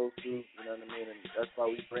they're supposed to. You know what I mean? And that's why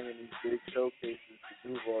we're bringing these big showcases to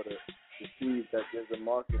Duval to see that there's a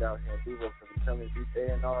market out here in Duval. Because I'm telling you, these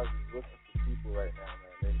A&Rs is looking for people right now,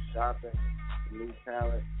 man. They're shopping for new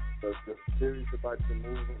talent. So if you're serious about your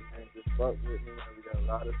movement, man, just fuck with me, man. We got a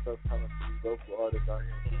lot of stuff coming for these local artists out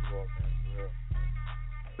here in Duval, man, for real.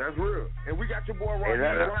 That's real. And we got your boy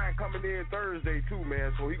Ryan coming in Thursday too,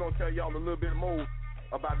 man. So he gonna tell y'all a little bit more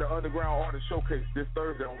about the Underground Artist Showcase this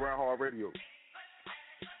Thursday on Grind Hard Radio.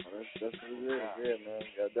 That's what it is, yeah, man.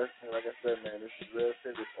 Yeah, definitely, like I said, man, this is real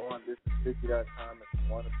shit. It's on. This is 50.com. If you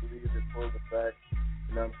want to believe it, pull the facts.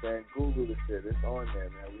 You know what I'm saying? Google the shit. It's on there,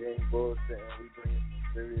 man. We ain't bullshitting. We bringing some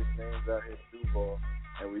serious names out here to Duval,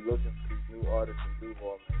 and we looking for these new artists in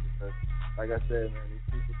Duval, man. Because, like I said, man, these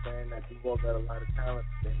people saying that Duval got a lot of talent,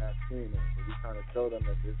 but they not seeing it. So we trying to show them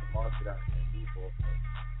that there's a market out here in Duval. So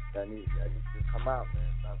that needs to come out, man.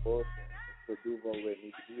 It's not bullshit. It's put Duval where it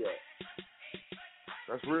needs to be at.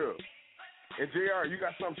 That's real. And JR, you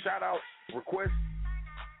got some shout out requests?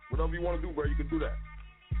 Whatever you want to do, bro, you can do that.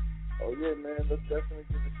 Oh yeah, man. Let's definitely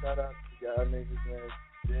give a shout out to y'all niggas, man.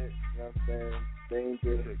 Shit, you know what I'm saying?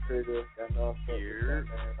 Danger, Trigger, y'all know I'm fucking with that,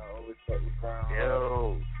 man. I always fuck with Crown.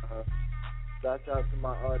 Yo. Shout out to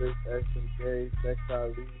my artists, SMJ, Sex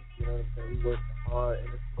Ali. You know what I'm saying? We working hard, and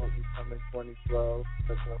it's supposed to be coming 2012.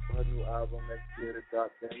 That's for her new album next year to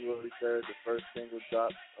drop January 3rd. The first single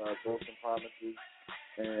dropped, Broken Promises.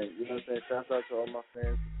 And, you know what I'm saying, shout out to all my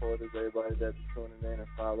fans, supporters, everybody that be tuning in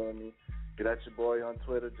and following me. Get at your boy on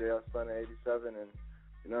Twitter, JRStunner87, and,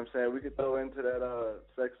 you know what I'm saying, we could throw into that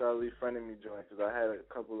Sex Ali Friend of Me joint, because I had a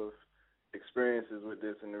couple of experiences with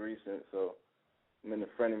this in the recent, so I'm in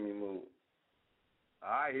the Friend of Me mood. All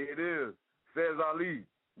right, here it is. Says Ali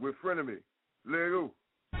with Friend of Me. Let it go.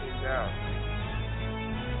 Yeah,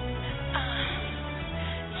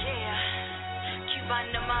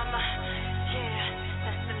 Cubana Mama, yeah,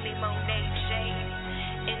 that's the Lemonade Shade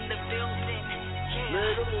in the building, yeah. Let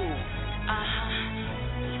it go.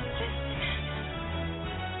 Listen.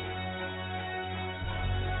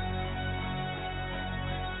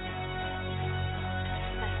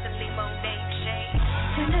 That's the Lemonade Shade.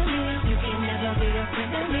 Friend of me, you can never be a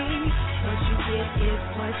friend of me. What you get is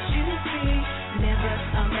what you see. Never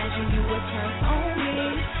imagine you would turn on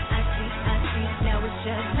me. I see, now it's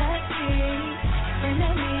just lucky. Friend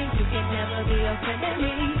of me, you can never be a friend of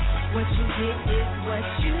me. What you get is what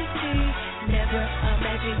you see. Never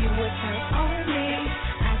imagine you would turn on me.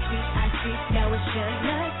 I see, now it's just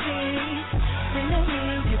lucky. Friend of me,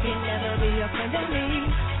 you can never be a friend of me.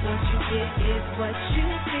 What you get is what you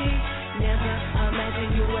see. Never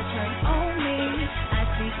imagine you would turn on me. I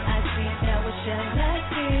see, now it's just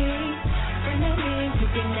lucky. Friend of me, you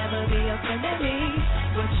can never be a friend of me.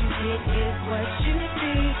 What you get is what you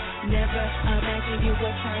see. Never imagine you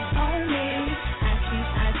would turn on me.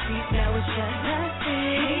 I see, now it's just lucky.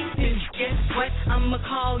 Hey bitch, guess what? I'ma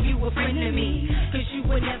call you a friend of me. Cause you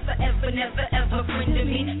would never, ever friend of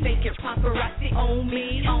me. Fake it paparazzi on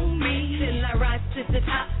me. Till I rise to the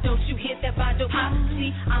top. Don't you hear that bottle pop?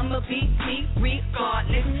 See, I'ma be me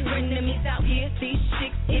regardless. Friend of me's out here, these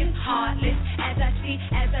chicks is heartless. As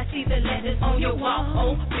I see the letters on your wall.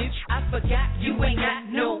 Oh bitch, I forgot you ain't got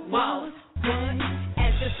no walls. What?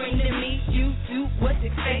 As a friend of me, you do what's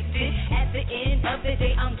expected. At the end of the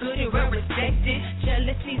day, I'm good and well respected.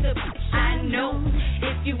 Jealousy's a bitch, I know.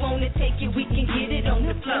 If you wanna take it, we can get it on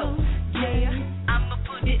the floor. Yeah, I'ma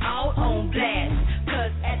put it all on blast.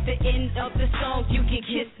 Cause at the end of the song, you can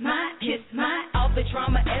kiss my. All the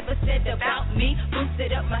drama ever said about me,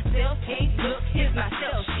 boosted up myself. Hey, look, here's my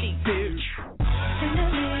cell sheet. Bitch. Friend of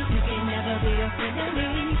me, you can never be a friend of me.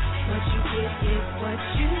 What you get is what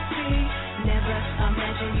you see. Never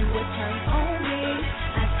imagine you would turn on me.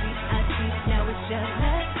 I see, now it's just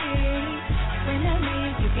lucky. Friend of me,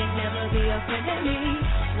 you can never be a friend of me.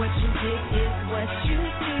 What you get is what you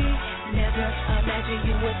see. Never imagine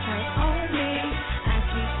you would turn on me.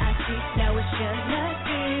 I see, now it's just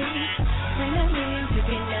lucky. Friend of me, you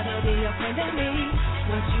can never be a friend of me.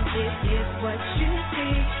 What you get is what you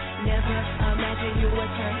see. Never imagine you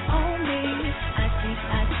would turn on me. I see,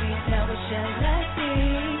 now it's just lucky.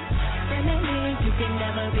 Friend of me, you can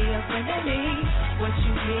never be a friend of me. What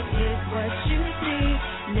you get is what you see.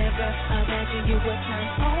 Never imagine you would turn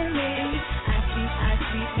on me. I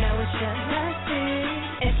see, now it's just lucky.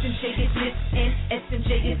 SMJ is this and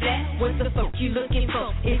SMJ is that. What the fuck you looking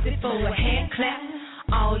for? Is it for a hand clap?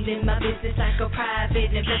 All in minding my business like a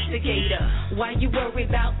private investigator. Why you worry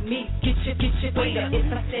about me? Get your weight up.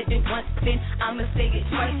 If I said it once, then I'ma say it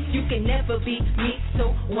twice. You can never be me,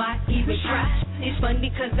 so why even try? It's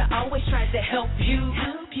funny cause I always try to help you.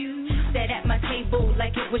 Sat at my table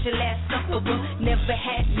like it was your last supper, but never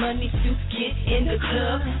had money to get in the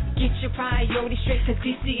club. Get your priorities straight cause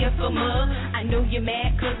DCF a mug. I know you're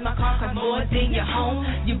mad cause my car costs more than your home.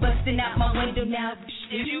 You busting out my window now,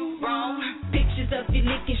 if you wrong. Pictures of you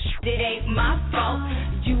licking shit, it ain't my fault.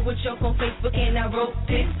 You a joke on Facebook and I wrote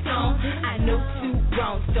this song. I know two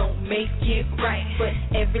wrongs don't make it right, but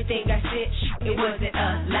everything I said, it wasn't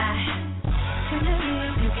a lie. Friend of me,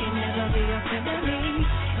 you can never be a friend of me.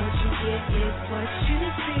 What you get is what you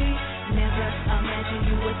see. Never imagine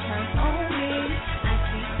you would turn on me. I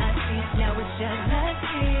see, now it's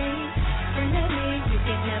jealousy. Friend of me, you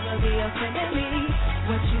can never be a friend of me.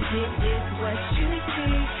 What you get is what you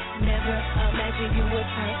see. Never imagine you would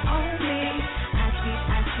turn on me. I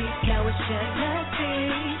see, now it's jealousy.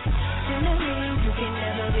 Friend of me, you can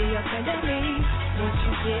never be a friend of me. What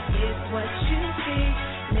you get is what you see.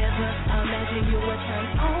 Never imagine you would turn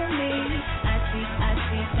on me. I see,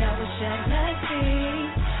 now it's jealousy.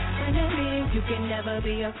 Friend of me, you can never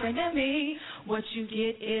be a friend of me. What you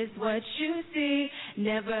get is what you see.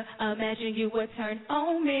 Never imagine you would turn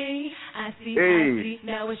on me. I see,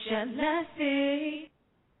 now it's jealousy.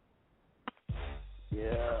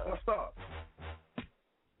 Yeah. What's up?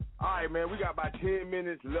 All right, man, we got about 10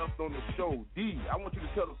 minutes left on the show. D, I want you to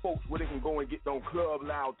tell the folks where they can go and get those Club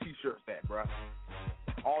Loud t-shirts at, bro.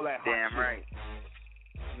 All that hot Damn shit. right.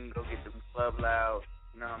 You can go get them Club Loud,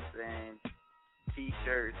 you know what I'm saying?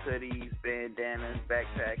 T-shirts, hoodies, bandanas,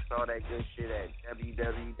 backpacks, all that good shit at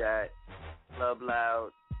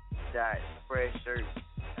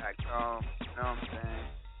www.clubloud.spreadshirt.com, you know what I'm saying?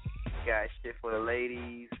 Got shit for the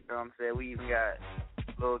ladies, you know what I'm saying? We even got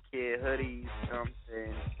little kid hoodies, you know what I'm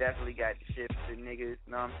saying? Definitely got the shit for the niggas,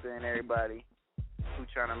 you know what I'm saying? Everybody who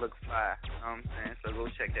trying to look fly, you know what I'm saying? So go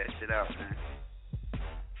check that shit out, man.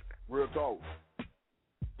 Real talk.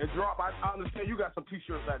 And Drop, I understand you got some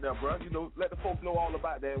t-shirts out there, bro. You know, let the folks know all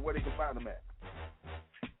about that and where they can find them at.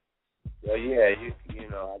 Well, yeah, you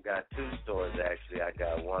know, I got two stores actually. I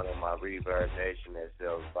got one on my Reverb Nation that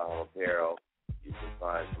sells bomb apparel. You can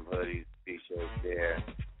find some hoodies, t-shirts there.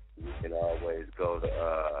 You can always go to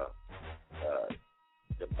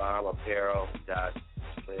the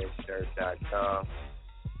bombapparel.spreadshirt.com.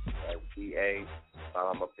 That's BA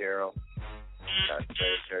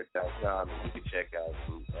bombapparel.spreadshirt.com, and you can check out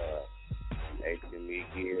some HME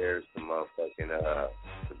gear, some motherfucking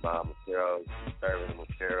the bomb apparel, serving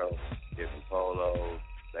apparel, different polos,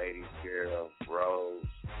 ladies gear, robes,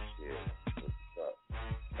 shit. What's up?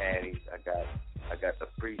 Panties. I got the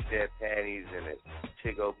preset panties and the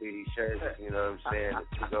Chigo BD shirts, you know what I'm saying? The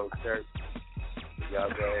Chigo shirt. Y'all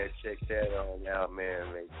go ahead and check that on out,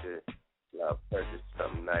 man. Make sure y'all purchase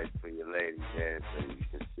something nice for your lady, man, so you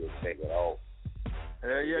can still take it off.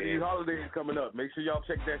 Yeah, these holidays coming up. Make sure y'all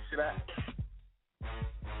check that shit out.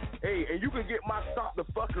 Hey, and you can get my Stop the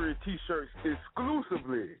Fuckery t-shirts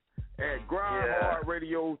exclusively at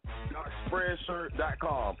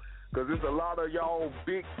grindhardradio.spreadshirt.com, because there's a lot of y'all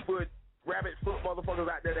Bigfoot, rabbit foot motherfuckers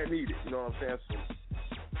out there that need it. You know what I'm saying? So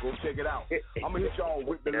go check it out. I'm going to hit y'all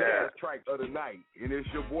with the last track of the night, and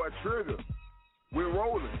it's your boy Trigger. We're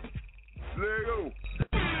rolling. Let's go.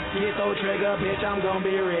 Get so trigger, bitch, I'm gonna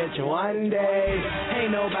be rich one day.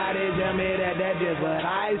 Ain't nobody tell me that is what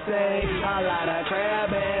I say. A lot of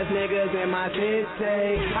crab ass niggas in my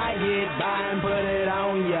city. I get by and put it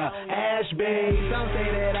on ya, Ashby. Some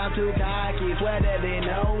say that I'm too cocky, swear that they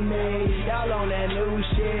know me. Y'all on that new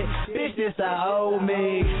shit, bitch, this the old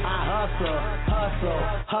me. I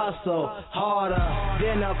hustle harder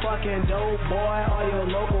than a fucking dope boy or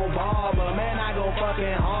your local barber. Man, I go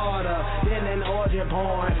fucking harder than an orgy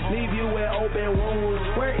porn. Leave you with open wounds.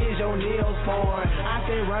 Where is your nails porn? I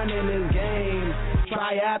can run in this game.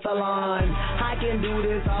 Triathlon. I can do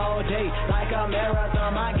this all day like a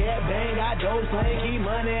marathon. I get bang, I dope slang, keep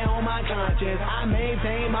money on my conscience. I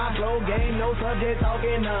maintain my flow game, no subject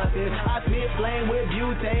talking nonsense. I spit flame with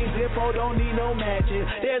butane, Zippo don't need no matches.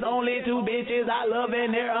 There's only two bitches I love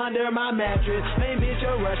and they're under my mattress. Main bitch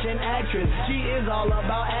a Russian actress, she is all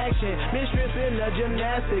about action. Mistress in the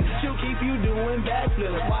gymnastics, she'll keep you doing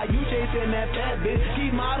backflips while you chasing that fat bitch.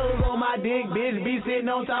 Keep models on my my dick, bitch. Be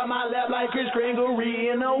sitting on top of my lap like Chris Kringle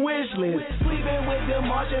in a wish list. Sleeping with the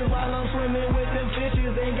Martians while I'm swimming with them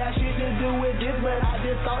fishes. Ain't got shit to do with this, but I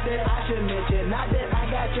just thought that I should mention. Not that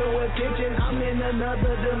I got your attention, I'm in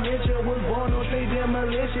another dimension. Was born on state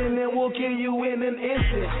demolition and will kill you in an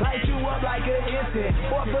instant. Light you up like an instant.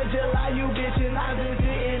 4th of July, you bitches. I've been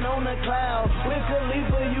sitting on the cloud. With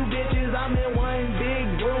Khalifa, you bitches. I'm in one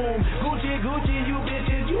big room. Gucci, Gucci, you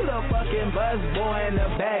bitches. You the fucking bus boy in the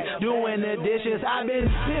back doing the dishes. I've been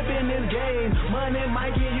flipping this game. Money,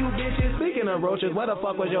 Mikey, you bitches. Speaking of roaches, where the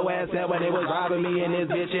fuck was your ass at when they was robbing me in this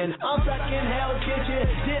bitchin'? I'm stuck in Hell's Kitchen.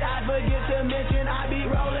 Did I forget to mention I be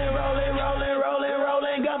rolling, rolling, rolling, rolling,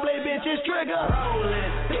 rolling. Gunplay bitches, trigger rolling.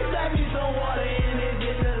 Please let me some water in this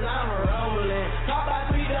bitch 'cause I'm rolling. Talk about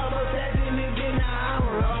 3 double sets in this bitch, now I'm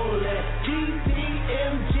rolling.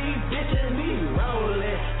 GTMG bitches, we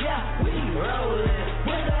rolling. Yeah, we rolling.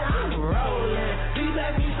 With that, I'm rolling. Please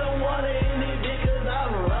let me some water in this bitch 'cause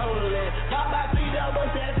I'm rolling. Talk about 3 double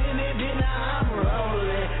sets in this bitch, now I'm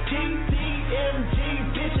rolling. GTMG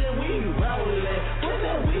bitches, we rolling. With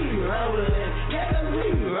that, we rolling. Yeah, 'cause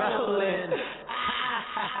we rolling.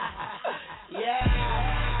 Yeah.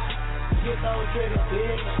 Get those triggers,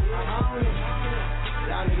 bitch. I'm on it.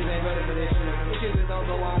 Y'all niggas ain't ready for this shit. This shit just don't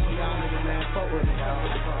go on for y'all niggas, man. Fuck with it, y'all.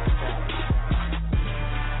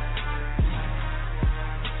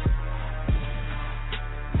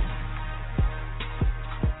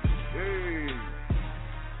 Hey.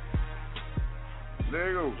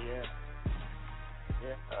 Lego. Yeah.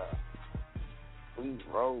 We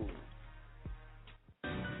roll.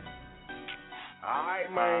 All right,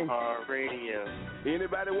 man. GRINDHARD Radio.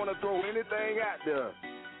 Anybody want to throw anything out there?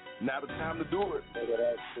 Now the time to do it.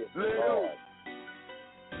 Let's go.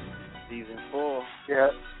 Season 4.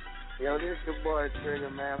 Yeah. Yo, this your boy Trigger,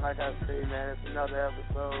 man. Like I say, man, it's another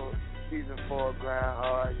episode. Season 4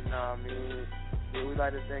 GRINDHARD, you know what I mean? Yeah, we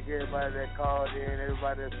like to thank everybody that called in,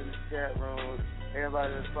 everybody that's in the chat rooms,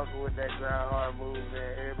 everybody that's fucking with that GRINDHARD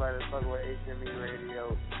movement, everybody that's fucking with HME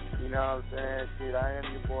Radio. You know what I'm saying? Shit, I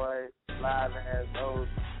am your boy, live ass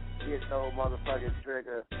host, Get Those Motherfucking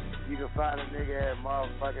Trigger. You can find a nigga at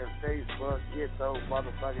motherfucking Facebook, Get Those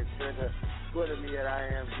Motherfucking Trigger. Twitter me at I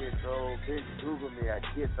am Get Those. Bitch, Google me at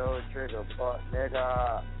Get Those Trigger. Fuck,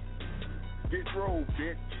 nigga. Get through,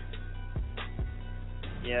 bitch.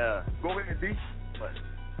 Yeah. Go ahead, D. But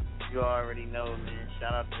you already know, man.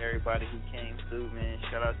 Shout out to everybody who came through, man.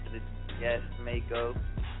 Shout out to the guest, Mako.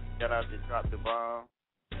 Shout out to Drop the Bomb.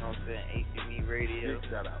 You know what I'm saying? HME Radio. Big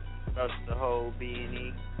shout out. Shout out to the whole B&E.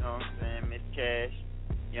 You know what I'm saying? Miss Cash,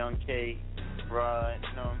 Young K, Rod.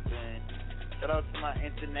 You know what I'm saying? Shout out to my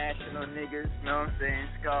international niggas. You know what I'm saying?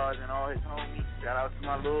 Scars and all his homies. Shout out to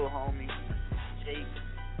my little homie, Jake.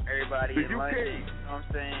 Everybody in London. You know what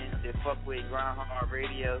I'm saying? They fuck with GRINDHARD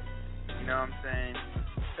Radio. You know what I'm saying?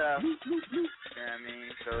 Stuff. You know what I mean?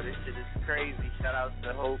 So this shit is crazy. Shout out to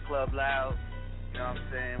the whole Club Loud. You know what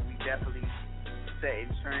I'm saying? We definitely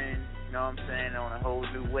setting trends. You know what I'm saying? On a whole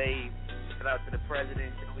new wave. Shout out to the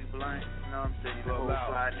president, Joey Blunt. You know what I'm saying? The whole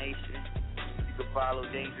Fly Nation. You can follow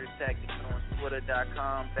Dangerous Tactics on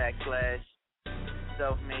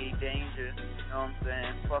Twitter.com/selfmadedanger. You know what I'm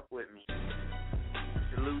saying? Fuck with me.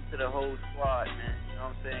 Salute to the whole squad, man. You know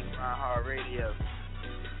what I'm saying? GRINDHARD Radio.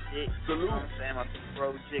 Salute. You know what I'm saying? My bro,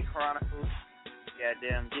 Jit Chronicles.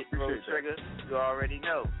 Goddamn, Get Throw Trigger. You already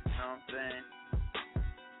know. You know what I'm saying?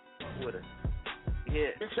 Fuck with us.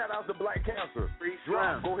 Yeah. Big shout out to Black Cancer. Free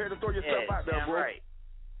Slim. Go ahead and throw yourself out there, bro. Right.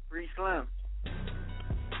 Free Slim.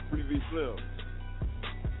 Free V Slim.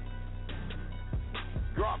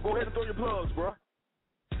 Drop. Go ahead and throw your plugs, bro.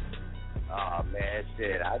 Oh man,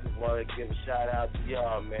 shit. I just want to give a shout out to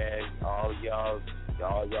y'all, man. All y'all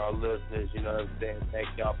listeners, you know what I'm saying?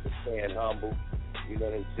 Thank y'all for staying humble. You know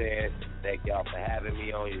what I'm saying? Thank y'all for having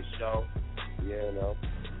me on your show. You know.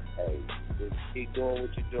 Hey, just keep doing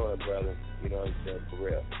what you're doing, brother. You know what I'm saying? For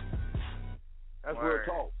real. That's Word. real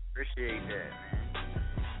talk. Appreciate that, man.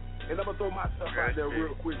 And I'm going to throw my stuff out there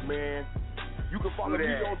real quick, man. You can follow me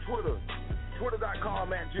on Twitter.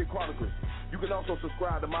 Twitter.com@JitChronicles. You can also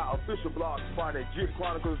subscribe to my official blog spot at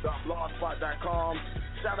jitchronicles.blogspot.com.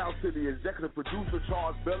 Shout out to the executive producer,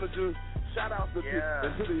 Charles Bellinger. Shout out to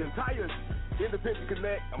the entire Independent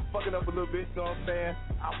Connect. I'm fucking up a little bit, you know what I'm saying?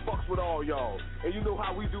 I fucks with all y'all. And you know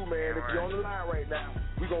how we do, man. If you're on the line right now,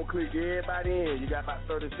 we going to click everybody in. You got about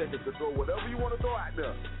 30 seconds to throw whatever you want to throw out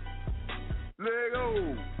there. Let's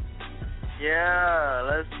go. Yeah,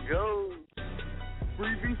 let's go.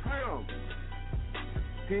 Free V Slim.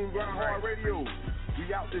 Team GRINDHARD Radio.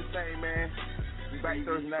 We out this thing, man. We back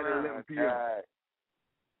Thursday night at 11 p.m.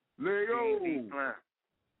 Let's go.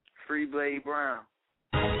 Free Blade Brown.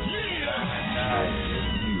 Yeah.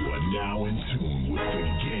 You are now in tune with the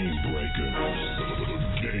Game Breakers. The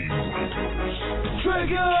Game Breakers.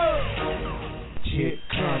 Trigger! Chick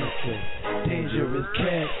Chronicle, Dangerous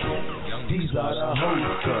Cat. These are the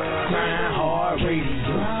hosts of Grind Hard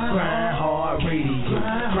Radio. Grind Hard Radio.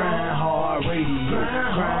 Grind Hard Radio.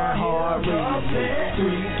 Grind Hard Radio.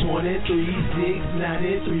 323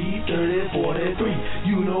 693 3043.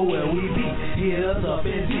 You know where we be. Hit us up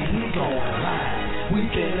and see we going live. We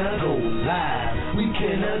finna go live. We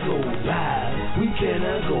finna go live. We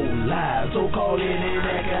finna go live. So call in and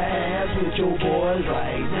act a ass with your boys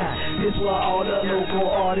right now. This where all the local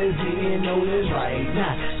artists getting noticed right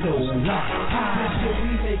now. No lie. This shit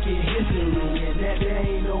we making history, and that there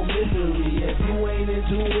ain't no mystery. If you ain't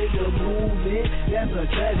into it, the movement, that's a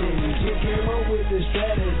tragedy. Shit came up with the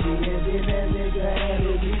strategy, and then that nigga had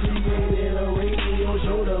it. He created a radio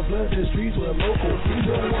show to flood the streets with local. He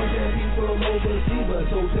don't want that people overseas, but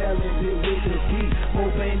so talented with the beat.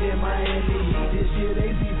 More fame than Miami Heat. This year they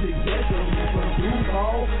see success in me. From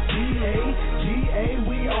Duval, GA,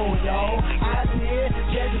 we on, y'all. I said,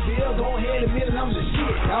 Jacksonville, go ahead and admit it, I'm the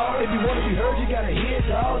shit, dawg. If you wanna be heard, you gotta hit,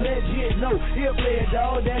 dawg. That shit, no, he'll play it,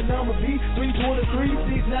 dawg. That number be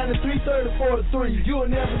 323 693 3043. You'll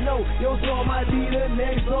never know. Your song might be the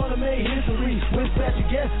next song to make history. With special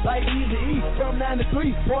guests like Easy E from 9 to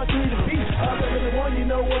 3, 4 3 to beat. Other than the one, you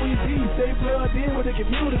know what we be. Stay plugged in with the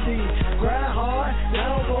community. Grind hard,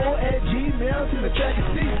 download at Gmail to the track and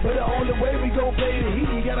see. But the only way we gon' play the heat,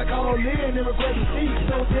 you gotta call in and request a seat.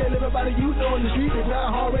 Don't tell everybody you know in the street that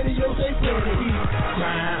Grind Hard Radio, they play the heat.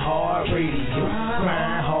 Grind Hard Radio.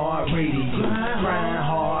 Grind Hard Radio. Grind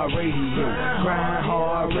Hard Radio. Grind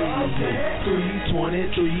Hard Radio.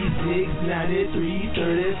 323 693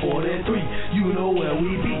 3043. You know where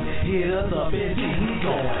we be. Hit us up and see we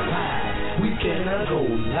going live. We finna go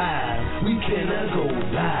live. We finna go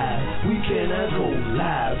live. We finna go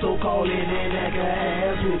live. So call in and act a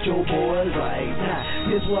ass with your boys right now.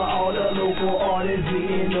 This where all the local artists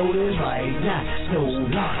getting noticed right now. No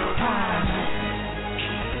lie.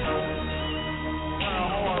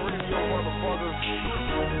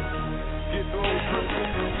 Get those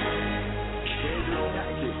Dangerous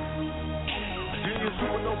Tactics. Genius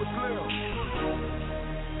Supernova Slim.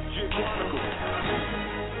 Shit Chronicle.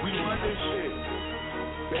 We run this shit.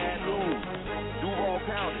 Bad News. Duval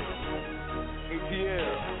County.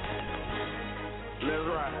 ATL. Let's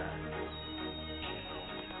ride.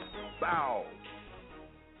 Bow.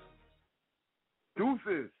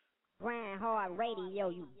 Deuces. Grind Hard Radio,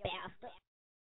 you bastard.